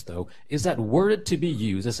part of this, though, is that were it to be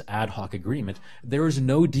used as ad hoc agreement, there is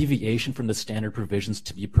no deviation from the standard provisions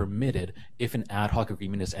to be permitted if an ad hoc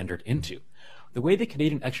agreement is entered into. The way the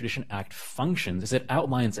Canadian Extradition Act functions is it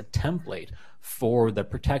outlines a template for the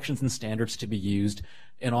protections and standards to be used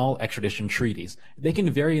in all extradition treaties. They can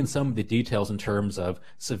vary in some of the details in terms of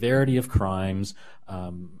severity of crimes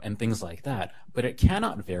and things like that, but it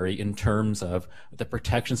cannot vary in terms of the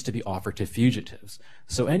protections to be offered to fugitives.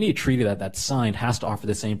 So any treaty that's signed has to offer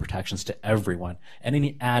the same protections to everyone, and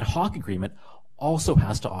any ad hoc agreement also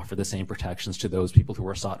has to offer the same protections to those people who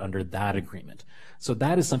are sought under that agreement. So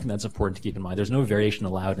that is something that's important to keep in mind. There's no variation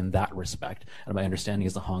allowed in that respect, and my understanding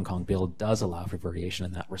is the Hong Kong bill does allow for variation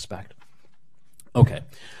in that respect. Okay,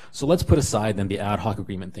 so let's put aside then the ad hoc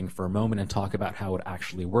agreement thing for a moment and talk about how it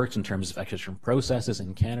actually works in terms of extradition processes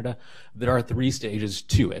in Canada. There are 3 stages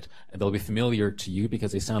to it, and they'll be familiar to you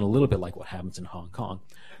because they sound a little bit like what happens in Hong Kong.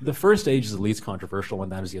 The first stage is the least controversial one,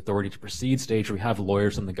 that is the authority to proceed stage, where we have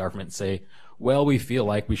lawyers in the government say, well, we feel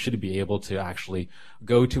like we should be able to actually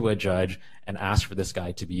go to a judge and ask for this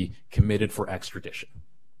guy to be committed for extradition.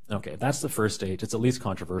 Okay, that's the first stage. It's the least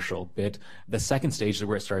controversial bit. The second stage is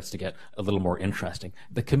where it starts to get a little more interesting.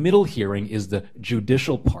 The committal hearing is the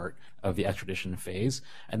judicial part of the extradition phase,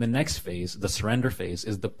 and the next phase, the surrender phase,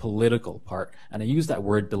 is the political part. And I use that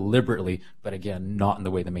word deliberately, but again, not in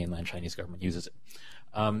the way the mainland Chinese government uses it.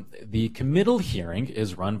 The committal hearing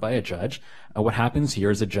is run by a judge. What happens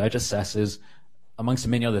here is a judge assesses, amongst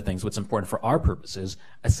many other things, what's important for our purposes,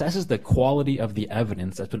 assesses the quality of the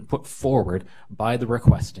evidence that's been put forward by the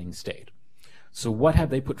requesting state. So what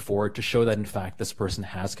have they put forward to show that, in fact, this person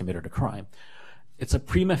has committed a crime? It's a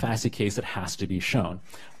prima facie case that has to be shown.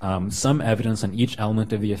 Some evidence on each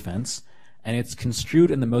element of the offense, and it's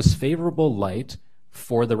construed in the most favorable light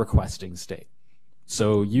for the requesting state.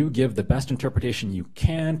 So you give the best interpretation you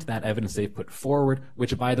can to that evidence they've put forward,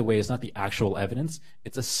 which, by the way, is not the actual evidence.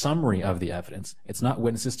 It's a summary of the evidence. It's not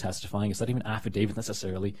witnesses testifying. It's not even affidavits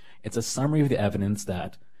necessarily. It's a summary of the evidence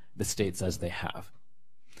that the state says they have.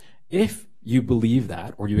 If you believe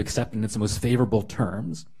that, or you accept it in its most favorable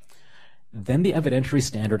terms, then the evidentiary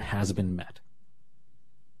standard has been met.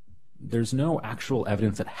 There's no actual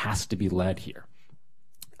evidence that has to be led here.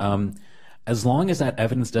 As long as that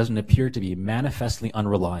evidence doesn't appear to be manifestly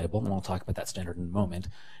unreliable, and I'll talk about that standard in a moment,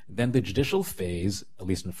 then the judicial phase, at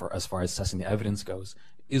least as far as assessing the evidence goes,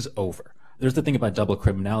 is over. There's the thing about double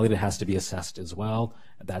criminality that has to be assessed as well.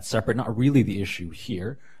 That's separate, not really the issue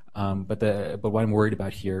here, but what I'm worried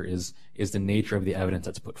about here is the nature of the evidence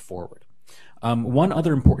that's put forward. One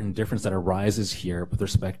other important difference that arises here with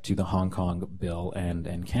respect to the Hong Kong bill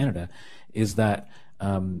and Canada is that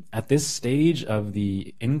at this stage of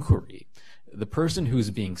the inquiry, the person who's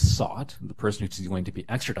being sought, the person who's going to be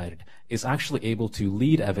extradited, is actually able to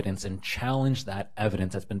lead evidence and challenge that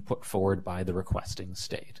evidence that's been put forward by the requesting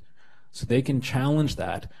state. So they can challenge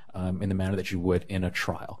that in the manner that you would in a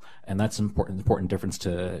trial, and that's an important difference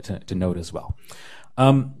to note as well.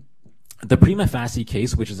 The prima facie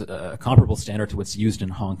case, which is a comparable standard to what's used in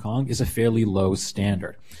Hong Kong, is a fairly low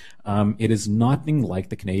standard. It is nothing like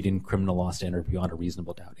the Canadian criminal law standard beyond a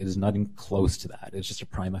reasonable doubt. It is nothing close to that. It's just a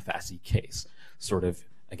prima facie case. Sort of,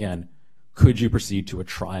 again, could you proceed to a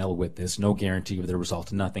trial with this? No guarantee of the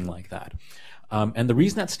result, nothing like that. And the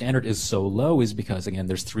reason that standard is so low is because, again,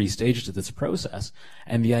 there's 3 stages to this process.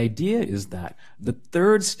 And the idea is that the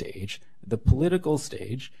third stage, the political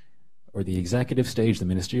stage, or the executive stage, the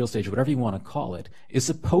ministerial stage, whatever you want to call it, is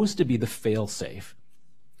supposed to be the fail-safe.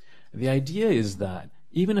 The idea is that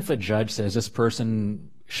even if a judge says this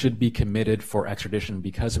person should be committed for extradition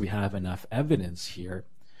because we have enough evidence here,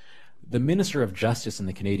 the Minister of Justice in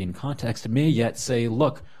the Canadian context may yet say,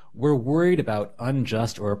 look, we're worried about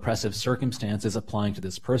unjust or oppressive circumstances applying to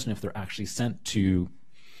this person if they're actually sent to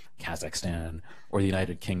Kazakhstan or the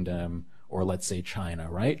United Kingdom or, let's say,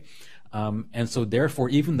 China, right? And so therefore,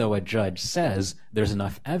 even though a judge says there's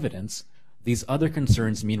enough evidence, these other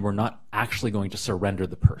concerns mean we're not actually going to surrender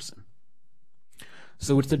the person.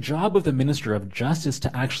 So it's the job of the Minister of Justice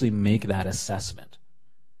to actually make that assessment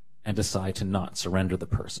and decide to not surrender the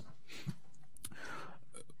person.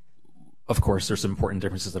 Of course, there's some important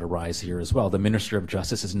differences that arise here as well. The Minister of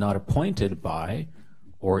Justice is not appointed by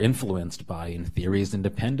or influenced by, in theory, is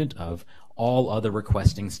independent of all other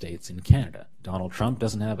requesting states in Canada. Donald Trump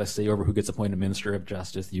doesn't have a say over who gets appointed Minister of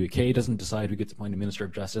Justice. The UK doesn't decide who gets appointed Minister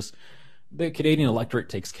of Justice. The Canadian electorate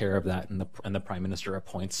takes care of that, and the Prime Minister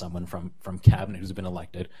appoints someone from Cabinet who's been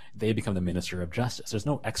elected. They become the Minister of Justice. There's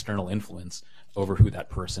no external influence over who that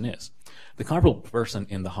person is. The comparable person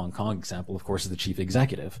in the Hong Kong example, of course, is the Chief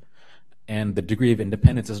Executive, and the degree of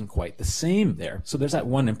independence isn't quite the same there. So there's that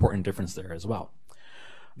one important difference there as well.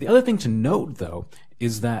 The other thing to note, though,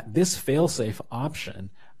 is that this fail-safe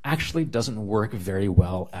option actually doesn't work very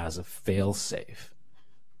well as a fail-safe.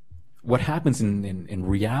 What happens in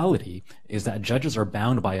reality is that judges are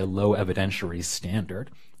bound by a low evidentiary standard,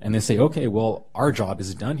 and they say, okay, well, our job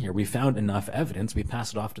is done here. We found enough evidence. We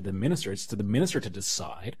pass it off to the minister. It's to the minister to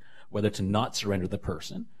decide whether to not surrender the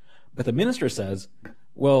person. But the minister says,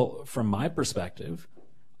 well, from my perspective,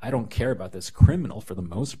 I don't care about this criminal for the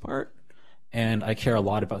most part, and I care a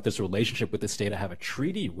lot about this relationship with the state I have a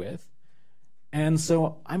treaty with, and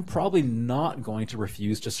so I'm probably not going to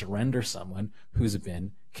refuse to surrender someone who's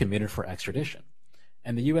been committed for extradition.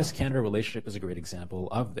 And the US-Canada relationship is a great example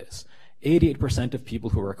of this. 88% of people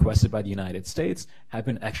who are requested by the United States have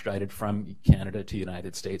been extradited from Canada to the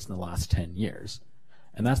United States in the last 10 years.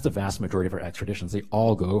 And that's the vast majority of our extraditions. They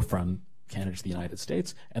all go from Canada to the United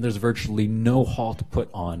States, and there's virtually no halt put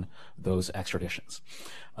on those extraditions.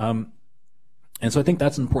 And so I think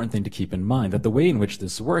that's an important thing to keep in mind, that the way in which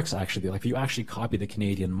this works, actually, like if you actually copy the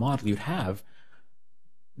Canadian model, you'd have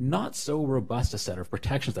not so robust a set of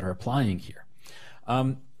protections that are applying here.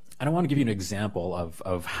 And I want to give you an example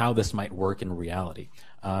of how this might work in reality.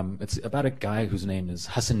 It's about a guy whose name is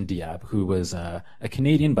Hassan Diab, who was a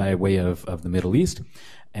Canadian by way of the Middle East,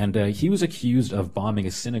 and he was accused of bombing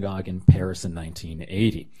a synagogue in Paris in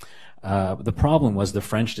 1980. The problem was the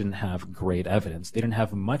French didn't have great evidence. They didn't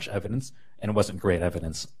have much evidence, and it wasn't great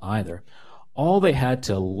evidence either. All they had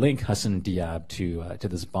to link Hassan Diab to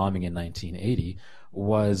this bombing in 1980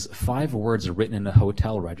 was 5 words written in a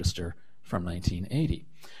hotel register from 1980.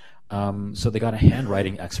 So they got a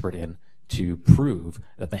handwriting expert in to prove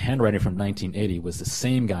that the handwriting from 1980 was the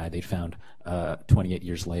same guy they found 28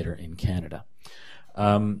 years later in Canada.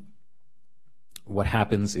 What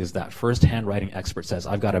happens is that first handwriting expert says,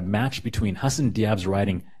 I've got a match between Hassan Diab's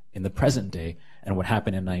writing in the present day and what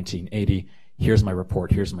happened in 1980. Here's my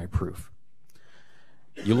report, here's my proof.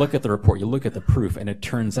 You look at the report, you look at the proof, and it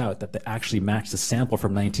turns out that they actually matched the sample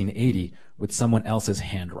from 1980 with someone else's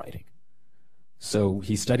handwriting. So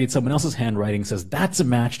he studied someone else's handwriting, says that's a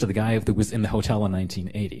match to the guy that was in the hotel in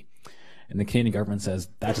 1980. And the Canadian government says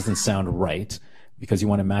that doesn't sound right because you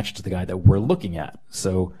want to match it to the guy that we're looking at.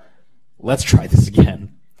 So let's try this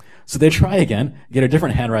again. So they try again, get a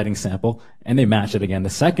different handwriting sample, and they match it again the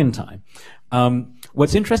second time.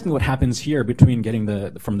 What's interesting, what happens here between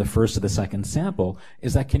getting from the first to the second sample,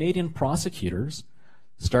 is that Canadian prosecutors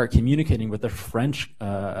start communicating with their French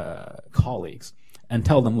colleagues and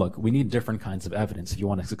tell them, look, we need different kinds of evidence if you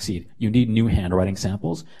want to succeed. You need new handwriting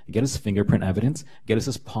samples, get us fingerprint evidence, get us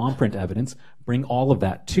this palm print evidence, bring all of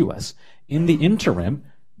that to us. In the interim,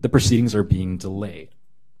 the proceedings are being delayed.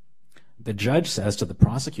 The judge says to the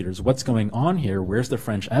prosecutors, what's going on here? Where's the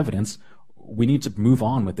French evidence? We need to move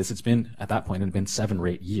on with this. It's been, at that point, it had been 7 or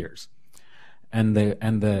 8 years. And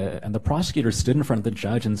the prosecutors stood in front of the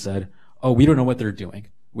judge and said, oh, we don't know what they're doing.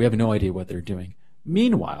 We have no idea what they're doing.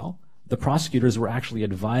 Meanwhile, the prosecutors were actually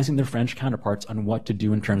advising their French counterparts on what to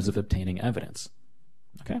do in terms of obtaining evidence.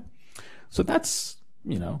 Okay? So that's,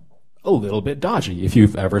 a little bit dodgy if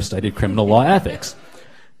you've ever studied criminal law ethics.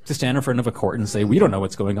 To stand in front of a court and say, we don't know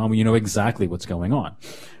what's going on, we know exactly what's going on.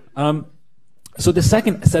 So the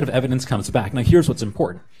second set of evidence comes back. Now here's what's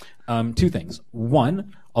important. 2 things.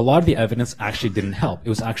 One, a lot of the evidence actually didn't help. It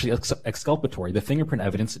was actually exculpatory. The fingerprint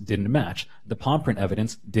evidence didn't match. The palm print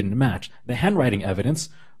evidence didn't match. The handwriting evidence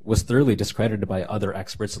was thoroughly discredited by other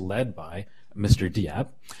experts led by Mr. Diab.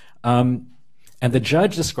 And the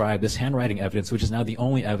judge described this handwriting evidence, which is now the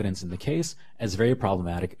only evidence in the case, as very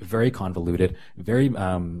problematic, very convoluted, very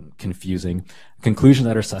confusing, conclusions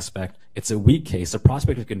that are suspect. It's a weak case. The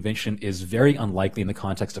prospect of conviction is very unlikely in the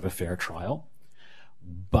context of a fair trial.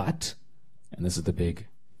 But, and this is the big,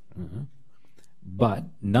 but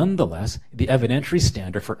nonetheless, the evidentiary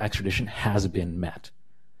standard for extradition has been met.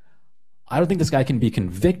 I don't think this guy can be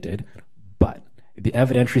convicted, but the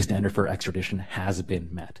evidentiary standard for extradition has been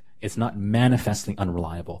met. It's not manifestly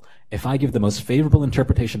unreliable. If I give the most favorable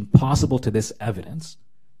interpretation possible to this evidence,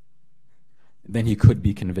 then he could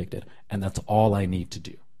be convicted. And that's all I need to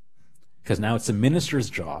do. Because now it's the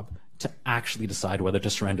minister's job to actually decide whether to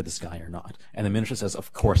surrender this guy or not. And the minister says,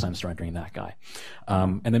 of course I'm surrendering that guy.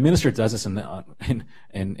 And the minister does this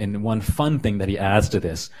in one fun thing that he adds to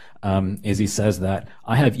this, is he says that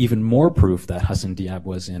I have even more proof that Hassan Diab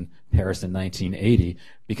was in Paris in 1980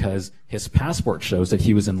 because his passport shows that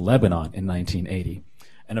he was in Lebanon in 1980.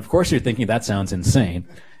 And of course you're thinking that sounds insane.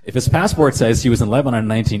 If his passport says he was in Lebanon in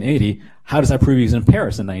 1980, how does that prove he was in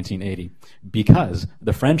Paris in 1980? Because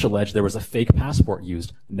the French allege there was a fake passport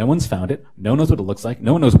used. No one's found it. No one knows what it looks like.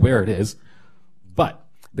 No one knows where it is. But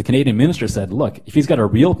the Canadian minister said, look, if he's got a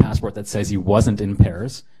real passport that says he wasn't in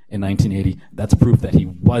Paris in 1980, that's proof that he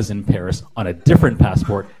was in Paris on a different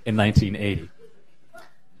passport in 1980.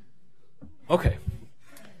 Okay.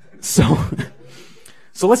 So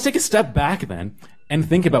let's take a step back then and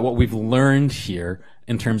think about what we've learned here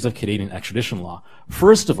in terms of Canadian extradition law.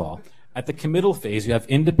 First of all, at the committal phase, you have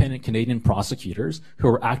independent Canadian prosecutors who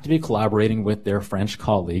are actively collaborating with their French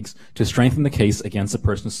colleagues to strengthen the case against the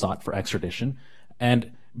person sought for extradition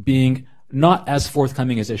and being not as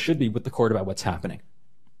forthcoming as they should be with the court about what's happening.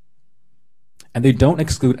 And they don't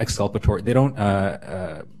exclude exculpatory, they don't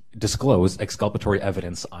disclose exculpatory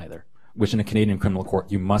evidence either. which in a Canadian criminal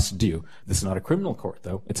court you must do. This is not a criminal court,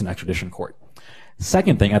 though. It's an extradition court.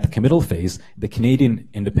 Second thing, at the committal phase, the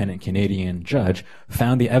independent Canadian judge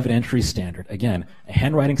found the evidentiary standard. Again, a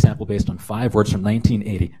handwriting sample based on 5 words from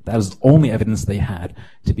 1980. That was the only evidence they had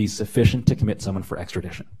to be sufficient to commit someone for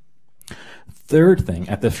extradition. Third thing,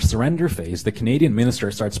 at the surrender phase, the Canadian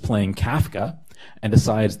minister starts playing Kafka and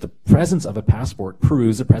decides the presence of a passport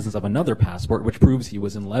proves the presence of another passport, which proves he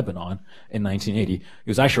was in Lebanon in 1980. He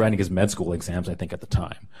was actually writing his med school exams, I think, at the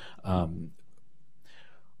time.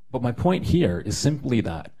 But my point here is simply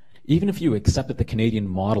that even if you accept that the Canadian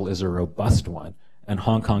model is a robust one, and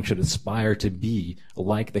Hong Kong should aspire to be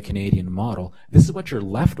like the Canadian model, this is what you're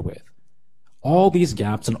left with. All these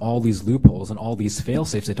gaps and all these loopholes and all these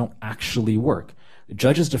fail-safes that don't actually work.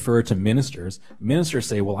 Judges defer to ministers. Ministers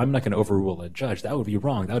say, well, I'm not going to overrule a judge. That would be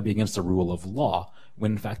wrong. That would be against the rule of law,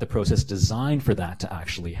 when in fact the process is designed for that to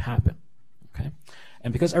actually happen. Okay?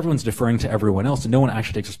 And because everyone's deferring to everyone else, no one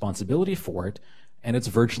actually takes responsibility for it, and it's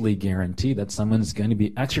virtually guaranteed that someone's going to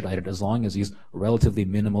be extradited as long as these relatively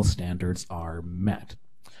minimal standards are met.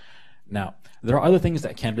 Now, there are other things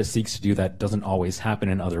that Canada seeks to do that doesn't always happen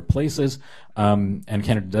in other places, and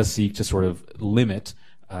Canada does seek to sort of limit,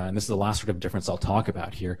 and this is the last sort of difference I'll talk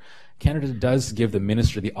about here. Canada does give the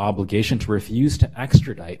minister the obligation to refuse to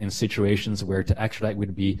extradite in situations where to extradite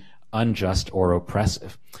would be unjust or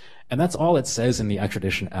oppressive. And that's all it says in the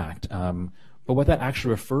Extradition Act. But what that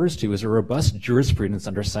actually refers to is a robust jurisprudence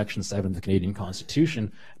under Section 7 of the Canadian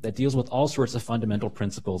Constitution that deals with all sorts of fundamental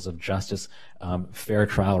principles of justice, fair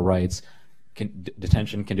trial rights,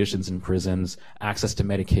 detention conditions in prisons, access to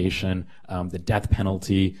medication, the death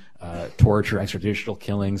penalty, torture, extrajudicial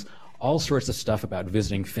killings, all sorts of stuff about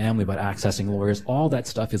visiting family, about accessing lawyers. All that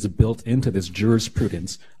stuff is built into this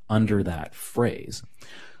jurisprudence under that phrase.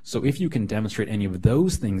 So if you can demonstrate any of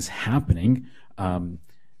those things happening,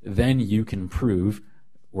 then you can prove,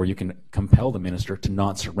 or you can compel the minister to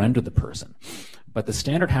not surrender the person. But the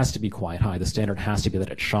standard has to be quite high. The standard has to be that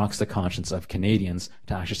it shocks the conscience of Canadians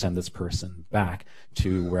to actually send this person back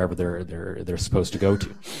to wherever they're supposed to go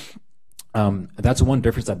to. That's one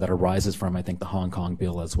difference that arises from, I think, the Hong Kong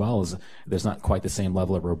bill as well, is there's not quite the same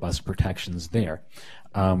level of robust protections there.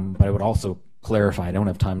 But I would also clarify, I don't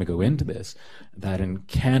have time to go into this, that in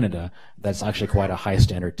Canada, that's actually quite a high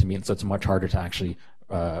standard to meet, so it's much harder to actually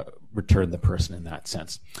return the person in that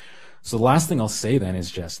sense. So the last thing I'll say then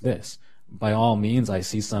is just this. By all means, I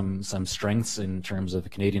see some strengths in terms of the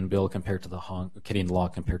Canadian bill compared to the Canadian law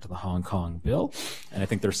compared to the Hong Kong bill, and I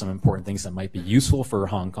think there's some important things that might be useful for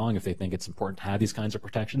Hong Kong if they think it's important to have these kinds of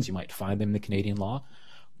protections. You might find them in the Canadian law.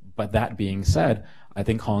 But that being said, I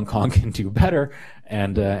think Hong Kong can do better,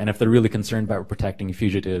 and if they're really concerned about protecting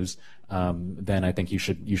fugitives, then I think you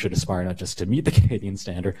should aspire not just to meet the Canadian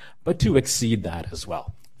standard, but to exceed that as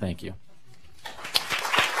well. Thank you.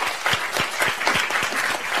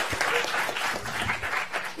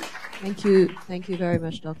 Thank you very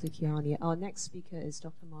much, Dr. Kiani. Our next speaker is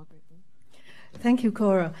Dr. Margaret. Thank you,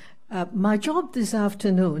 Cora. My job this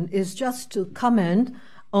afternoon is just to comment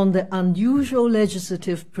on the unusual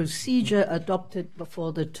legislative procedure adopted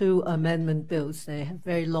for the 2 amendment bills. They have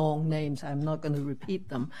very long names. I'm not going to repeat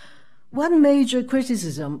them. One major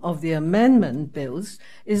criticism of the amendment bills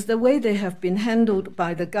is the way they have been handled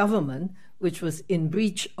by the government, which was in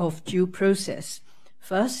breach of due process.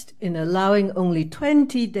 First, in allowing only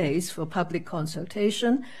 20 days for public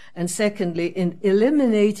consultation, and secondly, in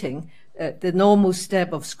eliminating the normal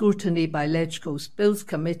step of scrutiny by LegCo's Bills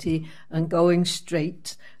Committee and going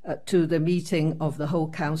straight to the meeting of the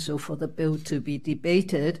whole council for the bill to be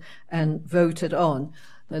debated and voted on.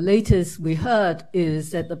 The latest we heard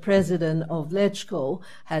is that the president of LegCo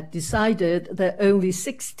had decided that only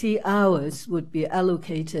 60 hours would be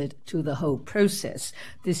allocated to the whole process.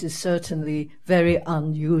 This is certainly very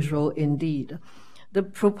unusual indeed. The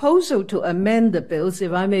proposal to amend the bills,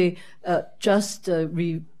 if I may just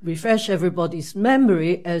refresh everybody's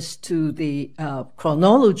memory as to the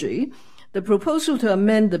chronology, the proposal to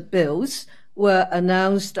amend the bills were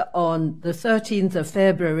announced on the 13th of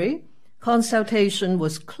February. Consultation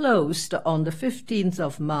was closed on the 15th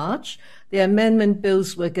of March. The amendment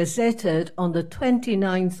bills were gazetted on the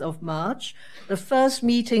 29th of March. The first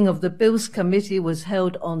meeting of the Bills Committee was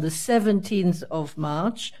held on the 17th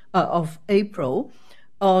of April.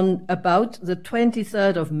 On about the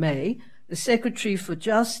 23rd of May, the Secretary for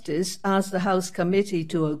Justice asked the House Committee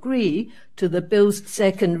to agree to the bill's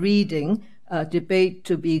second reading debate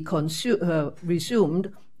to be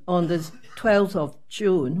resumed on the 12th of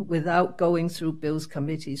June without going through Bills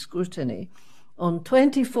Committee scrutiny. On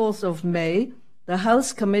 24th of May, the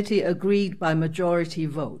House Committee agreed by majority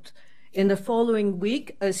vote. In the following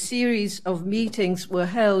week, a series of meetings were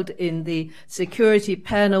held in the security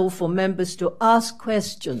panel for members to ask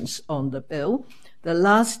questions on the bill. The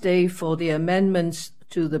last day for the amendments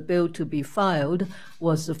to the bill to be filed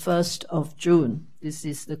was the 1st of June. This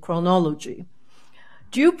is the chronology.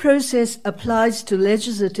 Due process applies to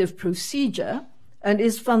legislative procedure and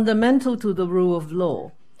is fundamental to the rule of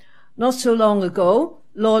law. Not so long ago,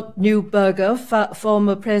 Lord Neuberger,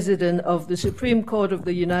 former president of the Supreme Court of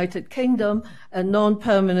the United Kingdom and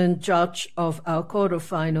non-permanent judge of our Court of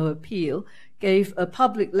Final Appeal, gave a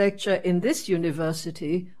public lecture in this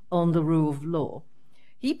university on the rule of law.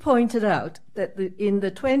 He pointed out that in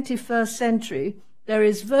the 21st century, there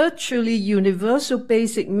is virtually universal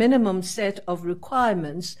basic minimum set of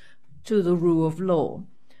requirements to the rule of law.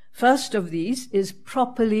 First of these is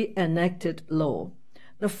properly enacted law.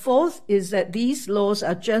 The fourth is that these laws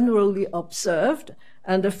are generally observed,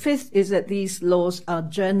 and the fifth is that these laws are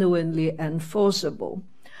genuinely enforceable.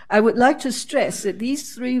 I would like to stress that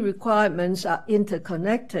these three requirements are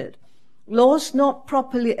interconnected. Laws not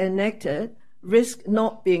properly enacted risk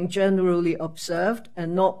not being generally observed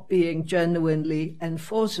and not being genuinely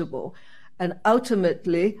enforceable, and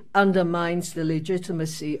ultimately undermines the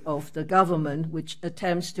legitimacy of the government, which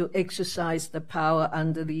attempts to exercise the power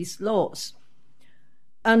under these laws.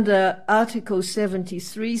 Under Article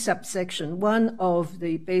 73, subsection 1 of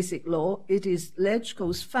the Basic Law, it is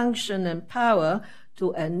LegCo's function and power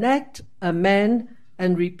to enact, amend,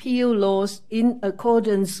 and repeal laws in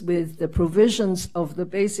accordance with the provisions of the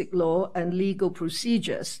Basic Law and legal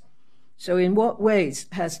procedures. So in what ways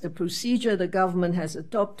has the procedure the government has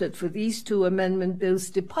adopted for these two amendment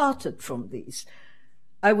bills departed from these?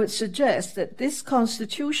 I would suggest that this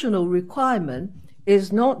constitutional requirement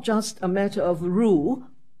is not just a matter of rule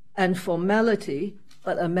and formality,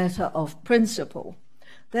 but a matter of principle.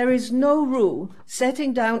 There is no rule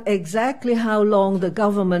setting down exactly how long the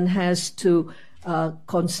government has to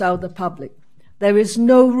consult the public. There is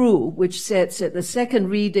no rule which sets that the second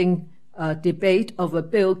reading debate of a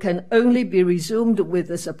bill can only be resumed with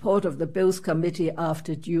the support of the Bills Committee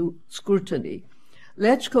after due scrutiny.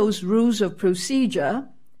 LegCo's rules of procedure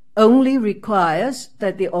only requires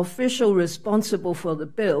that the official responsible for the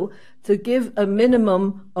bill to give a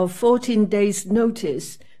minimum of 14 days'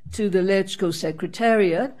 notice to the LegCo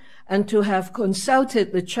Secretariat and to have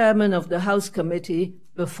consulted the chairman of the House Committee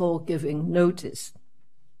before giving notice.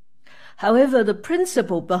 However, the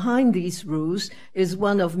principle behind these rules is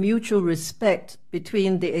one of mutual respect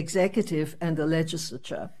between the executive and the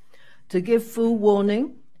legislature. To give full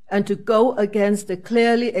warning and to go against the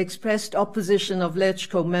clearly expressed opposition of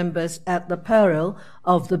LegCo members at the peril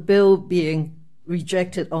of the bill being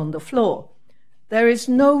rejected on the floor. There is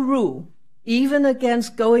no rule, even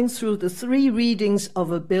against going through the 3 readings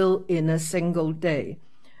of a bill in a single day.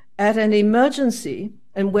 At an emergency,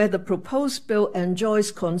 and where the proposed bill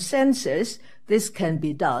enjoys consensus, this can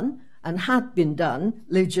be done and had been done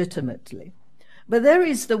legitimately. But there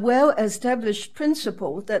is the well-established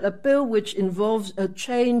principle that a bill which involves a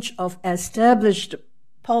change of established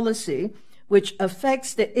policy, which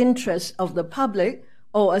affects the interests of the public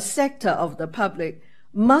or a sector of the public,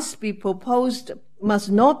 must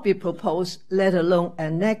not be proposed, let alone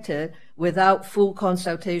enacted, without full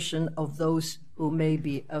consultation of those who may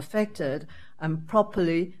be affected and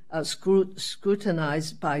properly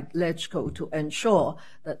scrutinized by LegCo to ensure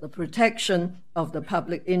that the protection of the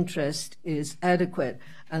public interest is adequate.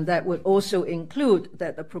 And that would also include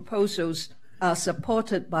that the proposals are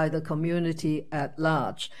supported by the community at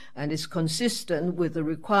large and is consistent with the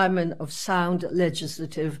requirement of sound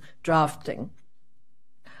legislative drafting.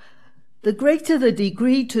 The greater the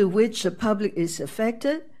degree to which the public is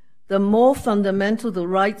affected, the more fundamental the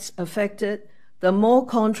rights affected, the more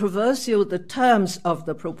controversial the terms of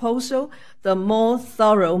the proposal, the more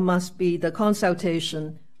thorough must be the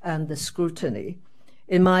consultation and the scrutiny.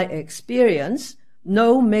 In my experience,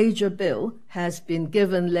 no major bill has been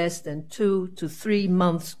given less than 2 to 3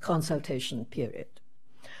 months consultation period.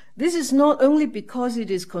 This is not only because it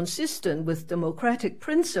is consistent with democratic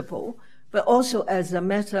principle, but also as a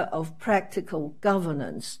matter of practical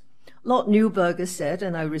governance. Lord Neuberger said,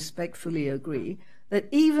 and I respectfully agree, that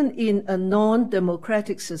even in a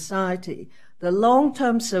non-democratic society, the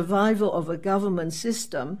long-term survival of a government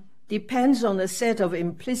system depends on a set of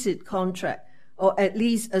implicit contract, or at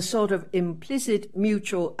least a sort of implicit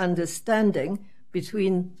mutual understanding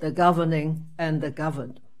between the governing and the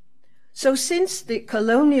governed. So since the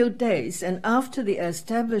colonial days and after the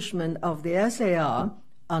establishment of the SAR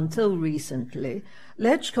until recently,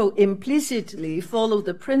 LegCo implicitly followed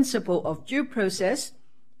the principle of due process,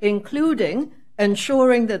 including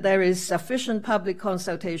ensuring that there is sufficient public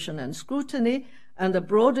consultation and scrutiny, and the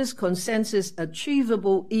broadest consensus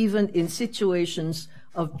achievable even in situations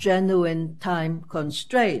of genuine time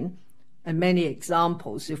constraint. And many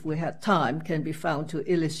examples, if we had time, can be found to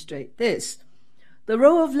illustrate this. The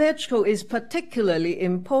role of LegCo is particularly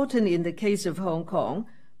important in the case of Hong Kong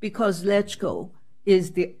because LegCo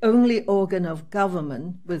is the only organ of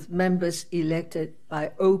government with members elected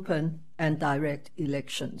by open and direct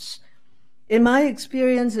elections. In my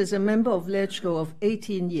experience as a member of LegCo of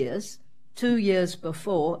 18 years, 2 years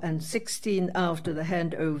before and 16 after the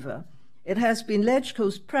handover, it has been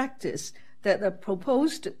LegCo's practice that a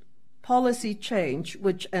proposed policy change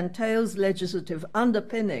which entails legislative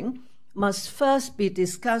underpinning must first be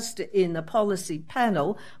discussed in a policy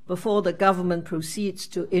panel before the government proceeds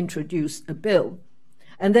to introduce a bill.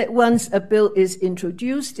 And that once a bill is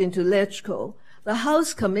introduced into LegCo, the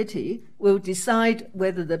House Committee will decide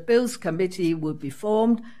whether the Bills Committee will be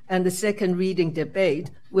formed, and the second reading debate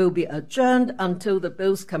will be adjourned until the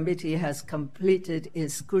Bills Committee has completed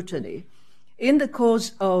its scrutiny. In the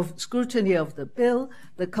course of scrutiny of the bill,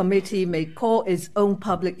 the committee may call its own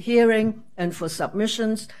public hearing and for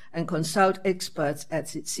submissions and consult experts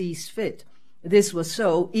as it sees fit. This was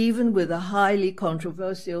so even with a highly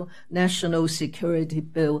controversial national security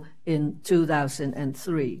bill in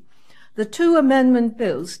 2003. The two amendment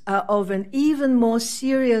bills are of an even more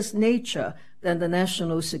serious nature than the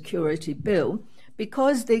national security bill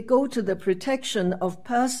because they go to the protection of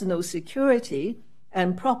personal security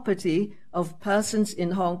and property of persons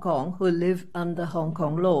in Hong Kong who live under Hong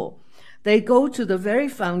Kong law. They go to the very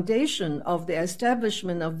foundation of the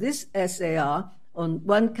establishment of this SAR on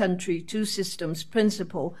one country, two systems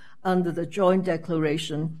principle under the joint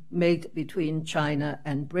declaration made between China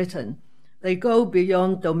and Britain. They go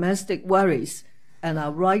beyond domestic worries and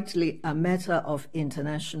are rightly a matter of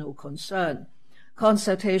international concern.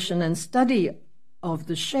 Consultation and study of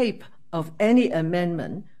the shape of any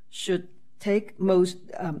amendment should take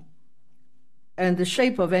and the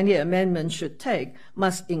shape of any amendment should take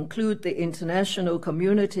must include the international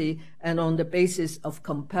community and on the basis of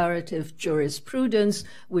comparative jurisprudence,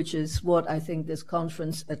 which is what I think this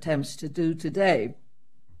conference attempts to do today.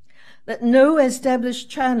 That no established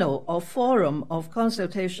channel or forum of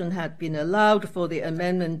consultation had been allowed for the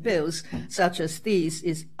amendment bills such as these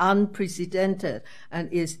is unprecedented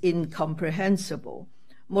and is incomprehensible.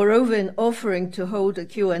 Moreover, in offering to hold a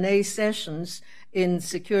Q&A sessions in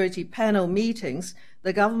security panel meetings,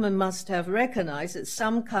 the government must have recognized that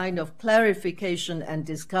some kind of clarification and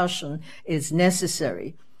discussion is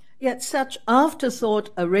necessary. Yet such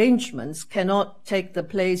afterthought arrangements cannot take the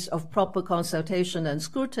place of proper consultation and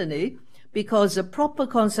scrutiny, because a proper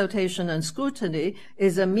consultation and scrutiny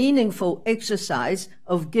is a meaningful exercise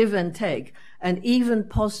of give and take, and even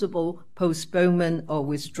possible postponement or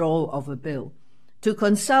withdrawal of a bill. To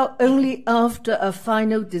consult only after a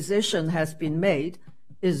final decision has been made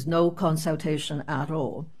is no consultation at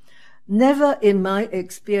all. Never in my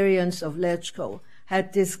experience of LegCo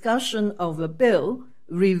had discussion of a bill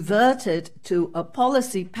reverted to a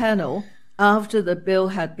policy panel after the bill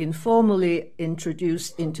had been formally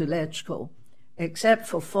introduced into LegCo, except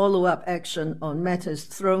for follow-up action on matters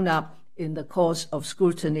thrown up in the course of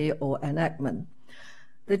scrutiny or enactment.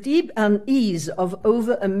 The deep unease of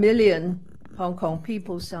over 1 million Hong Kong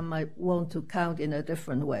people, some might want to count in a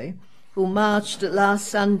different way, who marched last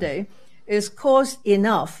Sunday is cause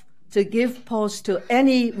enough to give pause to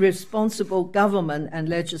any responsible government and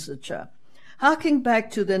legislature. Harking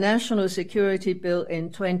back to the National Security Bill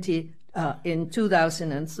in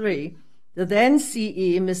 2003, the then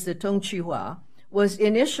CE, Mr. Tung Chee-hwa, was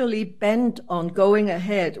initially bent on going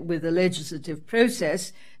ahead with the legislative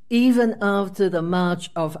process even after the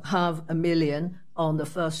march of 500,000 on the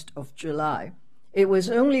 1st of July. It was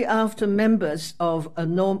only after members of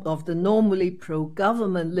the normally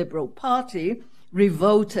pro-government Liberal Party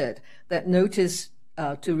revolted that notice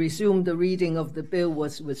to resume the reading of the bill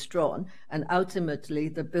was withdrawn, and ultimately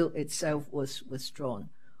the bill itself was withdrawn.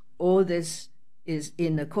 All this is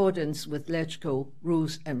in accordance with LegCo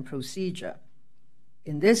rules and procedure.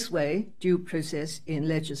 In this way, due process in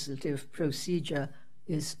legislative procedure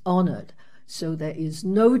is honored, so there is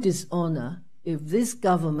no dishonor if this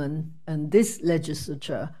government and this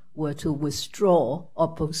legislature were to withdraw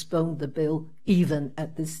or postpone the bill even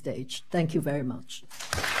at this stage. Thank you very much.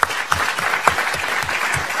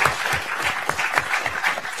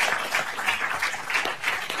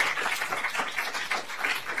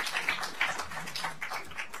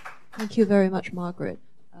 Thank you very much, Margaret.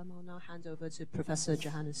 I'll now hand over to Professor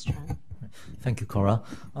Johannes Chen. Thank you, Cora.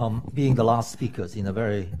 Being the last speakers in a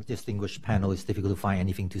very distinguished panel, it's difficult to find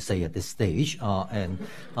anything to say at this stage.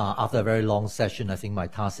 After a very long session, I think my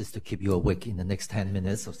task is to keep you awake in the next 10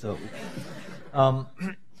 minutes or so.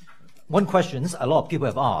 One question a lot of people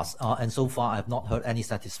have asked, and so far I have not heard any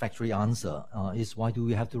satisfactory answer, is why do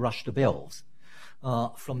we have to rush the bills?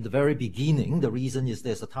 From the very beginning, the reason is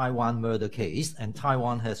there's a Taiwan murder case, and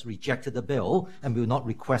Taiwan has rejected the bill and will not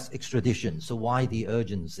request extradition. So why the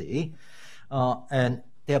urgency? And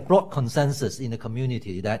there are broad consensus in the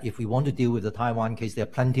community that if we want to deal with the Taiwan case, there are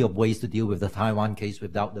plenty of ways to deal with the Taiwan case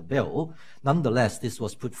without the bill. Nonetheless, this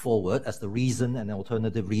was put forward as the reason, and the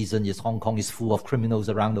alternative reason is Hong Kong is full of criminals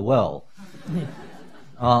around the world.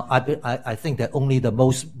 I think that only the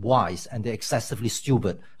most wise and the excessively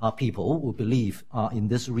stupid people will believe in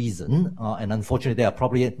this reason, and unfortunately there are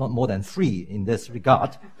probably not more than 3 in this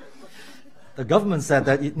regard. The government said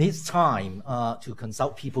that it needs time to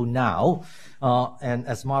consult people now, and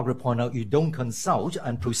as Margaret pointed out, you don't consult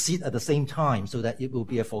and proceed at the same time so that it will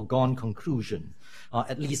be a foregone conclusion.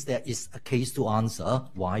 At least there is a case to answer.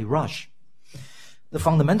 Why rush? The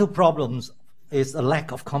fundamental problems is a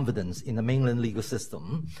lack of confidence in the mainland legal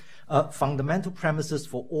system. Fundamental premises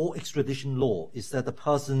for all extradition law is that the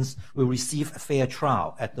persons will receive a fair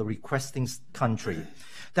trial at the requesting country.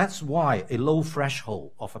 That's why a low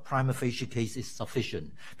threshold of a prima facie case is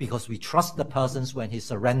sufficient, because we trust the persons when he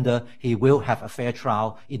surrenders, he will have a fair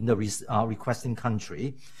trial in the requesting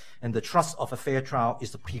country. And the trust of a fair trial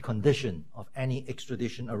is a precondition of any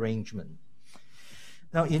extradition arrangement.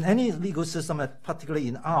 Now, in any legal system, particularly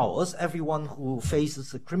in ours, everyone who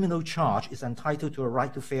faces a criminal charge is entitled to a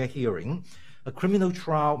right to fair hearing. A criminal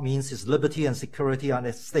trial means his liberty and security are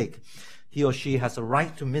at stake. He or she has a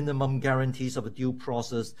right to minimum guarantees of a due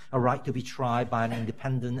process, a right to be tried by an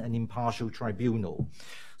independent and impartial tribunal.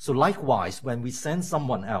 So likewise, when we send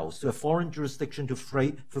someone else to a foreign jurisdiction to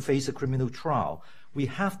face a criminal trial, we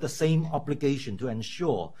have the same obligation to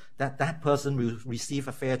ensure that that person will receive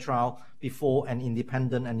a fair trial before an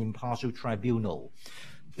independent and impartial tribunal.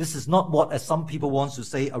 This is not what, as some people want to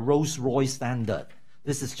say, a Rolls-Royce standard.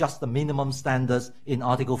 This is just the minimum standards in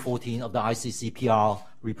Article 14 of the ICCPL,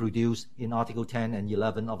 reproduced in Article 10 and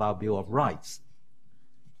 11 of our Bill of Rights.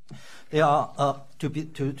 They are, to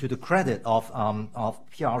the credit of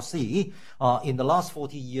PRC, in the last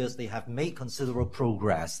 40 years, they have made considerable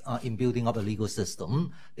progress in building up a legal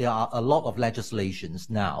system. There are a lot of legislations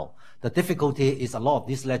now. The difficulty is a lot of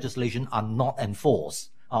these legislation are not enforced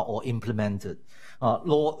or implemented.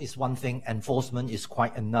 Law is one thing, enforcement is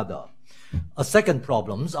quite another. A second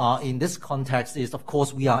problem in this context is, of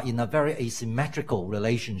course, we are in a very asymmetrical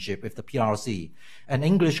relationship with the PRC. An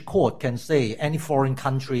English court can say any foreign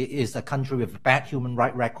country is a country with a bad human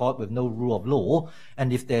rights record with no rule of law,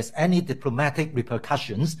 and if there's any diplomatic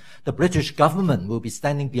repercussions, the British government will be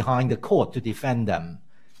standing behind the court to defend them.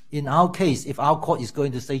 In our case, if our court is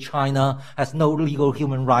going to say China has no legal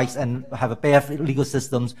human rights and have a bad legal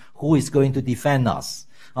systems, who is going to defend us?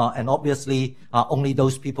 And obviously, only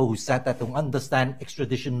those people who said that don't understand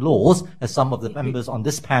extradition laws, as some of the members on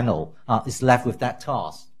this panel, is left with that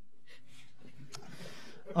task.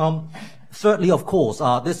 Thirdly, of course,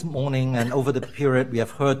 this morning and over the period, we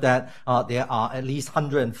have heard that there are at least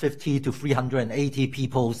 150 to 380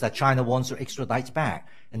 people that China wants to extradite back.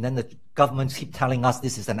 And then the government keep telling us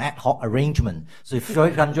this is an ad hoc arrangement. So if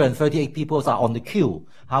 338 people are on the queue,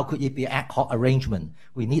 how could it be ad hoc arrangement?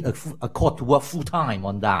 We need a court to work full time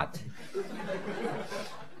on that.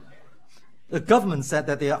 The government said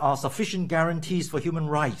that there are sufficient guarantees for human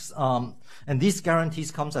rights, and these guarantees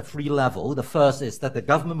comes at 3 levels. The first is that the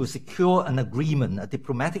government will secure an agreement, a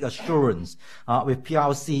diplomatic assurance with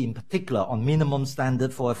PRC in particular on minimum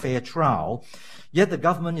standard for a fair trial. Yet the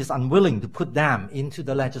government is unwilling to put them into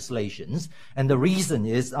the legislations, and the reason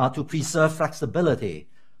is to preserve flexibility.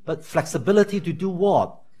 But flexibility to do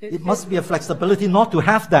what? It must be a flexibility not to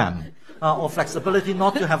have them, or flexibility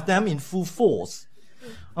not to have them in full force.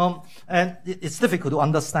 And it's difficult to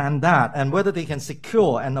understand that, and whether they can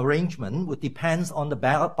secure an arrangement would depends on the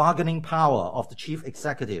bargaining power of the chief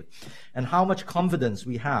executive and how much confidence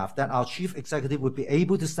we have that our chief executive would be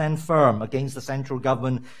able to stand firm against the central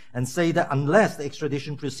government and say that unless the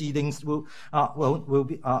extradition proceedings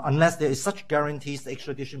unless there is such guarantees, the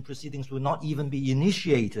extradition proceedings will not even be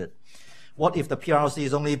initiated. What if the PRC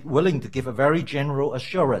is only willing to give a very general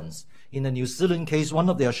assurance? In the New Zealand case, one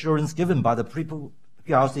of the assurances given by the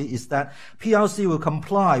PRC is that PRC will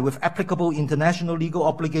comply with applicable international legal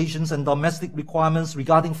obligations and domestic requirements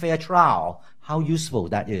regarding fair trial. How useful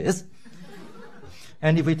that is.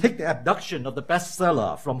 And if we take the abduction of the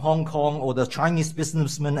bestseller from Hong Kong or the Chinese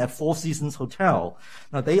businessman at Four Seasons Hotel,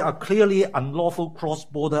 now they are clearly unlawful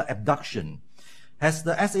cross-border abduction. Has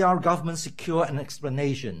the SAR government secured an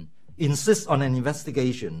explanation, insist on an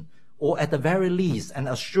investigation, or at the very least an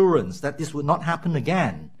assurance that this would not happen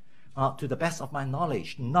again? To the best of my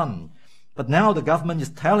knowledge, none. But now the government is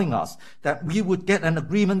telling us that we would get an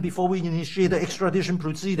agreement before we initiate the extradition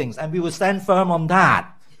proceedings, and we will stand firm on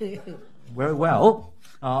that. Very well.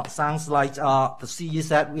 Sounds like the CE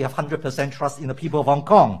said we have 100% trust in the people of Hong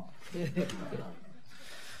Kong.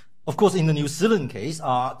 Of course, in the New Zealand case,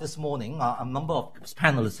 this morning, a number of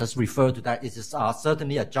panelists has referred to that. It is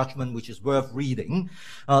certainly a judgment which is worth reading.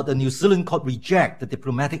 The New Zealand court reject the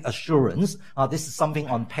diplomatic assurance. This is something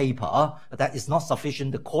on paper that is not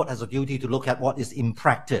sufficient. The court has a duty to look at what is in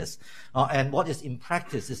practice. And what is in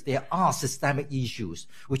practice is there are systemic issues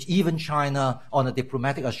which even China on a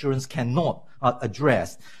diplomatic assurance cannot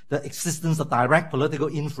address. The existence of direct political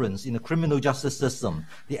influence in the criminal justice system,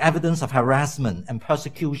 the evidence of harassment and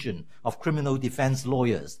persecution of criminal defense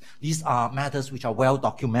lawyers. These are matters which are well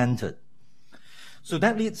documented. So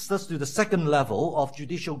that leads us to the second level of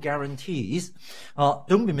judicial guarantees.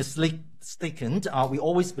 Don't be mistaken, we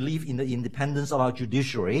always believe in the independence of our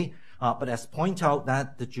judiciary, but as point out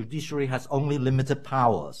that the judiciary has only limited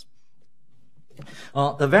powers.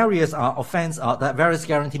 The various that various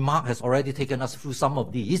guarantee Mark has already taken us through some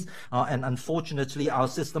of these, and unfortunately our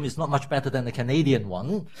system is not much better than the Canadian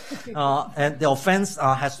one. And the offense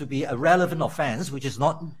has to be a relevant offense, which is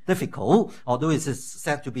not difficult, although it is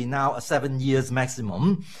said to be now a 7 years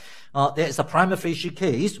maximum. There is a prima facie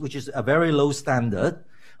case, which is a very low standard.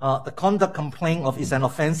 The conduct complaint of is an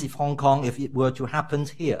offense if Hong Kong, if it were to happen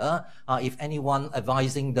here, if anyone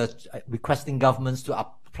advising the requesting governments to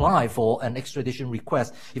apply for an extradition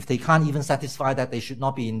request, if they can't even satisfy that, they should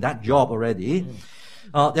not be in that job already.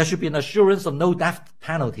 There should be an assurance of no death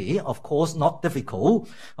penalty, of course, not difficult.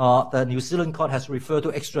 The New Zealand court has referred to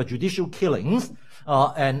extrajudicial killings.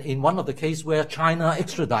 And in one of the cases where China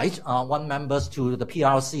extradites one members to the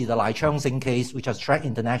PRC, the Lai Chang-sing case, which has attracted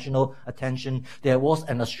international attention, there was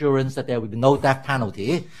an assurance that there would be no death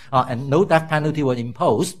penalty, and no death penalty was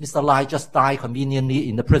imposed. Mr. Lai just died conveniently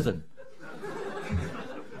in the prison.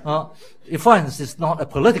 Offense is not a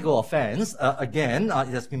political offense. Again, it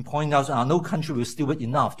has been pointed out no country will stupid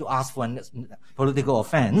enough to ask for a political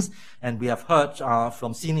offense. And we have heard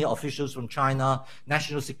from senior officials from China,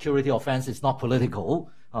 national security offense is not political.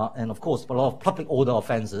 And of course, a lot of public order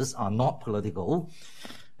offenses are not political.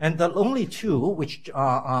 And the only two, which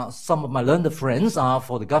some of my learned friends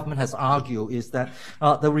for the government has argued, is that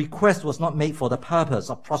the request was not made for the purpose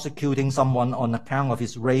of prosecuting someone on account of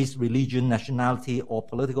his race, religion, nationality, or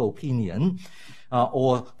political opinion,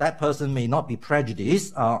 or that person may not be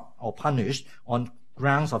prejudiced or punished on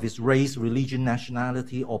grounds of his race, religion,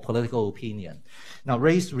 nationality, or political opinion. Now,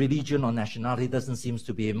 race, religion, or nationality doesn't seem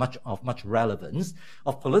to be much relevance.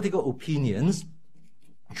 Of political opinions,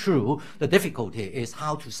 true, the difficulty is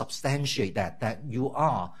how to substantiate that you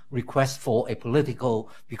are request for a political,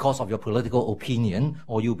 because of your political opinion,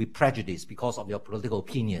 or you'll be prejudiced because of your political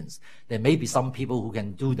opinions. There may be some people who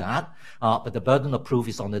can do that, but the burden of proof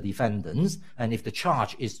is on the defendants. And if the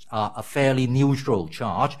charge is a fairly neutral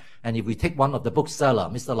charge, and if we take one of the bookseller,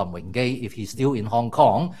 Mr. Lam Wing-Gay, if he's still in Hong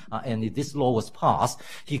Kong, and if this law was passed,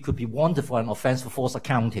 he could be wanted for an offense for false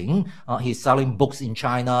accounting. He's selling books in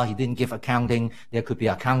China, he didn't give accounting, there could be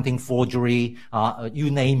accounting forgery,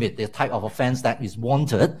 you name it, the type of offense that is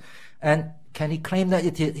wanted. And can he claim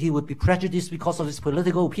that he would be prejudiced because of his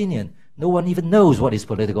political opinion? No one even knows what his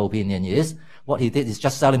political opinion is. What he did is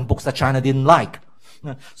just selling books that China didn't like.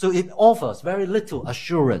 So it offers very little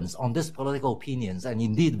assurance on these political opinions, and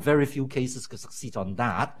indeed very few cases could succeed on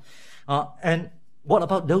that. And what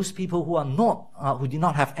about those people who are not, who do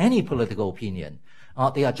not have any political opinion?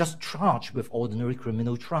 They are just charged with ordinary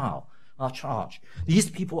criminal trial. These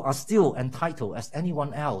people are still entitled, as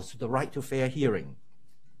anyone else, to the right to fair hearing.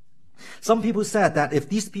 Some people said that if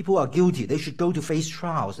these people are guilty, they should go to face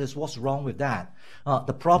trials. That's what's wrong with that.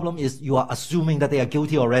 The problem is you are assuming that they are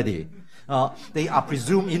guilty already. They are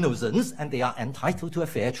presumed innocent, and they are entitled to a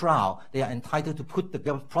fair trial. They are entitled to put the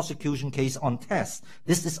prosecution case on test.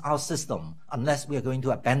 This is our system, unless we are going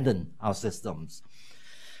to abandon our systems.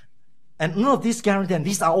 And none of these guarantees, and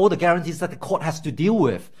these are all the guarantees that the court has to deal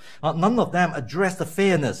with, none of them address the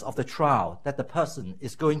fairness of the trial that the person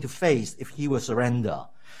is going to face if he will surrender.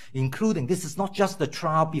 including, this is not just the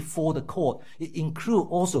trial before the court, it includes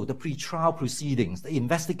also the pre-trial proceedings, the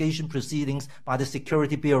investigation proceedings by the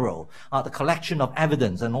Security Bureau, the collection of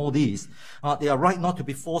evidence and all these. They are right not to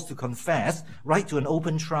be forced to confess, right to an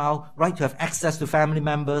open trial, right to have access to family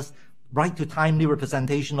members, right to timely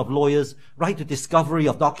representation of lawyers, right to discovery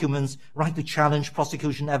of documents, right to challenge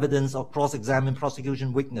prosecution evidence or cross-examine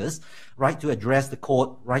prosecution witness, right to address the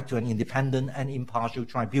court, right to an independent and impartial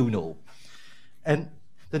tribunal. And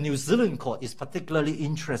the New Zealand court is particularly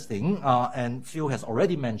interesting, and Phil has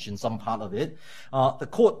already mentioned some part of it.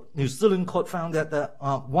 The New Zealand court found that the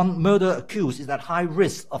one murder accused is at high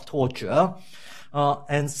risk of torture.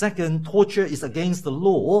 And second, torture is against the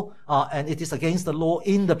law, and it is against the law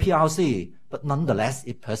in the PRC, but nonetheless,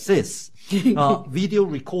 it persists. Video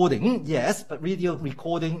recording, yes, but video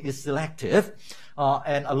recording is selective,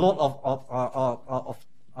 and a lot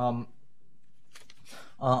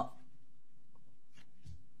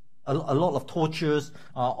of tortures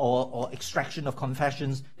or extraction of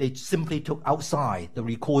confessions, they simply took outside the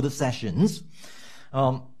recorded sessions.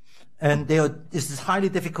 And this is highly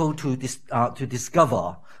difficult to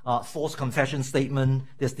discover false confession statement.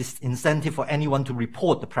 There's this incentive for anyone to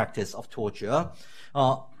report the practice of torture.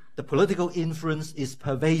 The political influence is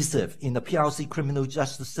pervasive in the PRC criminal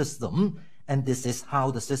justice system, and this is how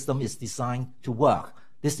the system is designed to work.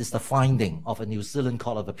 This is the finding of a New Zealand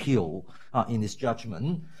Court of Appeal in its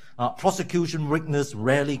judgment. Prosecution witnesses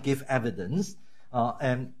rarely give evidence,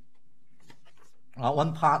 and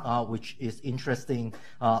one part which is interesting,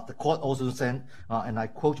 the court also said, and I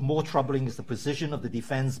quote, "More troubling is the position of the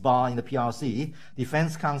defense bar in the PRC.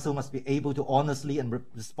 Defense counsel must be able to honestly and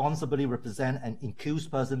responsibly represent an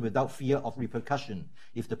accused person without fear of repercussion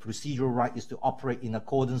if the procedural right is to operate in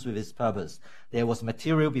accordance with its purpose. There was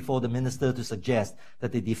material before the minister to suggest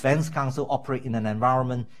that the defense counsel operate in an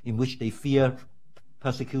environment in which they fear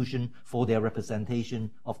persecution for their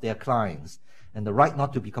representation of their clients. And the right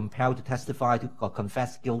not to be compelled to testify or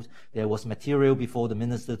confess guilt, there was material before the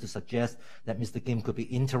minister to suggest that Mr. Kim could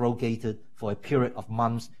be interrogated for a period of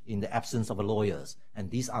months in the absence of lawyers. And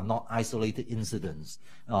these are not isolated incidents.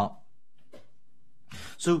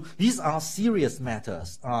 So these are serious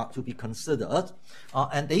matters to be considered,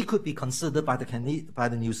 and they could be considered by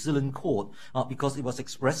the New Zealand court because it was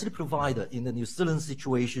expressly provided in the New Zealand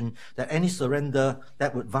situation that any surrender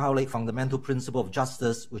that would violate fundamental principle of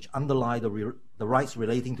justice which underlie the rights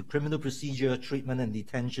relating to criminal procedure, treatment and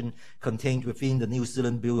detention contained within the New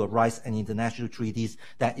Zealand Bill of Rights and international treaties,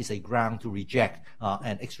 that is a ground to reject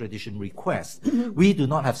an extradition request. We do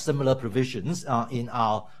not have similar provisions in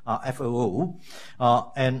our FOO,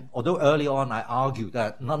 and although early on I argued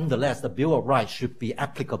that nonetheless the Bill of Rights should be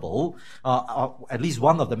applicable, at least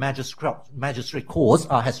one of the magistrate courts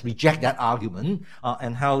has rejected that argument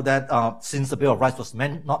and held that since the Bill of Rights was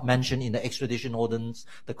not mentioned in the extradition ordinance,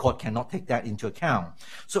 the court cannot take that into account.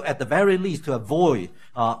 So at the very least, to avoid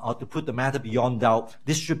or to put the matter beyond doubt,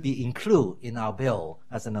 this should be included in our bill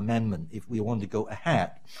as an amendment if we want to go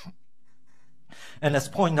ahead. And as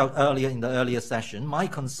pointed out earlier in the earlier session, my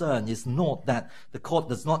concern is not that the court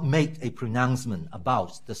does not make a pronouncement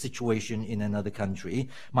about the situation in another country.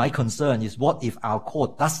 My concern is what if our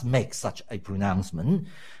court does make such a pronouncement?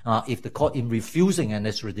 If the court, in refusing an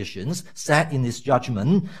extradition, said in its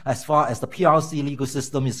judgment, as far as the PRC legal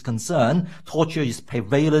system is concerned, torture is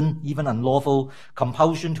prevalent, even unlawful,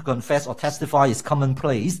 compulsion to confess or testify is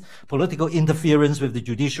commonplace, political interference with the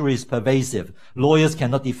judiciary is pervasive, lawyers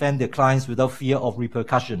cannot defend their clients without fear of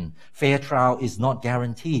repercussion, fair trial is not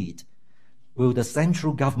guaranteed. Will the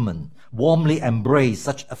central government warmly embrace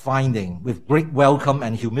such a finding with great welcome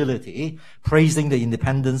and humility, praising the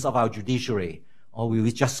independence of our judiciary? Or will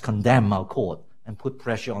we just condemn our court and put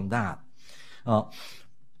pressure on that?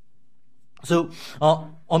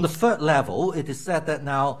 On the third level, it is said that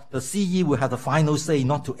now the CE will have the final say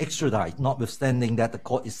not to extradite, notwithstanding that the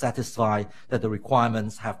court is satisfied that the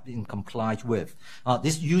requirements have been complied with.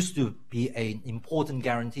 This used to be an important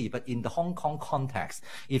guarantee, but in the Hong Kong context,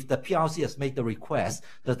 if the PRC has made the request,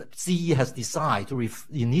 the CE has decided to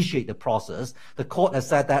initiate the process, the court has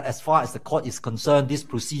said that as far as the court is concerned, this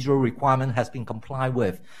procedural requirement has been complied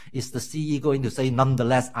with. Is the CE going to say,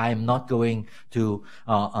 nonetheless, I am not going to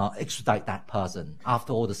extradite that person?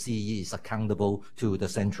 After all, the CE is accountable to the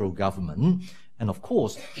central government. And of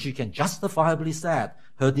course, she can justifiably say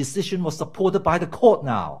her decision was supported by the court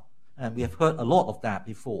now. And we have heard a lot of that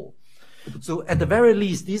before. So at the very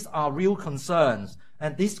least, these are real concerns.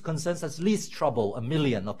 And these concerns at least trouble 1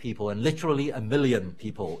 million of people, and literally 1 million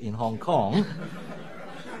people in Hong Kong.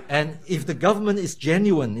 And if the government is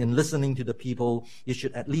genuine in listening to the people, it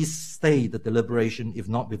should at least stay the deliberation, if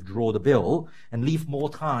not withdraw the bill, and leave more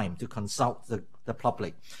time to consult the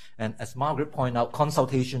public. And as Margaret pointed out,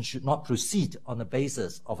 consultation should not proceed on the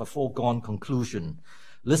basis of a foregone conclusion.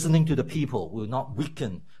 Listening to the people will not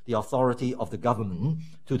weaken the authority of the government.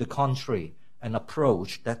 To the contrary, an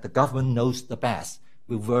approach that the government knows the best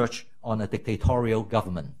will verge on a dictatorial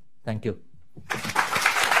government. Thank you.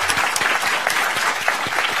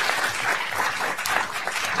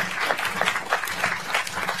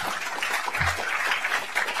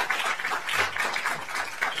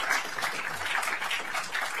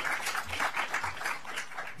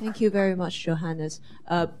 Thank you very much, Johannes.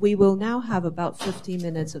 We will now have about 15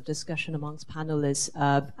 minutes of discussion amongst panelists,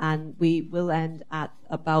 and we will end at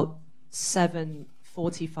about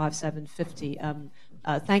 7:45, 7:50.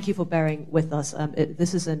 Thank you for bearing with us.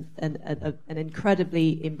 This is an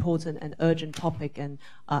incredibly important and urgent topic, and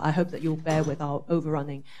I hope that you'll bear with our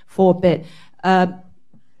overrunning for a bit.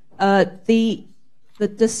 The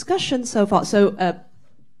discussion so far,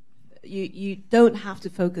 you don't have to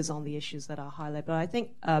focus on the issues that are highlighted, but I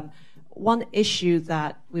think one issue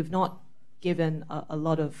that we've not given a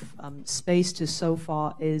lot of space to so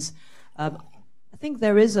far is I think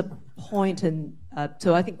there is a point in,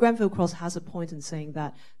 so I think Grenville Cross has a point in saying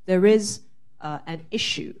that there is an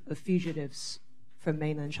issue of fugitives from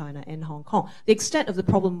mainland China in Hong Kong. The extent of the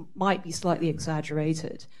problem might be slightly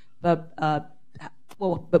exaggerated, but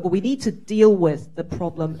we need to deal with the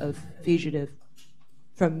problem of fugitive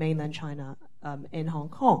from mainland China in Hong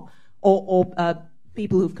Kong, or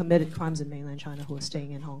people who've committed crimes in mainland China who are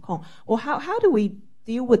staying in Hong Kong. Or how do we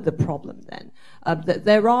deal with the problem then?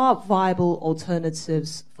 There are viable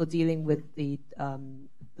alternatives for dealing with the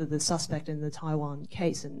suspect in the Taiwan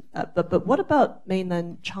case, and but what about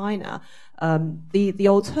mainland China? The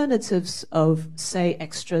alternatives of, say,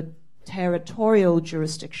 extraterritorial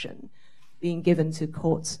jurisdiction being given to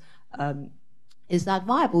courts. Is that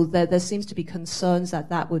viable? There seems to be concerns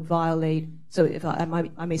that would violate, so if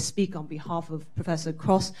I may speak on behalf of Professor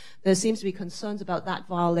Cross, there seems to be concerns about that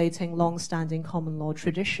violating long-standing common law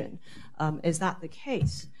tradition. Is that the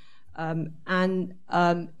case?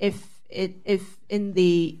 If in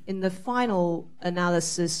the final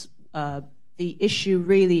analysis, the issue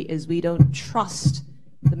really is we don't trust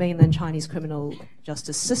the mainland Chinese criminal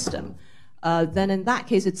justice system, then in that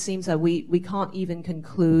case it seems that we can't even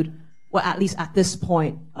conclude, well, at least at this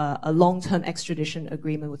point, a long-term extradition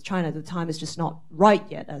agreement with China. The time is just not right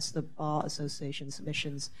yet, as the Bar Association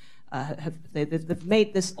submissions they've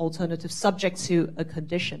made this alternative subject to a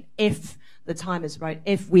condition. If the time is right,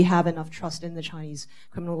 if we have enough trust in the Chinese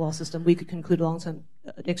criminal law system, we could conclude a long-term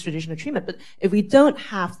extradition agreement. But if we don't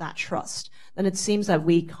have that trust, then it seems that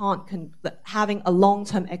we can't, that having a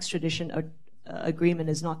long-term extradition agreement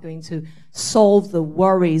is not going to solve the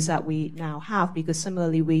worries that we now have, because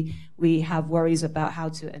similarly we have worries about how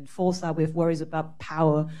to enforce that. We have worries about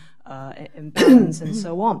power imbalance and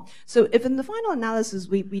so on. So if in the final analysis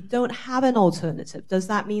we don't have an alternative, does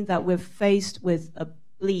that mean that we're faced with a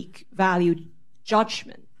bleak value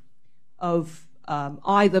judgment of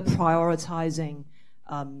either prioritizing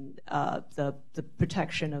the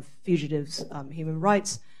protection of fugitives' human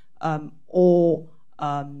rights or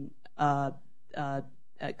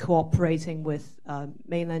cooperating with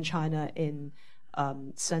mainland China in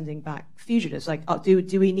sending back fugitives? Like,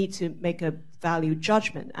 do we need to make a value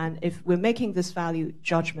judgment? And if we're making this value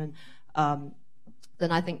judgment,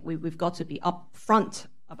 then I think we've got to be upfront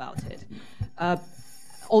about it.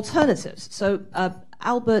 Alternatives. So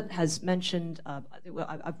Albert has mentioned,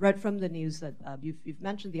 I've read from the news that you've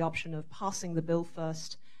mentioned the option of passing the bill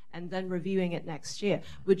first and then reviewing it next year.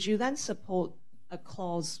 Would you then support a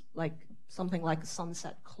clause like something like a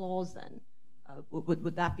sunset clause then?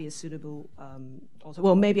 Would that be a suitable also?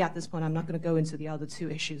 Well, maybe at this point I'm not going to go into the other two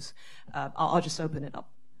issues. I'll just open it up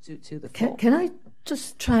to the floor. Can I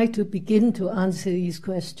just try to begin to answer these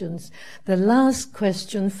questions? The last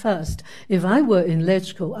question first. If I were in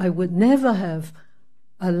LegCo, I would never have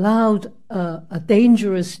allowed a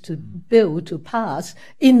dangerous bill to pass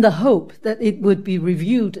in the hope that it would be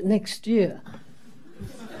reviewed next year.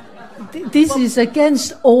 This is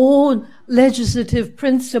against all legislative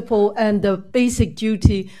principle and the basic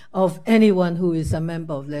duty of anyone who is a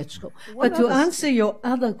member of LegCo. But to answer your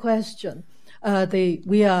other question,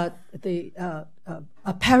 we are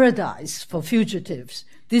a paradise for fugitives.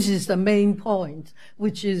 This is the main point,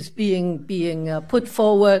 which is being put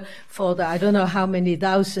forward for the, I don't know how many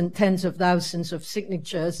tens of thousands of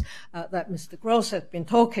signatures that Mr. Gross has been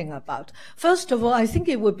talking about. First of all, I think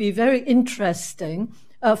it would be very interesting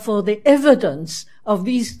for the evidence of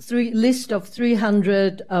these list of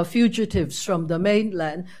 300 fugitives from the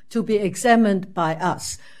mainland to be examined by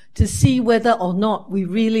us, to see whether or not we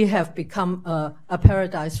really have become a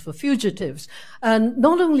paradise for fugitives. And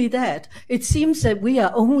not only that, it seems that we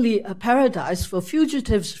are only a paradise for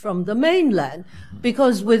fugitives from the mainland,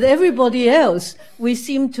 because with everybody else, we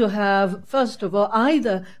seem to have, first of all,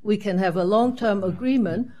 either we can have a long-term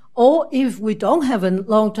agreement, or if we don't have a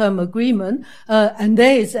long-term agreement, and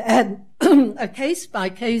there is a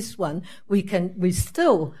case-by-case one, we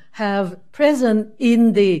still have present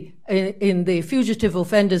in the Fugitive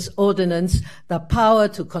Offenders Ordinance the power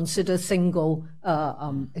to consider single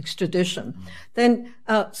extradition. Then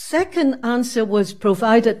second answer was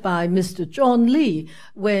provided by Mr. John Lee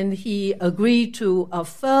when he agreed to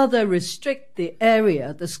further restrict the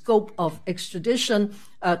area, the scope of extradition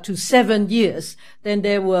to 7 years. Then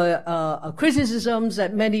there were criticisms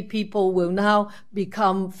that many people will now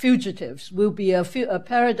become fugitives, will be a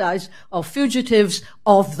paradise of fugitives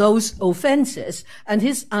of those offenses. And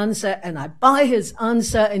his answer, and I buy his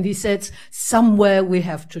answer, and he says, somewhere we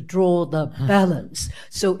have to draw the balance.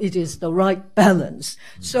 So it is the right balance.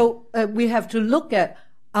 So we have to look at,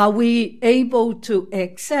 are we able to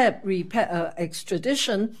accept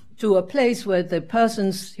extradition to a place where the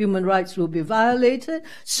person's human rights will be violated,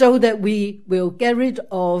 so that we will get rid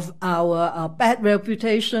of our bad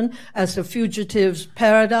reputation as a fugitive's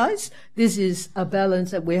paradise? This is a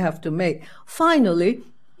balance that we have to make. Finally,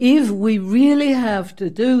 if we really have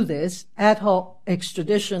to do this, ad hoc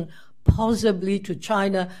extradition, possibly to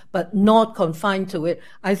China, but not confined to it,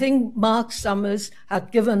 I think Mark Summers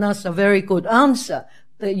had given us a very good answer.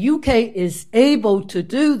 The UK is able to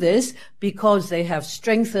do this because they have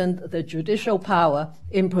strengthened the judicial power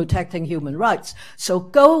in protecting human rights. So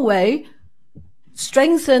go away,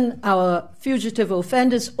 strengthen our Fugitive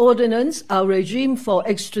Offenders Ordinance, our regime for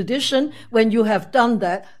extradition. When you have done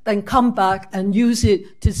that, then come back and use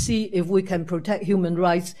it to see if we can protect human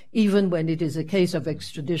rights, even when it is a case of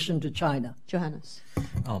extradition to China. Johannes.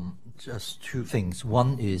 Just two things.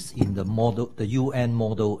 One is in the UN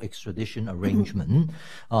model extradition arrangement.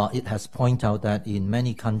 It has pointed out that in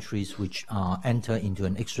many countries which enter into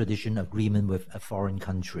an extradition agreement with a foreign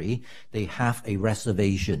country, they have a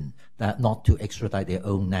reservation that not to extradite their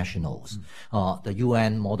own nationals. The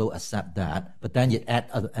UN model accept that, but then it add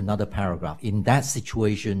another paragraph. In that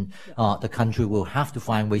situation, the country will have to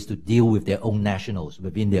find ways to deal with their own nationals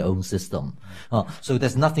within their own system. So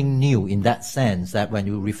there's nothing new in that sense, that when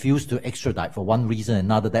you refuse to extradite for one reason or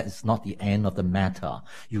another, that is not the end of the matter.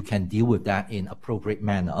 You can deal with that in appropriate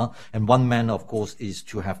manner. And one manner, of course, is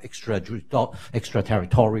to have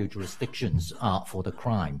extraterritorial jurisdictions for the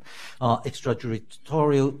crime.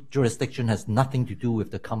 Extraterritorial jurisdiction has nothing to do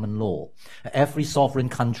with the common law. Every sovereign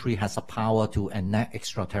country has a power to enact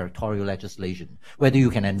extraterritorial legislation. Whether you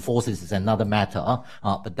can enforce it is another matter,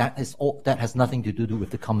 but that has nothing to do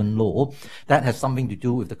with the common law. That has something to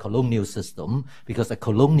do with the colonial system, because the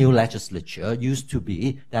colonial legislature used to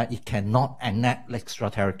be that it cannot enact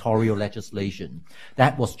extraterritorial legislation.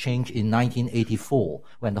 That was changed in 1984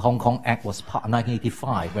 when the Hong Kong Act was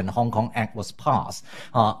 1985 when the Hong Kong Act was passed.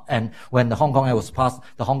 And when the Hong Kong Act was passed,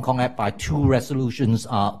 the Hong Kong Act by two resolutions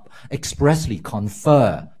expressly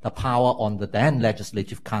confer the power on the then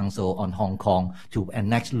Legislative Council on Hong Kong to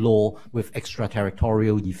enact law with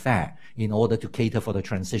extraterritorial effect in order to cater for the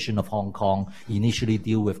transition of Hong Kong, initially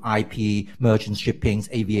deal with IP, merchant shippings,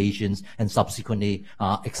 aviations, and subsequently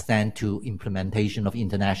extend to implementation of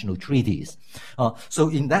international treaties. So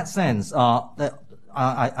in that sense,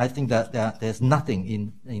 I think that there's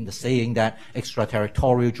nothing in the saying that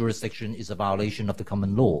extraterritorial jurisdiction is a violation of the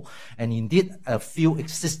common law. And indeed, a few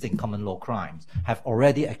existing common law crimes have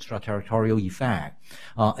already extraterritorial effect.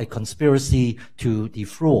 A conspiracy to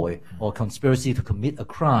defraud or conspiracy to commit a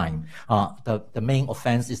crime, the main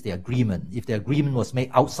offense is the agreement. If the agreement was made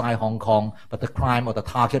outside Hong Kong, but the crime or the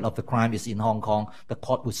target of the crime is in Hong Kong, the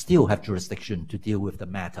court would still have jurisdiction to deal with the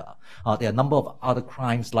matter. There are a number of other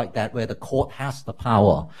crimes like that where the court has the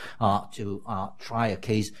power to try a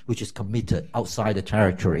case which is committed outside the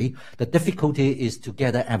territory. The difficulty is to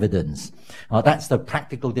gather evidence. That's the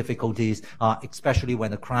practical difficulties, especially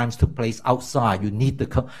when the crimes took place outside. You need the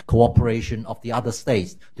cooperation of the other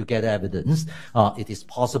states to get evidence. It is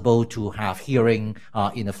possible to have hearing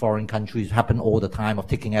in a foreign country. It happen all the time of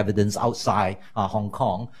taking evidence outside Hong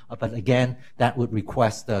Kong. But again, that would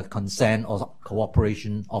request the consent or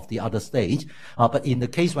cooperation of the other state. But in the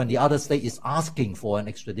case when the other state is asking pushing for an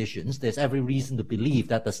extradition, there's every reason to believe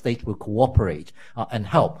that the state will cooperate and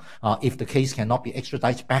help. If the case cannot be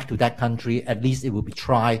extradited back to that country, at least it will be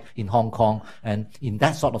tried in Hong Kong. And in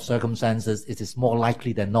that sort of circumstances, it is more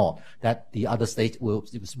likely than not that the other state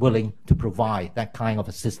is willing to provide that kind of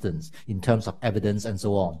assistance in terms of evidence and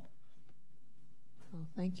so on.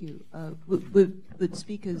 Thank you. Would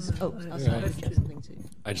speakers... Oh, sorry, something too.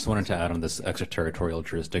 I just wanted to add on this extraterritorial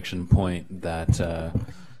jurisdiction point that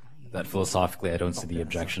that philosophically I don't see the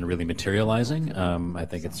objection really materializing. I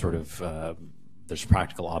think it's sort of, there's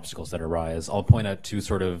practical obstacles that arise. I'll point out two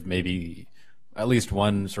sort of maybe at least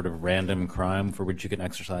one sort of random crime for which you can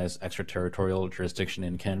exercise extraterritorial jurisdiction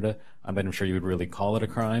in Canada. I'm not sure you would really call it a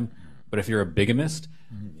crime, but if you're a bigamist,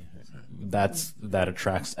 that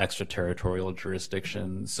attracts extraterritorial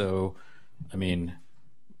jurisdiction. So, I mean,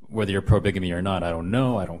 whether you're pro-bigamy or not, I don't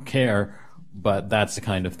know, I don't care, but that's the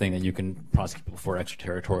kind of thing that you can prosecute people for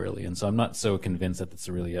extraterritorially. And so I'm not so convinced that it's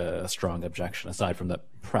really a strong objection, aside from the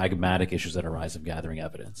pragmatic issues that arise of gathering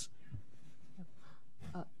evidence.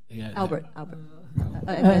 Albert. Albert,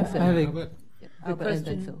 and then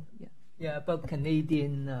Phil. Yeah, about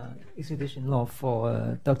Canadian extradition law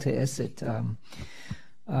for Dr. Essett.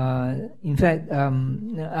 In fact,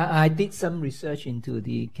 I did some research into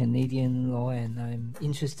the Canadian law, and I'm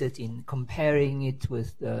interested in comparing it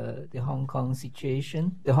with the Hong Kong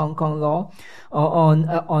situation, the Hong Kong law,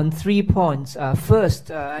 on 3 points.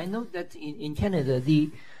 First, I know that in Canada,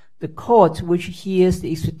 the court which hears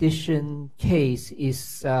the extradition case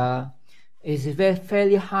is a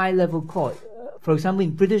fairly high-level court. For example,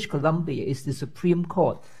 in British Columbia, it's the Supreme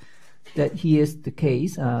Court that hears the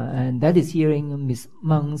case, and that is hearing Ms.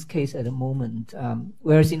 Meng's case at the moment.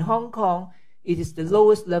 Whereas in Hong Kong, it is the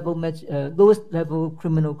lowest level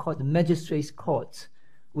criminal court, the magistrates court,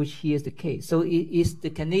 which hears the case. So is the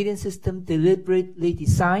Canadian system deliberately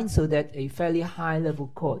designed so that a fairly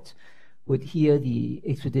high-level court would hear the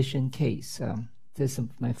extradition case? That's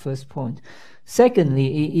my first point.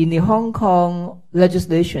 Secondly, in the Hong Kong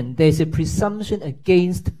legislation, there's a presumption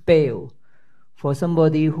against bail for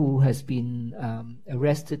somebody who has been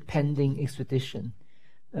arrested pending extradition,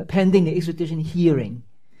 pending the extradition hearing.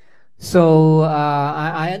 So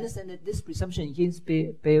I understand that this presumption against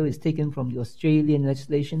bail is taken from the Australian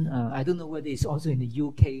legislation. I don't know whether it's also in the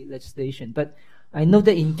UK legislation, but I know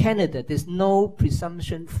that in Canada, there's no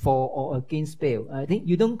presumption for or against bail. I think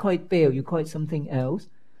you don't call it bail, you call it something else,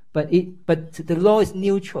 but the law is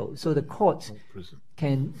neutral, so the court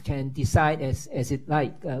can decide as it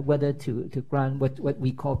like whether to grant what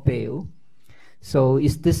we call bail. So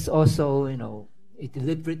is this also, a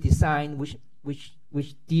deliberate design which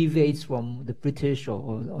deviates from the British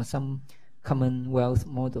or some Commonwealth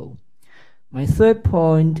model? My third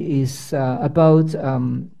point is about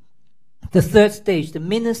the third stage, the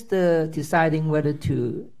minister deciding whether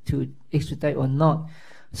to extradite or not.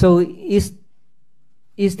 So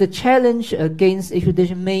is the challenge against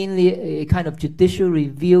extradition mainly a kind of judicial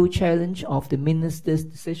review challenge of the minister's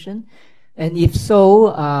decision? And if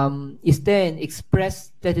so, is there an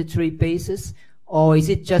express statutory basis, or is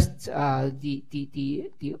it just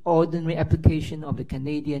the ordinary application of the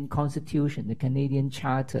Canadian Constitution, the Canadian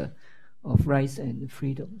Charter of Rights and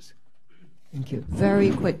Freedoms? Thank you.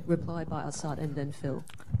 Very quick reply by Assad and then Phil.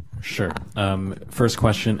 Sure. First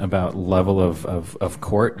question about level of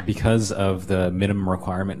court. Because of the minimum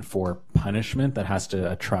requirement for punishment that has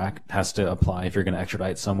to apply if you're going to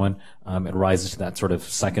extradite someone, it rises to that sort of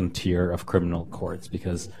second tier of criminal courts,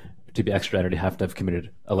 because to be extradited, you have to have committed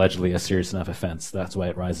allegedly a serious enough offense. That's why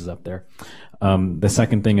it rises up there. The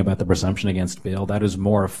second thing about the presumption against bail, that is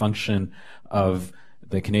more a function of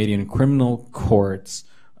the Canadian criminal courts'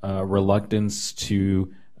 reluctance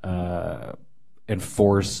to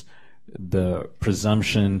enforce the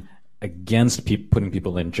presumption against putting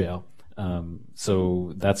people in jail.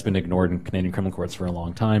 So that's been ignored in Canadian criminal courts for a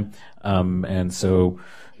long time. And so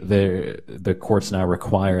the courts now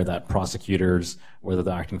require that prosecutors, whether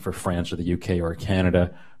they're acting for France or the UK or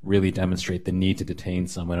Canada, really demonstrate the need to detain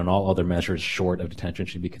someone, and all other measures short of detention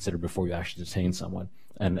should be considered before you actually detain someone.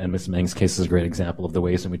 And Ms. Meng's case is a great example of the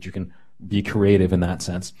ways in which you can be creative in that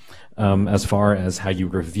sense. As far as how you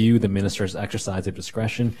review the minister's exercise of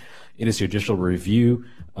discretion, it is judicial review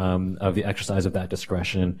of the exercise of that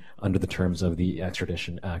discretion under the terms of the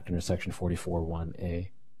Extradition Act under Section 44(1)A,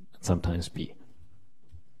 sometimes B.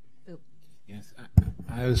 Yes,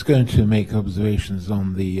 I was going to make observations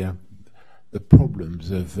on the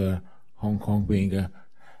problems of Hong Kong being a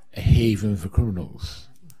haven for criminals.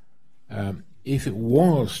 If it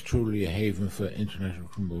was truly a haven for international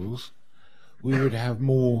criminals, we would have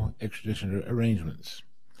more extradition arrangements.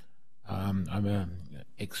 I'm an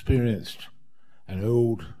experienced an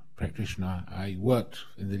old practitioner. I worked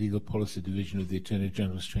in the legal policy division of the Attorney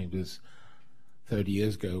General's Chambers 30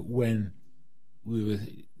 years ago when we were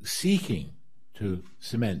seeking to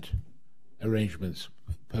cement arrangements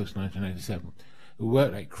post-1997. We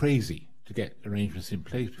worked like crazy to get arrangements in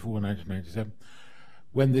place before 1997.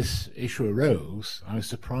 When this issue arose, I was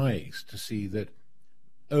surprised to see that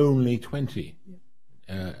only 20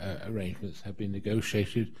 arrangements have been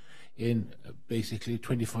negotiated in basically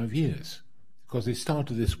 25 years, because they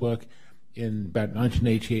started this work in about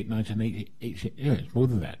 1988, 1988, more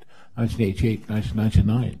than that, 1988,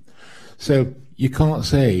 1999. So you can't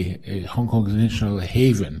say Hong Kong is an international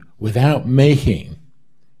haven without making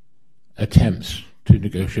attempts to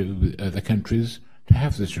negotiate with other countries to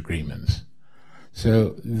have such agreements.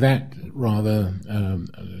 So that rather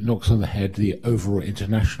knocks on the head the overall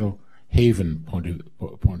international haven point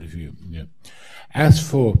of view. Yeah. As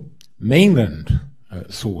for mainland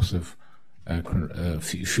source of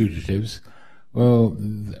fugitives, well,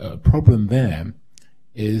 the problem there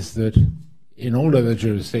is that in all other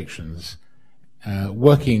jurisdictions,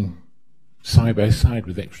 working side by side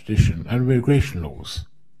with extradition and immigration laws,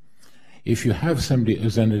 if you have somebody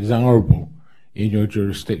who's undesirable in your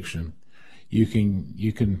jurisdiction, you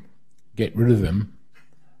can get rid of them,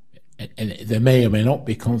 and there may or may not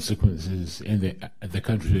be consequences in the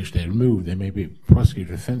country which they remove. There may be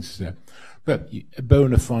prosecuted offences there, but a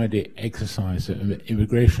bona fide exercise of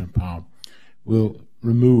immigration power will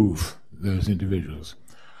remove those individuals.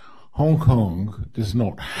 Hong Kong does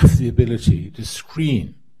not have the ability to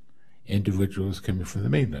screen individuals coming from the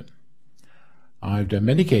mainland. I've done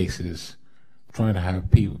many cases trying to have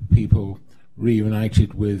people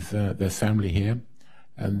reunited with their family here,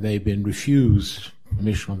 and they've been refused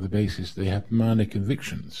permission on the basis they have minor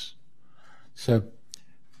convictions. So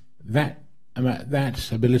that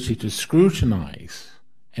ability to scrutinize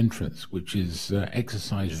entrance, which is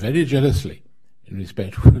exercised very jealously in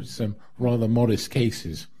respect to some rather modest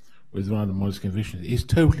cases with rather modest convictions, is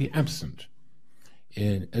totally absent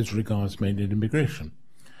as regards mainland immigration.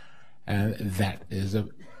 And that is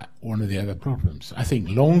one of the other problems. I think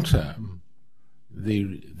long term,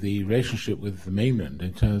 the relationship with the mainland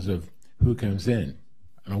in terms of who comes in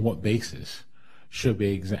and on what basis should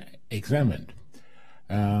be examined.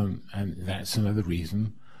 And that's another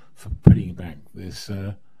reason for putting back this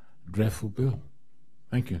dreadful bill.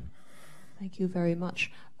 Thank you. Thank you very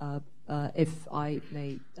much. If I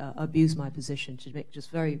may abuse my position to make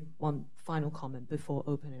just one final comment before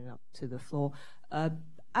opening it up to the floor.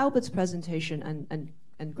 Albert's presentation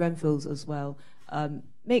and Grenville's as well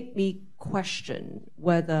make me question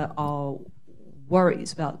whether our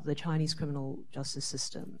worries about the Chinese criminal justice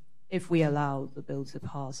system, if we allow the bill to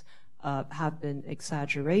pass, have been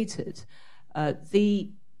exaggerated.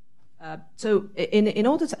 So in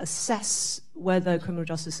order to assess whether the criminal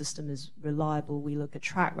justice system is reliable, we look at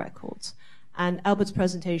track records. And Albert's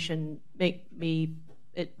presentation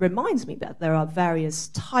it reminds me that there are various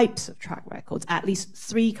types of track records, at least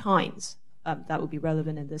 3 kinds that would be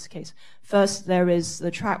relevant in this case. First, there is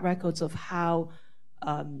the track records of how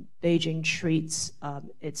Beijing treats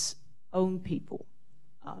its own people.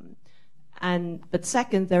 But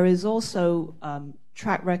second, there is also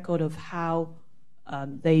track record of how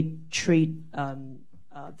they treat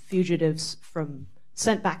fugitives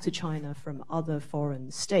sent back to China from other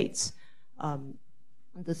foreign states.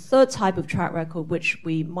 The third type of track record, which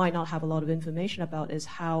we might not have a lot of information about, is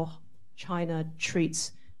how China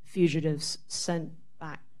treats fugitives sent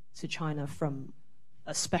back to China from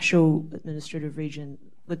a special administrative region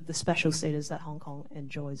with the special status that Hong Kong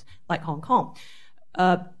enjoys, like Hong Kong.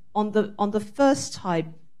 On the first type,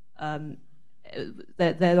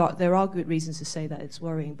 there are good reasons to say that it's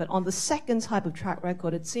worrying. But on the second type of track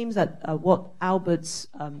record, it seems that what Albert's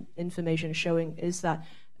information is showing is that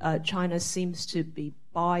China seems to be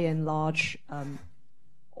by and large,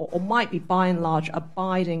 or might be by and large,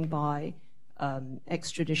 abiding by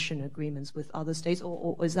extradition agreements with other states,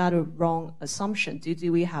 or is that a wrong assumption?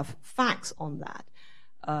 Do we have facts on that?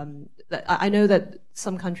 I know that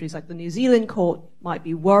some countries, like the New Zealand court, might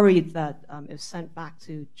be worried that if sent back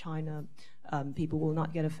to China, people will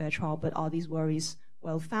not get a fair trial, but are these worries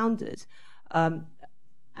well-founded?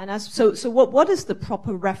 So what is the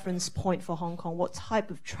proper reference point for Hong Kong? What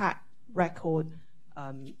type of track record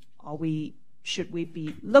should we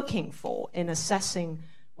be looking for in assessing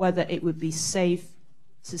whether it would be safe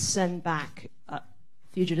to send back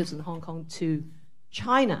fugitives in Hong Kong to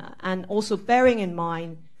China? And also bearing in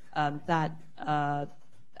mind that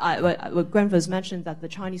Grenville has mentioned that the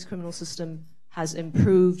Chinese criminal system has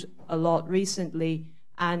improved a lot recently.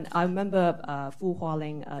 And I remember Fu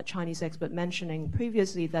Hualing, a Chinese expert, mentioning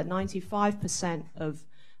previously that 95% of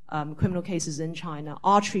criminal cases in China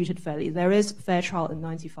are treated fairly. There is fair trial in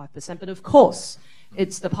 95%, but of course,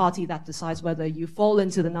 it's the party that decides whether you fall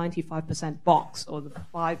into the 95% box or the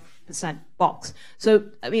 5% box. So,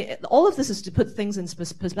 I mean, all of this is to put things in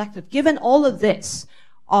perspective. Given all of this,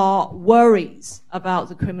 are worries about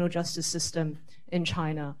the criminal justice system in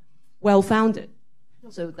China well-founded?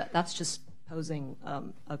 So that's just posing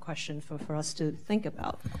a question for us to think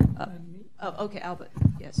about. Okay, Albert,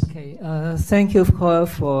 yes. Okay, thank you, Cora,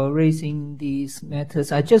 for raising these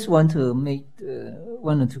matters. I just want to make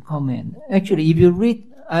one or two comments. Actually, if you read,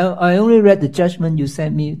 I only read the judgment you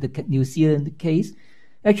sent me, the New Zealand case.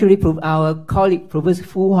 Actually, our colleague, Professor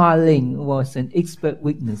Fu Hualing, was an expert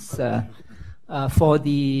witness for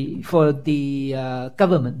the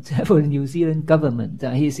government, for the New Zealand government.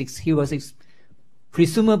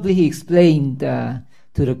 Presumably, he explained to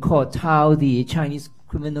the court how the Chinese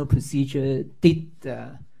criminal procedure did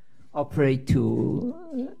operate to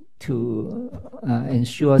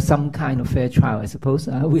ensure some kind of fair trial, I suppose.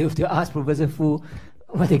 We have to ask Professor Fu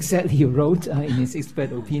what exactly he wrote in his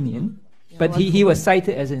expert opinion. Yeah, but he was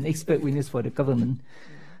cited as an expert witness for the government.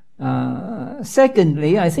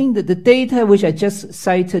 Secondly, I think that the data which I just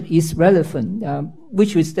cited is relevant,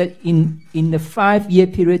 which was that in the 5-year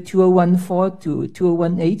period, 2014 to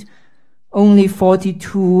 2018, only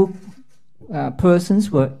 42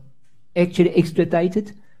 persons were actually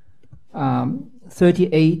extradited.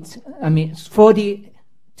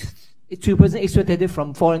 42 persons extradited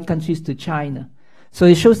from foreign countries to China. So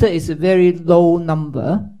it shows that it's a very low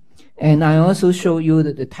number. And I also show you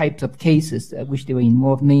that the types of cases which they were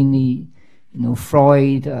involved, mainly,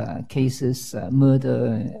 fraud cases,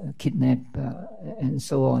 murder, kidnap, and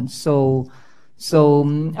so on. So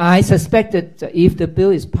I suspect that if the bill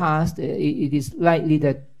is passed, it is likely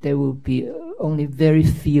that there will be only very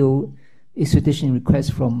few extradition requests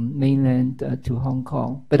from mainland to Hong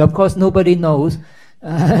Kong. But of course, nobody knows.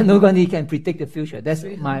 Nobody can predict the future. That's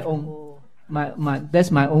my own that's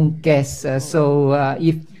my own guess.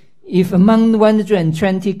 If among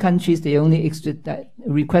 120 countries they only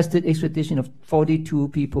requested extradition of 42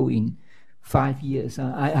 people in 5 years,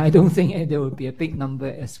 I don't think there will be a big number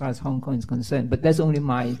as far as Hong Kong is concerned. But that's only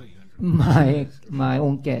my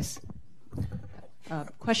own guess.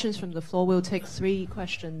 Questions from the floor. We'll take 3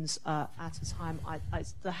 questions at a time.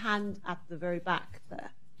 The hand at the very back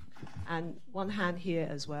there, and one hand here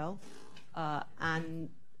as well, and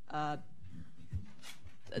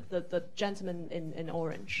the gentleman in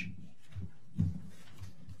orange.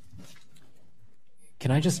 Can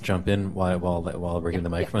I just jump in while we're getting the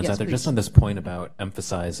microphones out there? Please. Just on this point about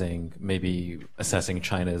emphasizing maybe assessing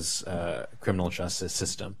China's criminal justice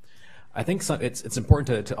system. I think it's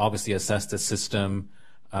important to obviously assess the system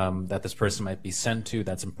that this person might be sent to.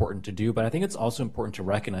 That's important to do. But I think it's also important to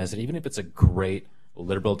recognize that even if it's a great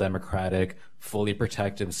liberal, democratic, fully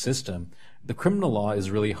protective system, the criminal law is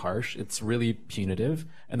really harsh, it's really punitive,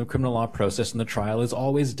 and the criminal law process and the trial is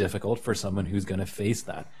always difficult for someone who's going to face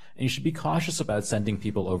that. And you should be cautious about sending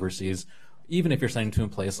people overseas, even if you're sending to a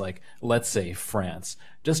place like, let's say, France.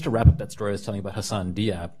 Just to wrap up that story I was telling you about Hassan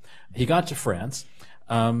Diab, he got to France,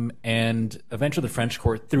 and eventually the French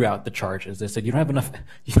court threw out the charges. They said, you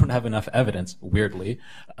don't have enough evidence, weirdly,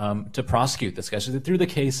 to prosecute this guy. So they threw the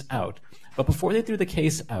case out. But before they threw the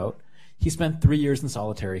case out, he spent 3 years in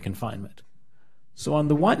solitary confinement. So on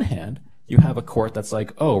the one hand, you have a court that's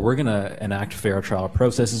like, oh, we're going to enact fair trial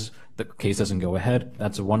processes. The case doesn't go ahead.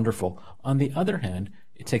 That's wonderful. On the other hand,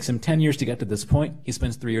 it takes him 10 years to get to this point. He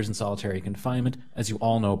spends 3 years in solitary confinement. As you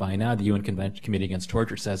all know by now, the UN Committee Against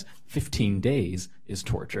Torture says 15 days is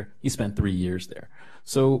torture. He spent 3 years there.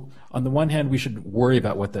 So on the one hand, we should worry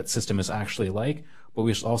about what that system is actually like, but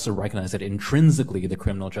we should also recognize that intrinsically the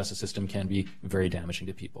criminal justice system can be very damaging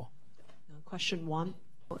to people. Question 1.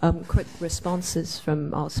 Quick responses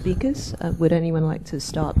from our speakers. Would anyone like to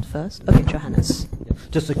start first? Okay, Johannes.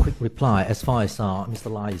 Just a quick reply. As far as Mr.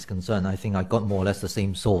 Lai is concerned, I think I got more or less the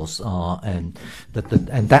same source, and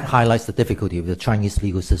that highlights the difficulty of the Chinese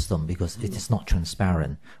legal system because it is not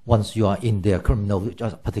transparent. Once you are in their criminal,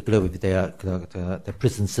 particularly with their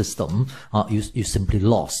prison system, you simply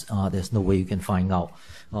lost. There's no way you can find out.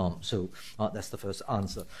 So that's the first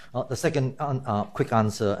answer. The second quick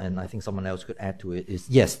answer, and I think someone else could add to it, is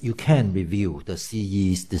yes, you can review the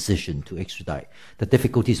CE's decision to extradite. The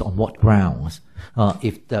difficulty is on what grounds.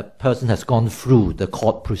 if the person has gone through the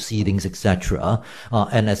court proceedings, etc.,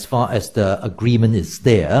 and as far as the agreement is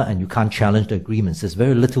there, and you can't challenge the agreements, there's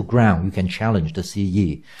very little ground you can challenge the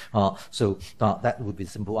CE. So that would be the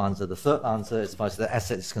simple answer. The third answer, as far as the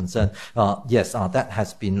asset is concerned, yes, that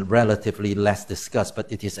has been relatively less discussed,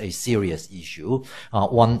 but it is a serious issue.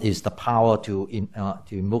 One is the power to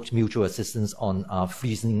invoke mutual assistance on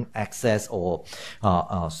freezing access or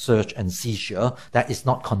search and seizure. That is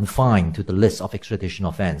not confined to the list of extradition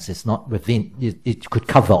offense. It's not within, it could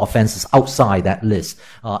cover offenses outside that list,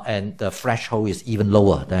 and the threshold is even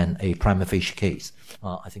lower than a prima facie case.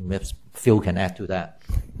 I think perhaps Phil can add to that.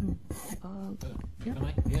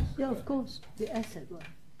 Yeah, of course, the asset one.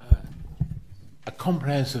 A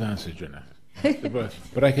comprehensive answer, Johannes.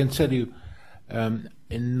 But I can tell you,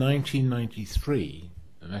 in 1993,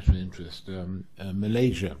 a matter of interest,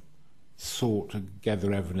 Malaysia sought to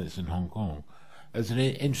gather evidence in Hong Kong. There's an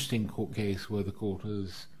interesting court case where the court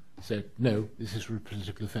has said, no, this is a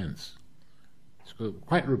political offence. It's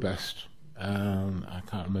quite robust. I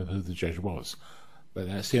can't remember who the judge was, but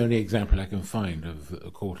that's the only example I can find of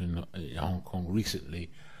a court in Hong Kong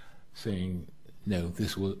recently saying, no,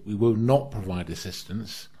 we will not provide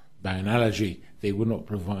assistance. By analogy, they would not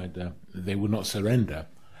provide, they would not surrender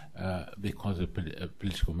because of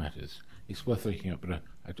political matters. It's worth looking up, but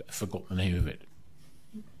I forgot the name of it.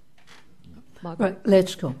 Right,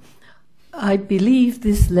 let's go. I believe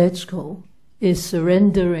this LegCo is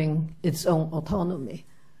surrendering its own autonomy.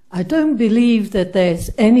 I don't believe that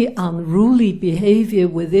there's any unruly behavior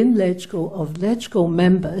within LegCo of LegCo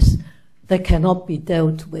members that cannot be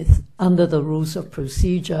dealt with under the rules of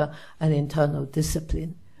procedure and internal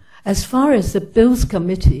discipline. As far as the Bills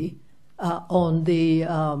Committee on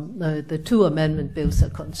the two amendment bills are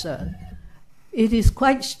concerned, it is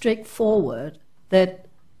quite straightforward that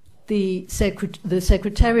the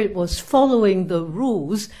Secretariat was following the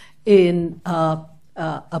rules in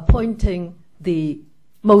appointing the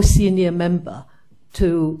most senior member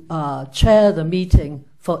to chair the meeting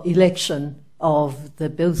for election of the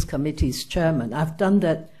Bills Committee's chairman. I've done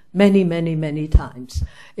that many, many, many times.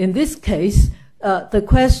 In this case, the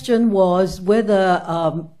question was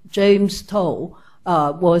whether James Toh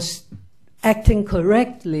was acting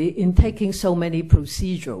correctly in taking so many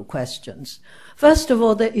procedural questions. First of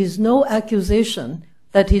all, there is no accusation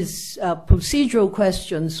that his procedural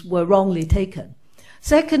questions were wrongly taken.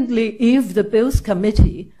 Secondly, if the Bills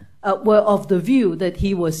Committee were of the view that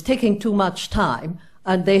he was taking too much time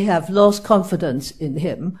and they have lost confidence in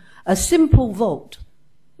him, a simple vote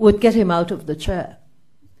would get him out of the chair.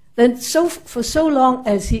 Then for so long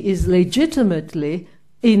as he is legitimately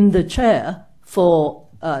in the chair for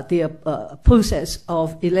the process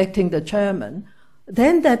of electing the chairman,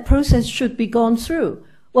 then that process should be gone through.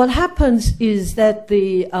 What happens is that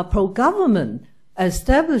the pro-government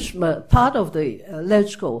establishment, part of the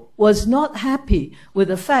LegCo, was not happy with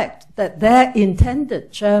the fact that their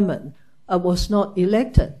intended chairman was not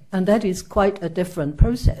elected, and that is quite a different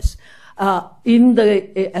process.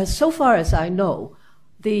 So far as I know,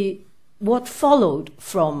 what followed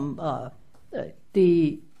from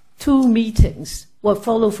the two meetings, where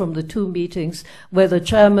the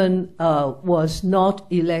chairman was not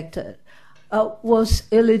elected, was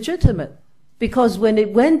illegitimate, because when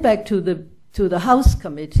it went back to the House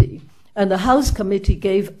Committee, and the House Committee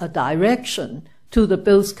gave a direction to the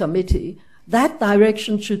Bills Committee, that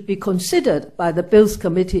direction should be considered by the Bills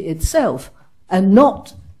Committee itself, and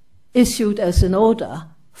not issued as an order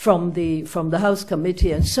from the House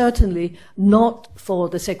Committee, and certainly not for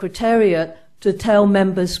the Secretariat to tell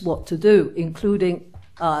members what to do, including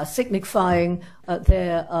signifying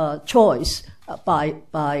their choice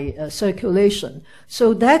by circulation.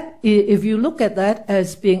 So that, if you look at that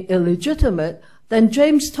as being illegitimate, then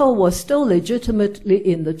James Toh was still legitimately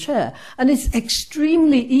in the chair. And it's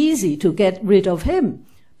extremely easy to get rid of him,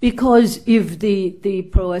 because if the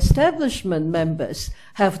pro-establishment members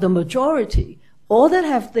have the majority, all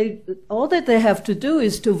that they have to do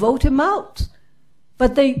is to vote him out.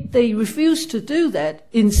 But they refuse to do that.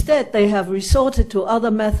 Instead, they have resorted to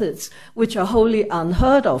other methods which are wholly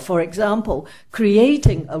unheard of. For example,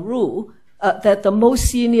 creating a rule that the most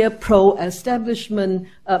senior pro-establishment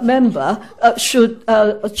member should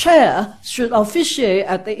officiate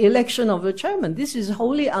at the election of the chairman. This is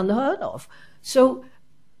wholly unheard of. So,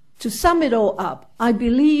 to sum it all up, I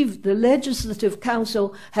believe the Legislative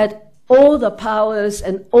Council had all the powers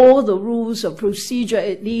and all the rules of procedure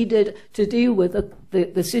it needed to deal with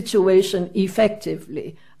the situation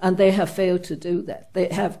effectively, and they have failed to do that. They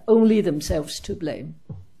have only themselves to blame.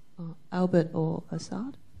 Albert or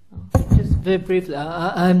Assad? Just very briefly,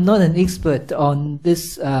 I'm not an expert on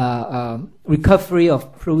this recovery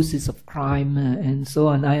of proceeds of crime and so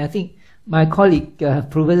on. I think my colleague,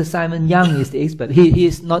 Professor Simon Young, is the expert. He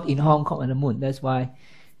is not in Hong Kong at the moment. That's why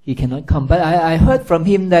he cannot come. But I heard from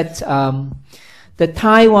him that that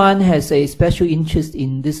Taiwan has a special interest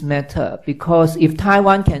in this matter, because if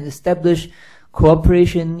Taiwan can establish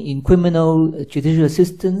cooperation in criminal judicial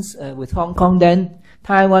assistance with Hong Kong, then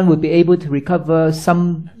Taiwan would be able to recover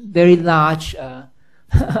some very large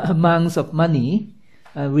amounts of money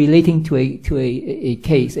relating to a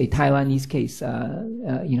case, a Taiwanese case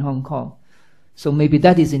in Hong Kong. So maybe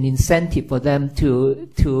that is an incentive for them to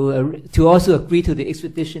also agree to the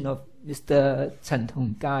extradition of Mr. Chen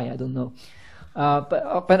Hongkai. I don't know.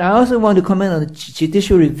 But I also want to comment on the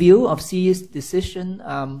judicial review of CE's decision.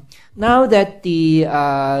 Now that the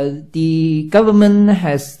government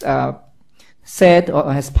has said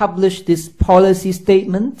or has published this policy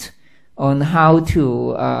statement on how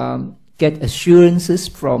to get assurances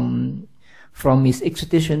from its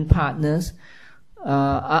extradition partners,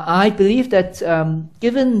 I believe that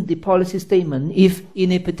given the policy statement, if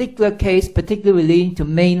in a particular case, particularly relating to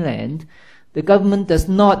mainland, the government does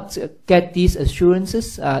not get these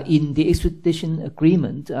assurances in the extradition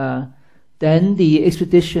agreement, then the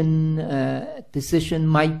extradition decision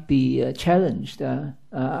might be challenged.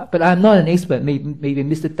 But I'm not an expert. Maybe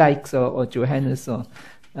Mr. Dykes or Johannes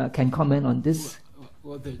can comment on this.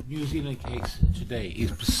 Well, the New Zealand case today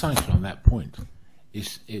is precisely on that point.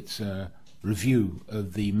 It's a review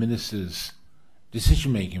of the minister's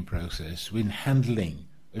decision-making process when handling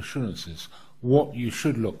assurances, what you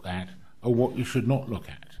should look at or what you should not look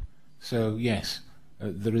at. So yes,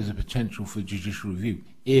 there is a potential for judicial review.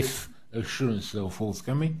 If assurances are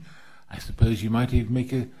forthcoming, I suppose you might even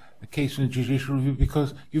make a case for judicial review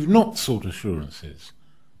because you've not sought assurances.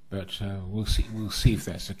 But we'll see if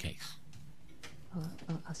that's the case.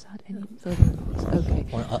 Assad, any further? Okay.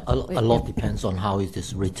 Well, a lot depends on how it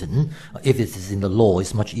is written. If it is in the law,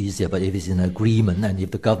 it's much easier, but if it's in agreement and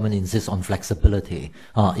if the government insists on flexibility,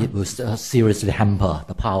 it will seriously hamper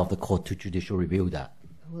the power of the court to judicial review that.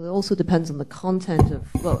 Well, it also depends on the content of,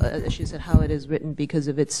 well, as you said, how it is written, because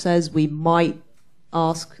if it says we might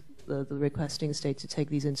ask the requesting state to take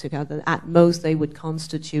these into account, then at most they would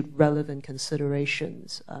constitute relevant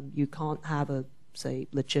considerations. You can't have a, say,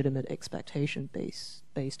 legitimate expectation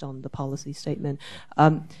based on the policy statement.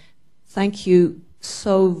 Thank you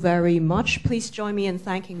so very much. Please join me in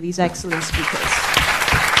thanking these excellent speakers.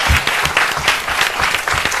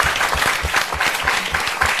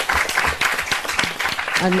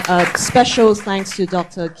 And special thanks to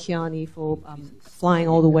Dr. Kiani for flying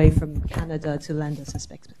all the way from Canada to lend us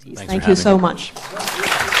his expertise. Thank you so much.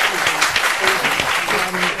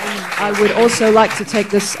 I would also like to take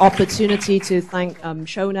this opportunity to thank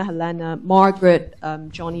Shona, Helena, Margaret,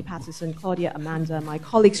 Johnny Patterson, Claudia, Amanda, my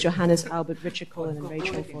colleagues Johannes, Albert, Richard, Colin, and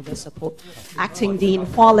Rachel for their support. Acting Dean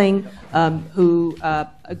Hualing, who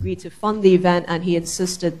agreed to fund the event, and he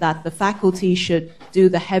insisted that the faculty should do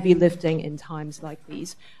the heavy lifting in times like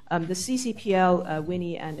these. The CCPL,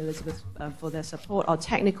 Winnie and Elizabeth for their support, our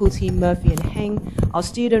technical team, Murphy and Heng, our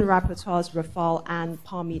student rapporteurs, Rafal, Anne,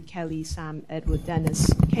 Parmeet, Kelly, Sam, Edward,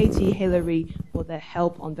 Dennis, Katie, Hillary for their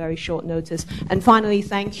help on very short notice. And finally,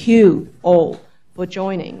 thank you all for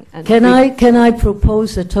joining. And can I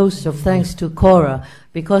propose a toast of thanks to Cora,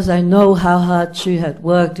 because I know how hard she had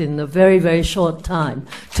worked in a very, very short time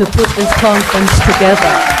to put this conference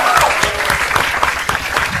together.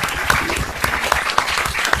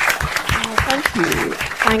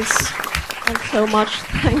 Thanks so much.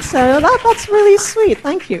 Thanks. That's really sweet.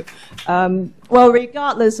 Thank you. Well,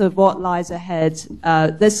 regardless of what lies ahead,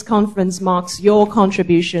 this conference marks your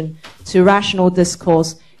contribution to rational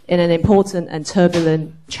discourse in an important and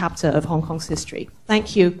turbulent chapter of Hong Kong's history.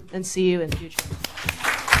 Thank you, and see you in the future.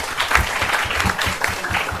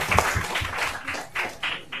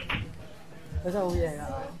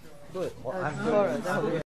 Good.